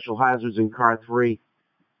 2, special hazards in car 3.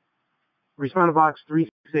 Respond to box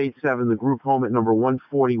 3687, the group home at number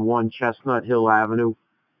 141 Chestnut Hill Avenue.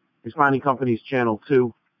 Responding company is Channel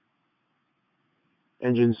 2.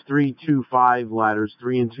 Engines 3, 2, 5, ladders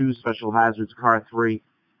 3 and 2, special hazards, car 3,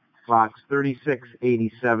 Fox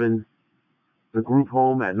 3687, the group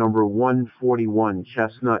home at number 141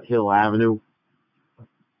 Chestnut Hill Avenue.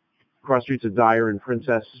 Cross streets of Dyer and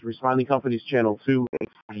Princess. Responding companies channel 2.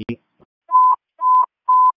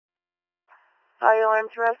 Fire alarm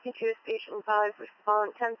to rescue 2, station 5,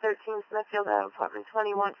 respond 1013 Smithfield Ave, apartment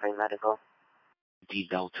 21 for medical. D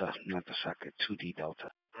Delta, not the second. 2D Delta.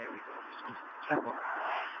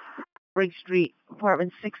 Briggs Street,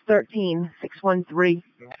 apartment 613, 613,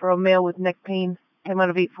 for a male with neck pain, came out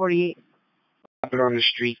of 848. Happened on the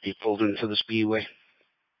street. They pulled into the speedway.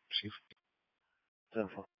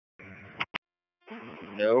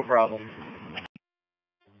 No problem.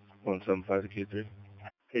 175 to K3.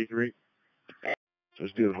 K3.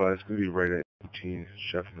 Just be advised, going to be right at 18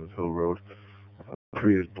 Sheffield Hill Road.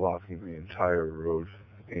 Tree is blocking the entire road,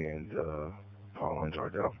 and power lines are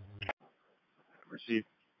down. Received.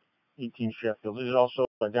 18 Sheffield. Is it also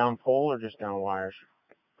a down pole or just down wires?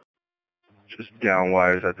 Just down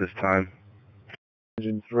wires at this time.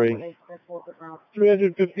 Engine 3.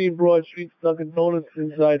 315 Broad Street, Dunkin' Donuts,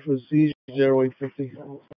 inside for seizure 0850.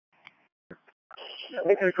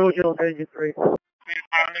 Engine 3.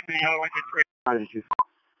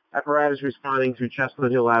 Apparatus responding to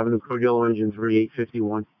Chestnut Hill Avenue, code yellow engine 3,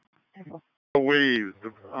 851. Waves.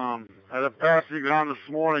 Had a passenger on this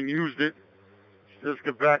morning, used it. Just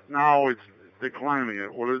got back now, it's declining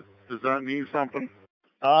it. Does that mean something?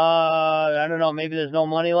 I don't know. Maybe there's no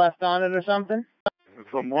money left on it or something.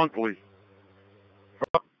 It's a monthly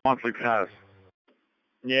pass.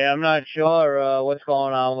 Yeah, I'm not sure what's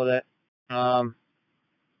going on with it.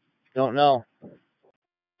 Don't know.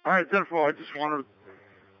 All right, therefore,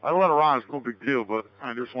 I let her on. It's no big deal, but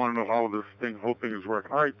I just want to know how this whole thing is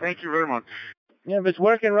working. All right, thank you very much. Yeah, if it's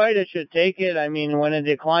working right, it should take it. I mean, when it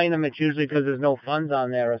decline them, it's usually because there's no funds on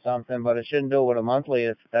there or something, but it shouldn't do it with a monthly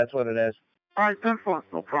if that's what it is. All right, then, fine.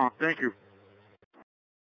 No problem. Thank you.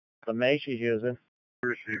 The May she's using.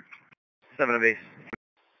 Received. 7 of base.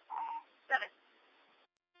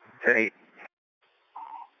 10-8.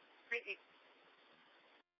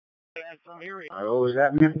 What was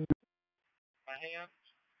that, man?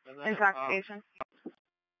 Intoxication.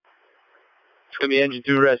 It's going to be Engine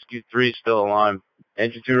 2 Rescue 3 still alarm.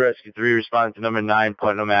 Engine 2 Rescue 3 responding to number 9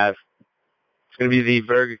 Putnam Ave. It's going to be the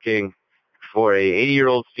Burger King for a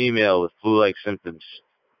 80-year-old female with flu-like symptoms.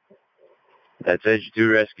 That's Engine 2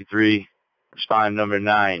 Rescue 3 responding number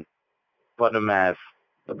 9 Putnam Ave,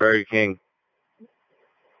 the Burger King.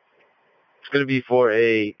 It's going to be for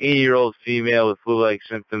a 80-year-old female with flu-like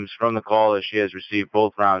symptoms. From the caller, she has received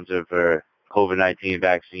both rounds of her COVID-19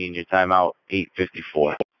 vaccine. Your timeout,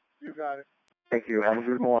 8:54. You got it. Thank you. Have a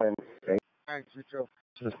good morning. Thanks, you too.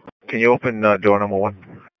 Can you open door number 1?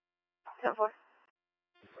 10-4.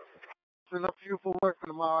 It's enough for you for work for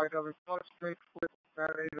tomorrow. I got a start straight with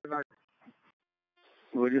Saturday tonight.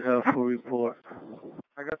 What do you have for report?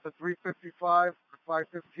 I got the 355,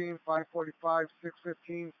 515, 545,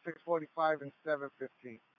 615, 645, and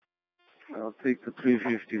 715. I'll take the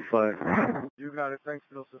 355. You got it. Thanks,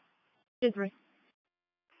 Wilson. Engine 3.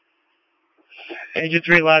 Engine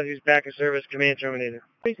 3 Lozzie's back in service. Command terminated.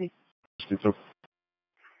 Crazy.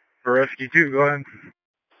 For Rescue 2, go ahead.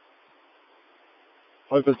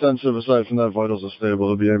 5% suicide from that vitals are stable.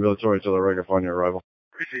 It'll be ambulatory till the rig upon your arrival.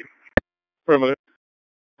 Receive. Affirmative.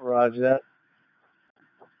 Roger that.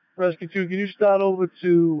 Rescue 2, can you start over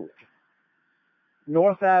to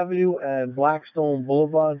North Avenue and Blackstone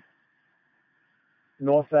Boulevard?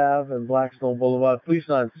 North Ave and Blackstone Boulevard. Police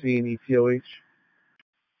on scene, ETOH.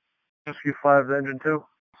 Rescue 5, Engine 2.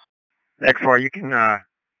 X4, you can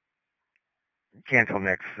cancel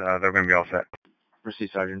next. They're going to be all set. Receive,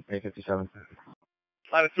 Sergeant. 8:57.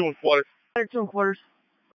 Ladder 2 and quarters. Ladder 2 and quarters.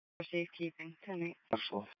 For safekeeping. 10-8.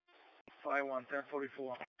 5-1,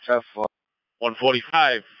 1044. F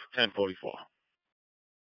 145, 1044.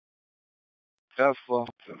 F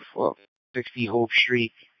 60 Hope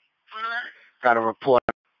Street. Got a report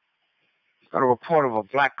of a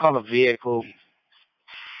black colored vehicle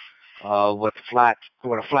with a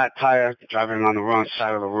flat tire driving on the wrong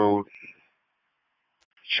side of the road.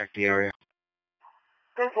 Check the area.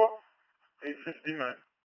 10-4. 859.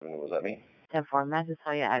 What does that mean? 10-4.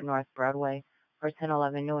 Massatoya at North Broadway. For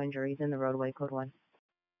 1011, no injuries in the roadway, code 1.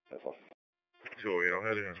 208, I'll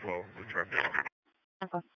head in as well. The traffic.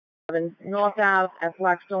 11, North Ave at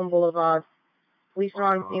Blackstone Boulevard. Police are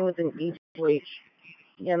on scene with an ETOH.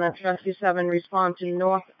 Again, that's Rescue 7. Respond to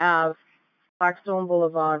North Ave, Blackstone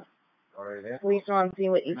Boulevard. Police are on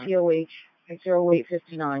scene with ETOH at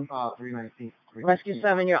 0859. 319. Rescue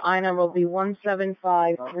 7, your I number will be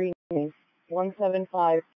 17539.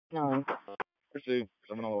 1759. Received.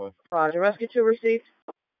 Coming all the way. Roger. Rescue 2 received.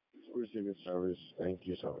 Receiving service. Thank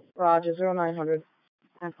you, sir. Roger. 0900.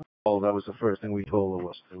 Oh, that was the first thing we told her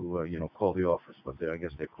was to, call the office, but I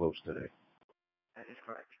guess they're closed today. That is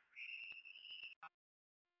correct.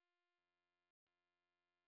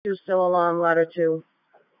 Two still alarm letter to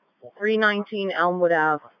 319 Elmwood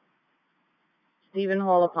Ave, Stephen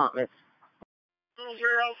Hall Apartments.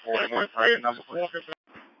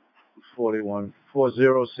 41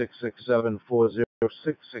 40667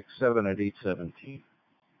 40667 at 817.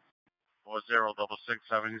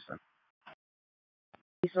 40667, you said.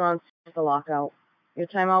 Police are on scene with the lockout. Your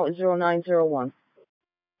timeout is 0901.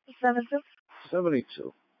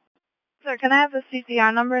 72. Sir, can I have the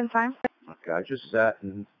CCR number and time? Okay, I just sat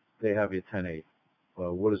and they have you 10-8.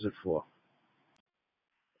 What is it for?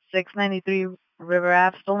 693 River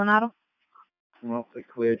Ave, stolen auto. Well, they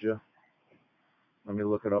cleared you. Let me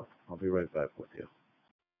look it up. I'll be right back with you.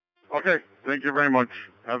 Okay, thank you very much.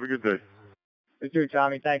 Have a good day. You too,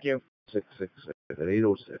 Tommy. Thank you. 666 at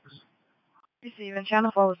 806. Receiving.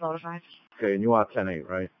 Channel 4 was notified. Okay, and you are 10-8,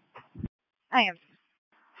 right? I am.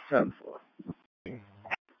 10-4.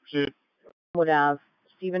 Elmwood Ave,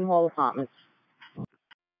 Stephen Hall Apartments.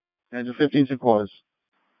 Engine 15 2/4.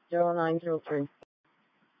 0903.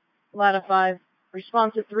 Ladder 5.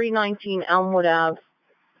 Response to 319 Elmwood Ave,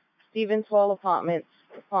 Stevens Hall Apartments.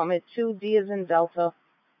 Apartment 2, D as in Delta.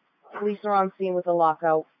 Police are on scene with a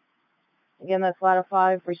lockout. Again, that's ladder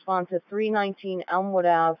 5. Response to 319 Elmwood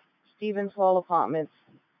Ave, Stevens Hall Apartments.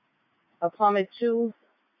 Apartment 2,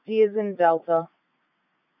 D as in Delta.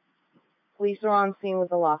 Police are on scene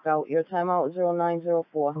with a lockout. Your timeout is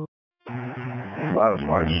 0904.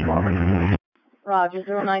 Roger,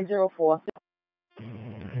 0904.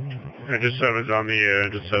 Engine 7's on the air,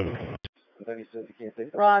 Engine 7. Then he said you can't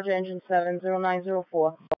take that. Roger, engine 7,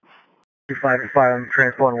 0904. 5-5, I'm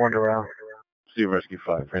transporting one to Rhode. See Rescue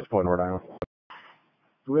 5, transporting Rhode Island.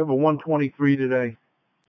 Do we have a 123 today?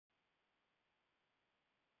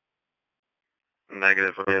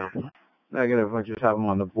 Negative, yeah. Negative. I just have him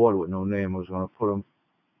on the board with no name. I was going to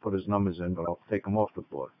put his numbers in, but I'll take him off the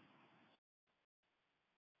board.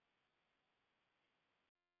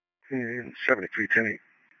 73, 10.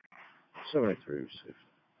 73 received.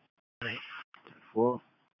 4.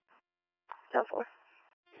 10-4.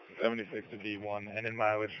 76 to D1, and in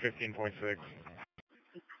mileage 15.6.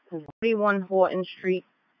 31 Horton Street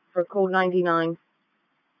for code 99.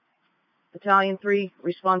 Battalion 3,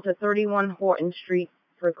 respond to 31 Horton Street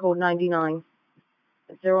for code 99.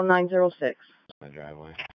 0906. My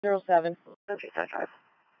driveway. 07.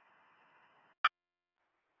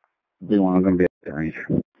 D1, I'm going to be at the range.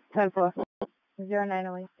 10-4.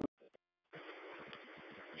 0908.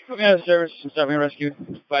 Looking at the service, I'm stopping a rescue.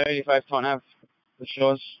 585 Taunton Ave. The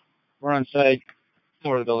shores. We're on site.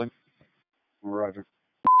 Floor of the building. Roger.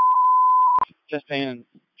 Chest pain and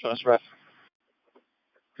shortness of breath.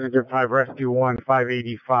 Engine 5 Rescue 1,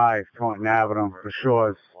 585 Taunton Avenue, the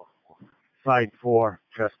shores. Side 4,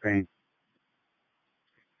 chest pain.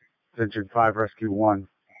 Engine 5 Rescue 1,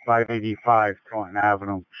 585 Taunton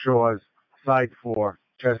Avenue, shores. Side 4,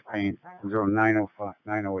 chest pain. 0905,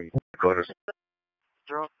 908.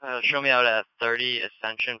 Show me out at 30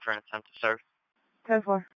 Ascension for an attempt to serve.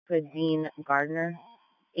 10-4. For Dean Gardner.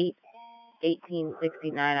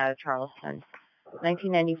 1869 out of Charleston.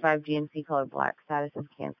 1995 GMC color black. Status is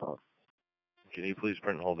canceled. Can you please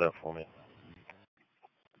print and hold that for me?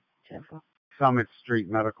 10-4. Summit Street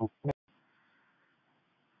Medical.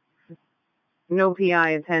 No PI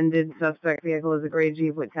attended. Suspect vehicle is a gray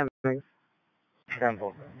Jeep with 10 bags.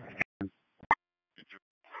 10-4.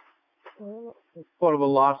 Part of a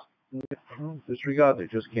loss. Disregard. They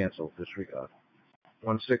just canceled. Disregard.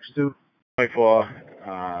 162. 24,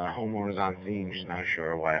 homeowner's on scene, just not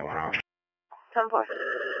sure why it went off. 10-4.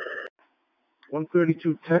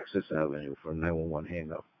 132 Texas Avenue for 911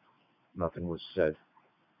 hang-up. Nothing was said.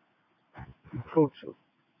 Code 2.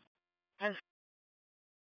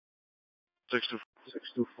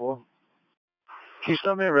 624. Can you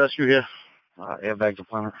stop me at rescue here? Airbag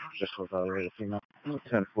deployment. Just with a female.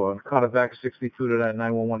 10-4. Carterback 62 to that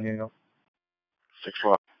 911 hang-up.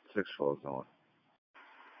 6-4. 6-4 going.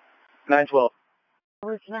 912.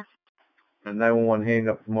 And 911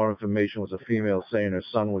 hang-up for more information was a female saying her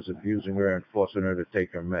son was abusing her and forcing her to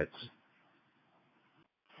take her meds.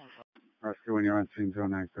 Rescue when you're on scene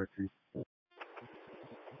 0913.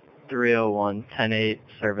 301, 10-8,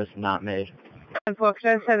 service not made. 10-4. Could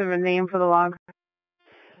I just have a name for the log?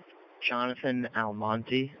 Jonathan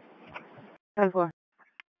Almonte. 10-4.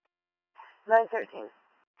 913.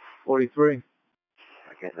 43.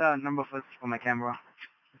 Okay, number for my camera.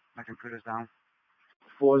 My computer's down.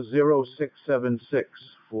 40676.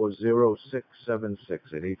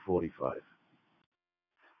 40676 at 845.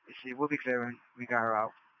 You see, we'll be clearing. We got her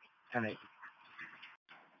out. 10-8.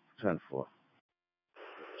 10-4.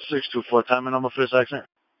 624, time and number for this accident.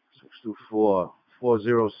 624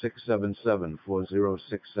 40677.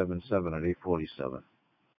 40677 at 847.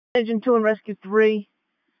 Engine 2 and Rescue 3.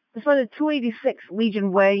 Responded 286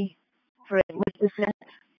 Legion Way for a lift assist.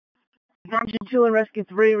 Engine 2 and Rescue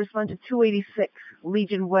 3 responded to 286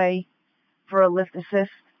 Legion Way for a lift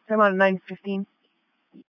assist. Time out of 9:15.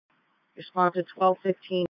 Responded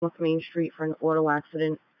 12:15 North Main Street for an auto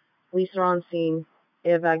accident. Police are on scene.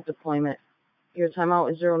 Airbag deployment. Your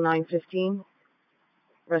timeout is 09:15.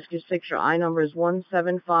 Rescue 6, your I number is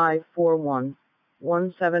 17541.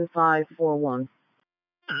 17541.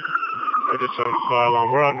 I just saw fire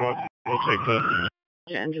alarm. We're on North. We'll take that.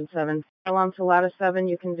 Engine 7. Alarm to ladder 7,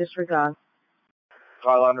 you can disregard.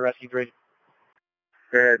 Call on to Rescue 3.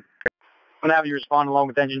 Good. I'm going to have you respond along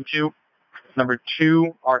with Engine 2. Number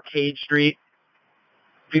 2, Arcade Street.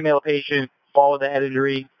 Female patient, fall with the head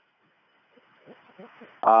injury.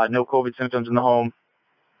 No COVID symptoms in the home.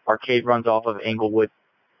 Arcade runs off of Englewood.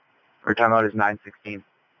 Her timeout is 9:16.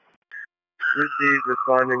 Received,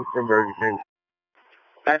 responding from Burger King.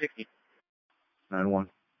 9:16. 91.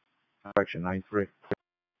 Correction, 93.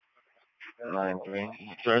 9-3.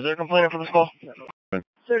 Sir, is there a complainant for this call?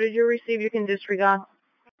 Sir, did you receive? You can disregard.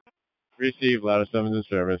 Received, ladder 7's in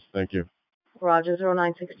service. Thank you. Roger,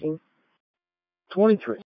 0916.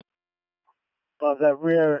 23. Above that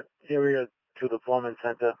rear area to the Foreman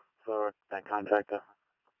Center for that contractor.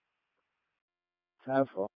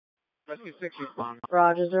 10-4. Rescue 6 responding.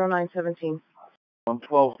 Roger, 0917.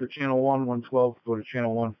 112 to channel 1. 112, go to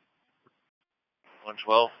channel 1.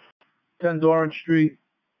 112. 10 Doran Street.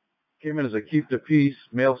 Came in as a keep the peace.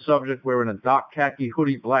 Male subject wearing a dark khaki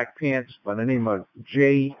hoodie, black pants by the name of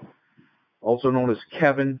Jay, also known as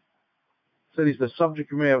Kevin. Said he's the subject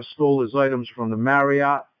who may have stole his items from the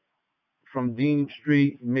Marriott from Dean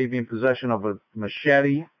Street. He may be in possession of a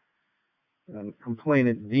machete. And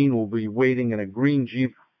complainant Dean will be waiting in a green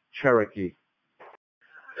Jeep Cherokee.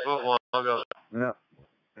 I'll go. Yeah.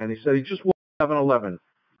 And he said he just walked 7-Eleven.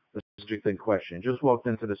 The subject in question. Just walked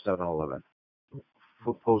into the 7-Eleven.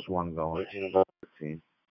 Post 1 going. 15.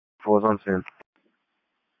 4's on scene.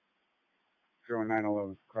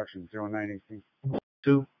 0911. Correction, 0918.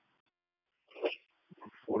 2.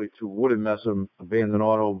 42 Wooden Messer, abandoned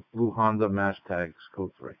auto, blue Honda, match tags,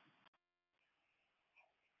 code 3.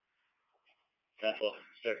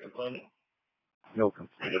 Complainant? No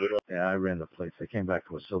complaint. Yeah, I ran the plates. They came back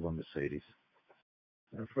to a silver Mercedes.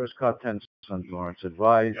 And first car 10 St. Lawrence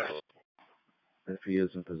advised if he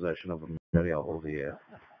is in possession of a machete, I'll hold the air.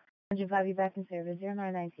 Engine 5, you back in service,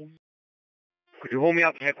 0919. Could you hold me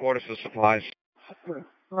out to headquarters for supplies?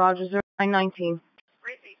 Roger, 0919.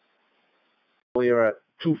 We are at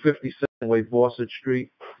 257 Way Bossett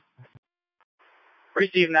Street.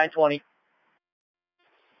 Receive 920.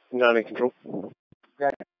 Not in control.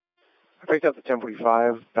 Okay. I picked up the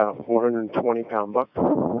 1045, about 120-pound buck.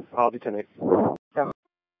 I'll be 10-8.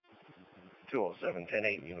 207,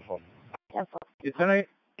 10-8 uniform. You 10-8?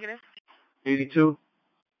 82?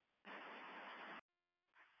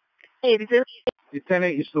 82. You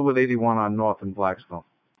 10-8, you're still with 81 on North and Blackstone.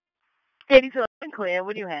 82, clear.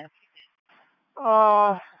 What do you have?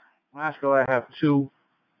 Lasco, I have 2.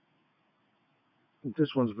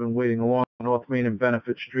 This one's been waiting along North Main and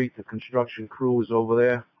Benefit Street. The construction crew is over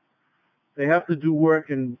there. They have to do work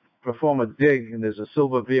and perform a dig, and there's a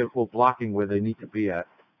silver vehicle blocking where they need to be at.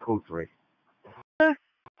 Code 3.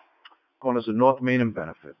 Corners of North Main and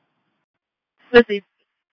Benefit. Listen,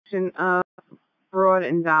 Rhode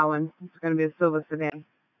and Darwin. It's going to be a silver sedan.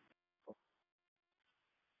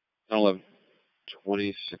 11.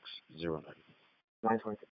 2609.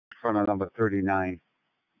 920. Front of number 39.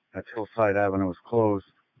 That's Hillside Avenue is closed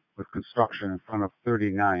with construction in front of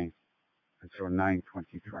 39 until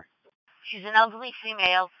 9:23. She's an elderly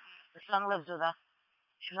female. The son lives with her.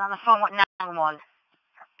 She was on the phone with 911.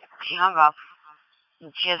 She hung up.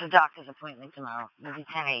 And she has a doctor's appointment tomorrow. It'll be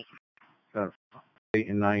 10-8. 8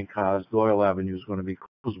 and 9 cars. Doyle Avenue is going to be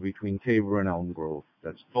closed between Tabor and Elm Grove.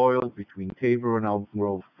 That's Doyle between Tabor and Elm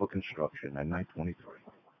Grove for construction at 9:23.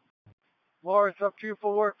 Laura, it's up to you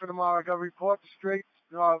for work for tomorrow. I got report splits,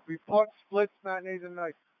 matinees and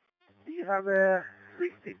nights. Do you have a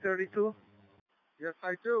 6032? Yes,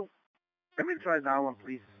 I do. Let me try that one,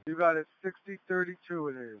 please. You got it. 6032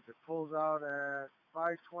 it is. It pulls out at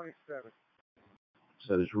 527.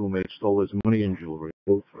 Said his roommate stole his money and jewelry.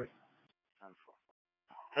 Code 3.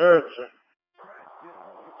 Heard, sir.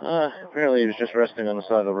 Apparently he was just resting on the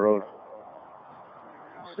side of the road.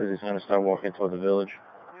 Says he's going to start walking toward the village.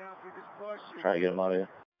 Try to get him out of here.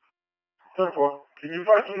 Therefore, can you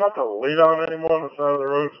advise him not to lay down anymore on the side of the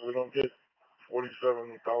road so we don't get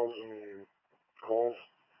 47,000 calls?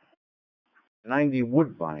 90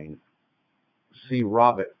 Woodbine. See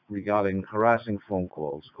Robert regarding harassing phone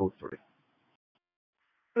calls. Code 3.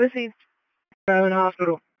 Received. Private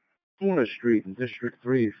hospital. Spooner Street in District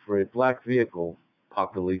 3 for a black vehicle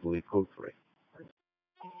parked illegally. Code 3.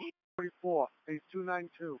 44, page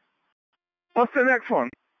 292. What's the next one?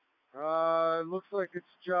 Looks like it's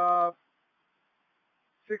job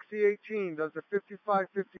 6018. Does the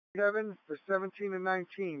 5557 for 17 and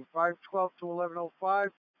 19, 512 to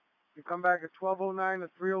 1105. You come back at 1209 to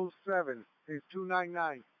 307, page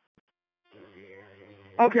 299.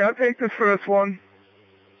 Okay, I'll take this first one.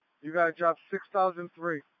 You got a job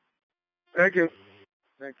 6003. Thank you.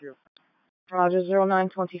 Thank you. Roger,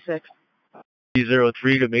 0926.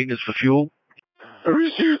 303 to maintenance for fuel.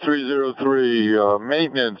 Receive 303,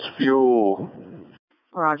 maintenance, fuel.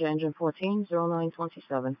 Roger, engine 14,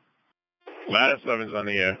 0927. Ladder 7's on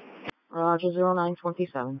the air. Roger,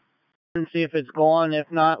 0927. And see if it's gone.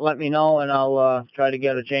 If not, let me know, and I'll try to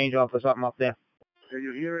get a change off or something up there. Can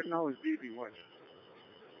you hear it now? It's beeping. What?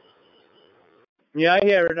 Yeah, I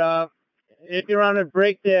hear it. If you're on a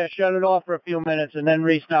break there, shut it off for a few minutes and then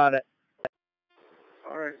restart it.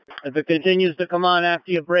 All right. If it continues to come on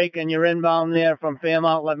after your break and you're inbound there from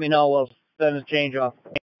Fairmount, let me know. We'll send a change off.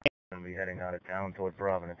 I'll be heading out of town toward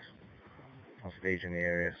Providence. I'll stage in the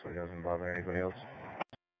area so he doesn't bother anybody else.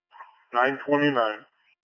 929.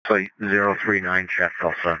 Site 039, check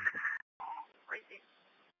also.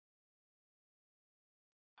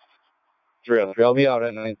 303, I'll be out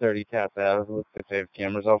at 9:30 Tap Ave. Looks like they have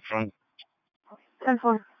cameras out front.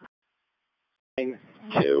 10-4.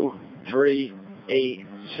 2, 3, 8,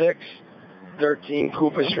 6, 13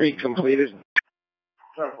 Cooper Street completed.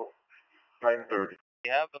 930. We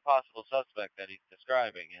have the possible suspect that he's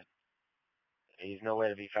describing, and he's nowhere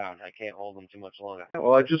to be found. I can't hold him too much longer.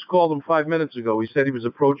 Well, I just called him 5 minutes ago. He said he was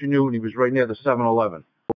approaching you and he was right near the 7-Eleven.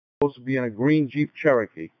 Supposed to be in a green Jeep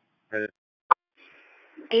Cherokee.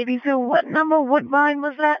 82, what number Woodbine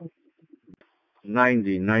was that?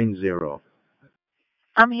 90.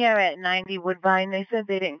 I'm here at 90 Woodbine. They said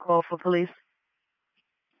they didn't call for police.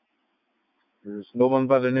 There's no one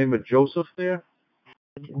by the name of Joseph there?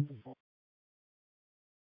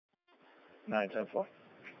 910-4.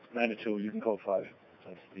 92, you can call 5.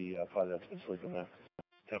 That's the party that's been sleeping there.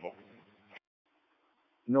 10-4.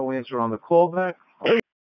 No answer on the callback?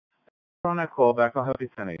 On that callback, I'll have you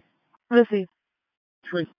 10-8. Receive.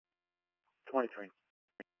 23.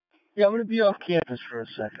 Yeah, I'm going to be off campus for a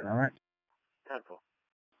second, all right? 10-4.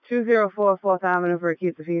 204 4th Avenue for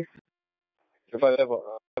acute defeat.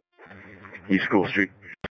 East School Street.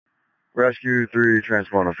 Rescue 3,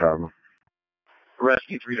 transponder Fatima.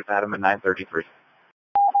 Rescue 3 to Fatima, 933.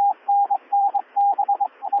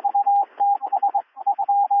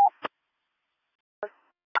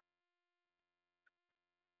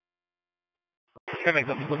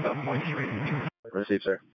 Receive,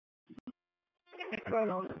 sir.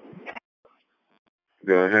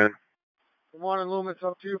 Go ahead. Good morning, Loomis.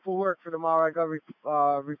 Up to you for work for tomorrow. I got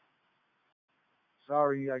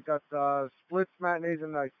splits, matinees,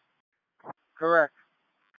 and nights. Correct.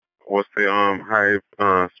 What's the high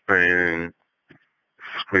span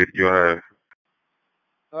split you have?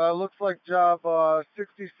 Looks like job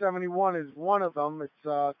 6071 is one of them. It's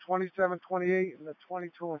 2728 and the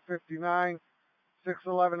 22 and 59,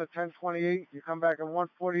 611 to 1028. You come back at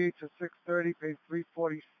 148 to 630, page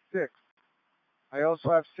 346. I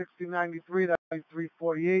also have 6093, that's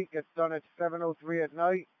 348, gets done at 703 at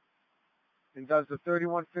night, and does the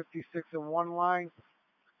 3156 in one line.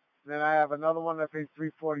 And then I have another one that pays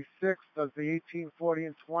 346, does the 1840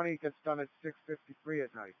 and 20, gets done at 653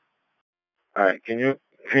 at night. Alright, can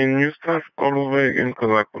you start all over again?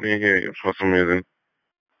 Because I couldn't hear you for some reason.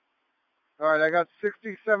 Alright, I got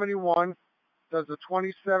 6071, does the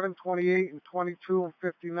 27, 28, and 22 and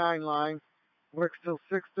 59 line, works till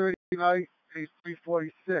 6:30 at night, pays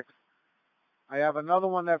 346. I have another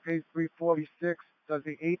one that pays 346, does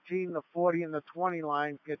the 18, the 40, and the 20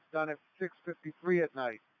 line, gets done at 6:53 at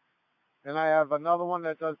night. And I have another one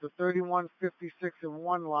that does the 31, 56, and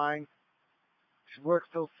 1 line, works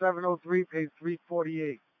till 7:03, pays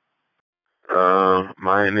 348.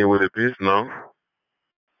 Matinee with a piece, no?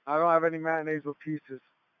 I don't have any matinees with pieces.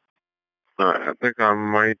 Alright, I think I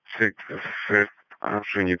might take the 5th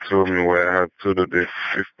option you told me where I had to do the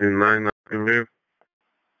 59, I believe.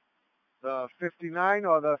 The 59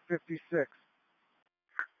 or the 56?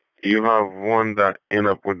 You have one that end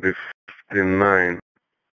up with the 59.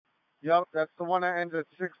 Yep, that's the one that ends at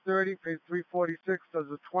 630, pays 346, does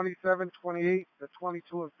the 27, 28, the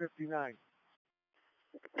 22, and 59.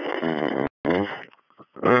 I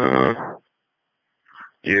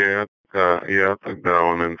took that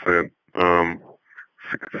one and said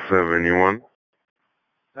 67. You want?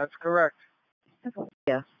 That's correct.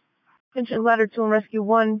 Yeah. Attention ladder 2 and rescue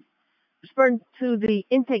 1. Respond to the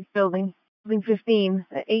intake building, building 15,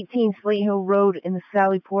 at 18 Slate Hill Road in the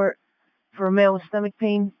Sallyport for a male with stomach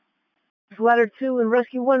pain. Ladder 2 and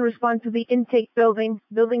rescue 1 respond to the intake building,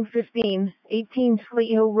 building 15, 18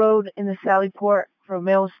 Slate Hill Road in the Sallyport for a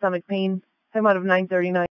male with stomach pain. Time out of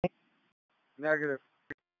 9:39. Negative.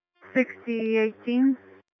 6018.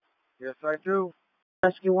 Yes, I do.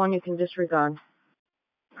 Rescue 1, you can disregard.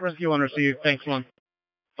 Rescue 1 received. Thanks, 1.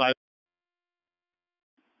 5.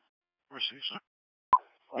 Receive, sir.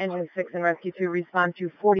 Engine 6 and rescue 2 respond to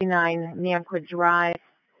 49 Namquid Drive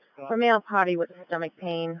for male party with stomach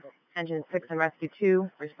pain. Engine 6 and rescue 2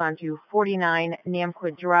 respond to 49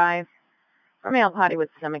 Namquid Drive for male party with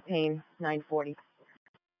stomach pain. 940.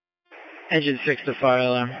 Engine 6 to fire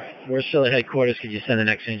alarm. We're still at headquarters. Could you send the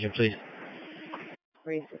next engine, please?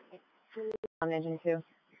 362 on engine 2.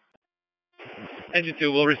 Engine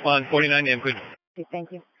 2 will respond. 49 Namquid. Okay,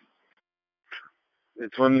 thank you. The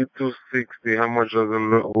 2260. How much are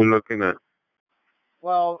we looking at?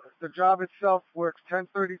 Well, the job itself works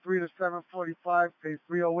 10:33 to 7:45, pays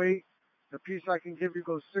 308. The piece I can give you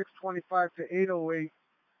goes 6:25 to 8:08,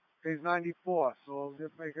 pays 94. So they're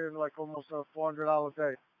making like almost a $400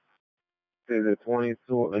 day. Say the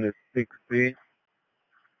 22 and the 60.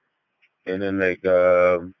 And then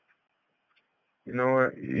you know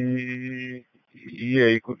what? Yeah,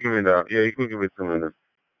 you could give me that. Yeah, you could give it to me then.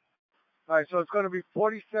 All right, so it's going to be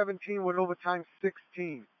 4017 with overtime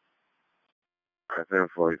 16. I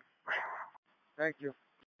think for you. Thank you.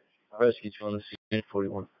 Rescue 2 on the scene,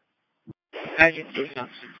 941. Engine 2 on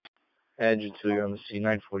the scene. Engine 2, you're on the scene,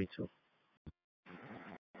 942.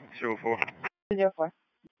 04. 04.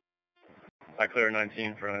 I clear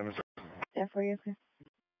 19 for Amazon. Yeah, for you, okay.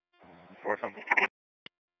 4 something.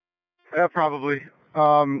 Yeah, probably.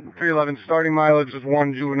 311, starting mileage is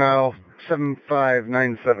 1 juvenile,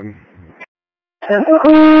 7597.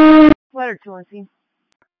 Ladder 2 on scene.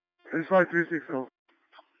 65360.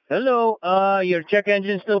 Hello, your check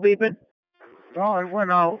engine still beeping? No, it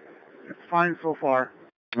went out. It's fine so far.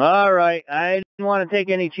 All right, I didn't want to take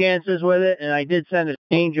any chances with it, and I did send a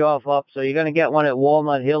change off up, so you're going to get one at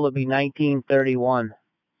Walnut Hill. It'll be 1931.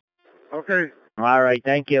 Okay. All right,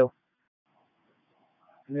 thank you.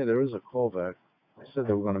 Yeah, there is a callback. They said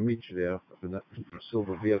they were going to meet you there for that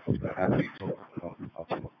silver vehicle that had off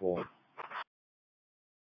the call.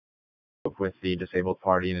 With the disabled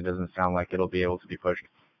party, and it doesn't sound like it'll be able to be pushed.